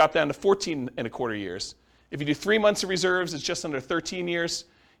 you drop down to 14.25 years. If you do 3 months of reserves, it's just under 13 years.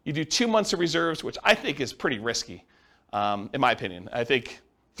 You do 2 months of reserves, which I think is pretty risky. in my opinion. I think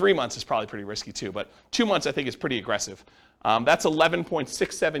 3 months is probably pretty risky too, but 2 months I think is pretty aggressive. That's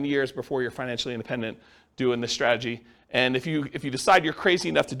 11.67 years before you're financially independent doing this strategy. And if you decide you're crazy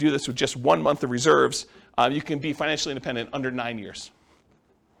enough to do this with just 1 month of reserves, you can be financially independent under 9 years.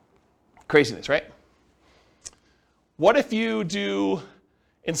 Craziness, right? What if you do,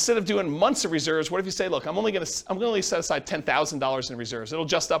 instead of doing months of reserves, what if you say, look, I'm going to only set aside $10,000 in reserves. It'll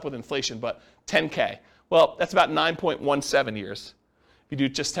adjust up with inflation, but 10K. Well, that's about 9.17 years. If you do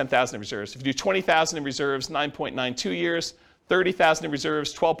just 10,000 in reserves. If you do 20,000 in reserves, 9.92 years. 30,000 in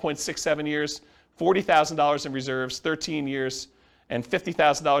reserves, 12.67 years. $40,000 in reserves, 13 years. And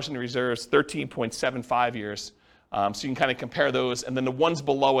 $50,000 in reserves, 13.75 years. So you can kind of compare those. And then the ones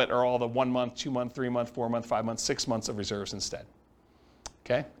below it are all the 1 month, 2 month, 3 month, 4 month, 5 month, 6 months of reserves instead.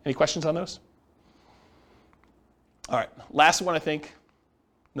 Okay, any questions on those? All right, last one I think.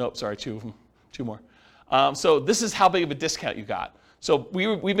 Nope, sorry, two of them, two more. So this is how big of a discount you got. So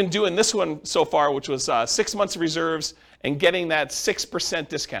we've been doing this one so far, which was 6 months of reserves and getting that 6%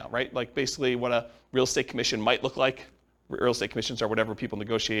 discount, right? Like basically what a real estate commission might look like. Real estate commissions are whatever people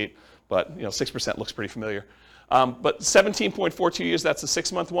negotiate, but 6% looks pretty familiar. But 17.42 years, that's the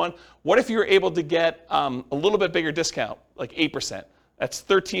 6 month one. What if you're able to get a little bit bigger discount, like 8%? That's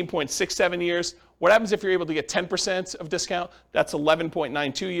 13.67 years. What happens if you're able to get 10% of discount? That's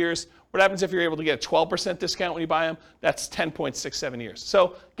 11.92 years. What happens if you're able to get a 12% discount when you buy them? That's 10.67 years.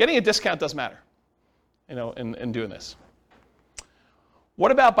 So getting a discount does matter, in doing this. What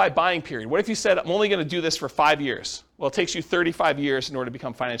about by buying period? What if you said, I'm only going to do this for 5 years? Well, it takes you 35 years in order to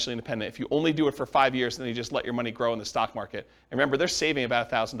become financially independent. If you only do it for 5 years, then you just let your money grow in the stock market. And remember, they're saving about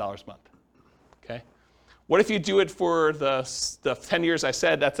 $1,000 a month. Okay? What if you do it for the 10 years I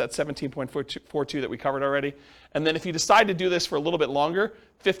said? That's at 17.42 that we covered already. And then if you decide to do this for a little bit longer,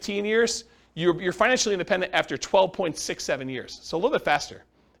 15 years, you're financially independent after 12.67 years. So a little bit faster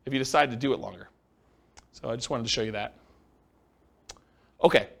if you decide to do it longer. So I just wanted to show you that.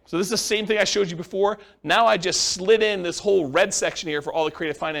 Okay, so this is the same thing I showed you before. Now I just slid in this whole red section here for all the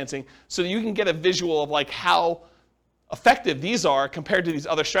creative financing so that you can get a visual of like how effective these are compared to these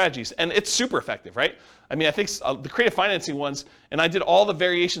other strategies. And it's super effective, right? I mean, I think the creative financing ones, and I did all the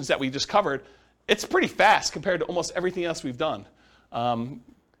variations that we just covered, it's pretty fast compared to almost everything else we've done.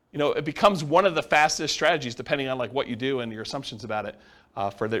 It becomes one of the fastest strategies depending on like what you do and your assumptions about it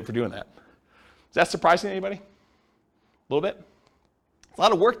for doing that. Is that surprising to anybody? A little bit? It's a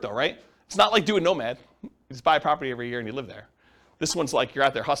lot of work though, right? It's not like doing Nomad. You just buy a property every year and you live there. This one's like you're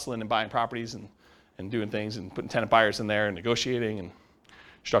out there hustling and buying properties and doing things and putting tenant buyers in there and negotiating and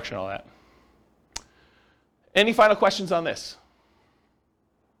structuring all that. Any final questions on this?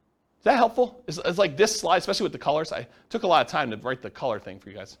 Is that helpful? It's like this slide, especially with the colors. I took a lot of time to write the color thing for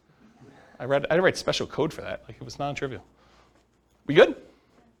you guys. I had to write special code for that. Like it was non-trivial. We good?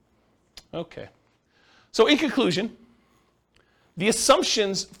 Okay. So in conclusion, the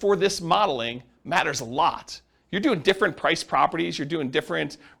assumptions for this modeling matters a lot. You're doing different price properties. You're doing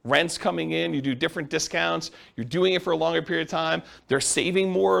different rents coming in. You do different discounts. You're doing it for a longer period of time. They're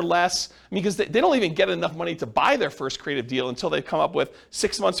saving more or less. Because they don't even get enough money to buy their first creative deal until they come up with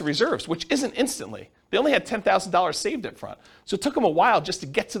 6 months of reserves, which isn't instantly. They only had $10,000 saved up front. So it took them a while just to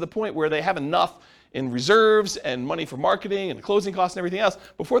get to the point where they have enough in reserves and money for marketing and closing costs and everything else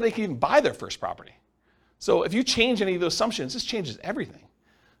before they can even buy their first property. So if you change any of those assumptions, this changes everything.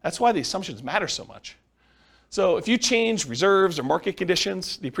 That's why the assumptions matter so much. So if you change reserves or market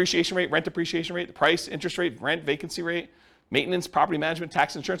conditions, the appreciation rate, rent appreciation rate, the price, interest rate, rent, vacancy rate, maintenance, property management,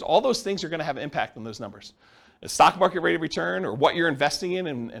 tax, insurance, all those things are going to have an impact on those numbers. The stock market rate of return or what you're investing in,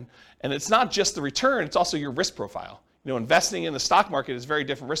 and it's not just the return, it's also your risk profile. Investing in the stock market is a very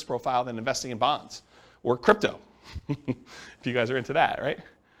different risk profile than investing in bonds or crypto, if you guys are into that, right?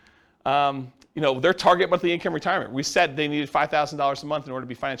 Their target monthly income retirement, we said they needed $5,000 a month in order to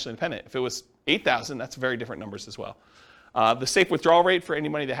be financially independent. If it was $8,000, that's very different numbers as well. The safe withdrawal rate for any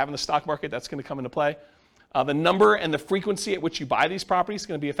money they have in the stock market, that's going to come into play. The number and the frequency at which you buy these properties is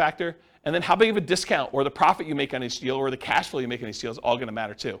going to be a factor. And then how big of a discount or the profit you make on each deal or the cash flow you make on each deal is all going to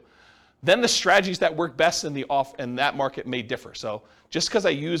matter too. Then the strategies that work best in that market may differ. So just because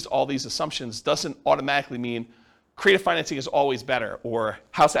I used all these assumptions doesn't automatically mean creative financing is always better, or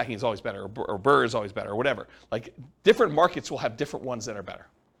house hacking is always better, or BRRRR is always better, or whatever. Like different markets will have different ones that are better.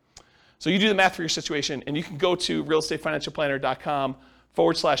 So you do the math for your situation, and you can go to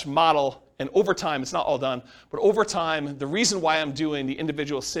realestatefinancialplanner.com/model, and over time, it's not all done, but over time, the reason why I'm doing the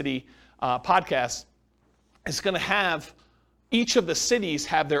individual city podcast is going to have each of the cities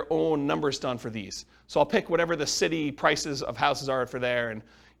have their own numbers done for these. So I'll pick whatever the city prices of houses are for there, and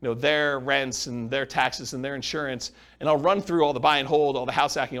their rents and their taxes and their insurance, and I'll run through all the buy and hold, all the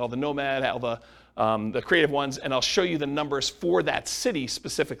house hacking, all the nomad, all the creative ones, and I'll show you the numbers for that city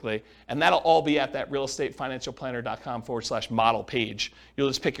specifically, and that'll all be at that realestatefinancialplanner.com/model page. You'll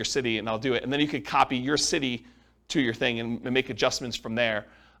just pick your city and I'll do it, and then you can copy your city to your thing and make adjustments from there.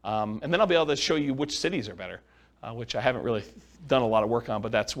 And then I'll be able to show you which cities are better, which I haven't really done a lot of work on,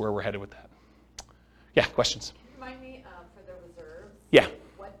 but that's where we're headed with that. Yeah, questions? Remind me for the reserves. Yeah.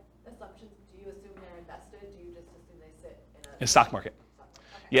 What assumptions do you assume they're invested? Do you just assume they sit in In stock market. Okay.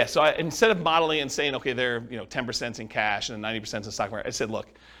 Yeah, so instead of modeling and saying, okay, they're 10% in cash and 90% in stock market, I said, look,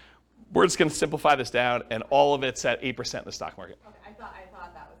 we're just going to simplify this down, and all of it's at 8% in the stock market. Okay, I thought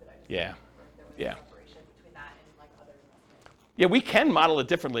that was it. I just Yeah. there was Yeah. a separation between that and like other investments. Yeah, we can model it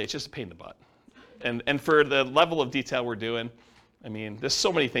differently. It's just a pain in the butt. And for the level of detail we're doing, I mean, there's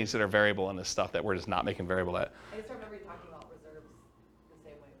so many things that are variable in this stuff that we're just not making variable at. I just remember you talking about reserves the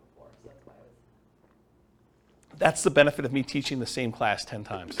same way before, so that's why I was. That's the benefit of me teaching the same class 10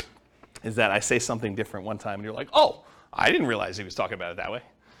 times, is that I say something different one time and you're like, oh, I didn't realize he was talking about it that way.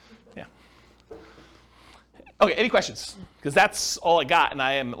 Yeah. Okay, any questions? Because that's all I got, and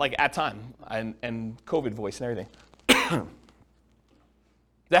I am like at time, and COVID voice and everything. Is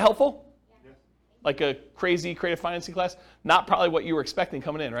that helpful? Like a crazy creative financing class? Not probably what you were expecting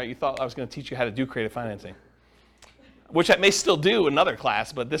coming in, right? You thought I was going to teach you how to do creative financing, which I may still do in another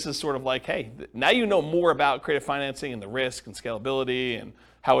class, but this is sort of like, hey, now you know more about creative financing and the risk and scalability and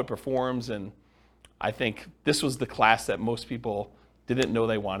how it performs, and I think this was the class that most people didn't know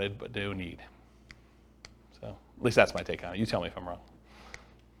they wanted but do need. So at least that's my take on it. You tell me if I'm wrong.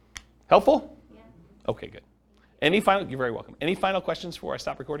 Helpful? Yeah. Okay, good. You're very welcome. Any final questions before I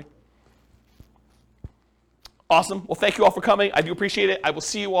stop recording? Awesome. Well, thank you all for coming. I do appreciate it. I will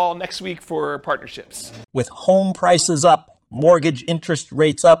see you all next week for partnerships. With home prices up, mortgage interest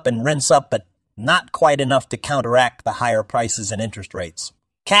rates up, and rents up, but not quite enough to counteract the higher prices and interest rates.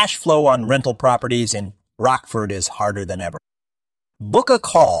 Cash flow on rental properties in Rockford is harder than ever. Book a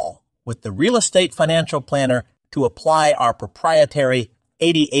call with the Real Estate Financial Planner to apply our proprietary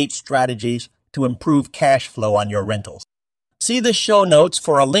 88 strategies to improve cash flow on your rentals. See the show notes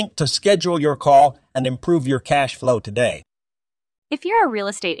for a link to schedule your call and improve your cash flow today. If you're a real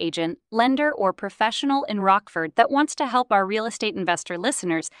estate agent, lender, or professional in Rockford that wants to help our real estate investor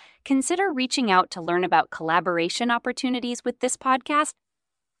listeners, consider reaching out to learn about collaboration opportunities with this podcast.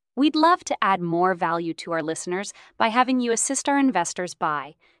 We'd love to add more value to our listeners by having you assist our investors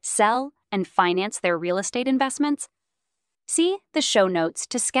buy, sell, and finance their real estate investments. See the show notes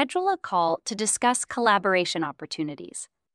to schedule a call to discuss collaboration opportunities.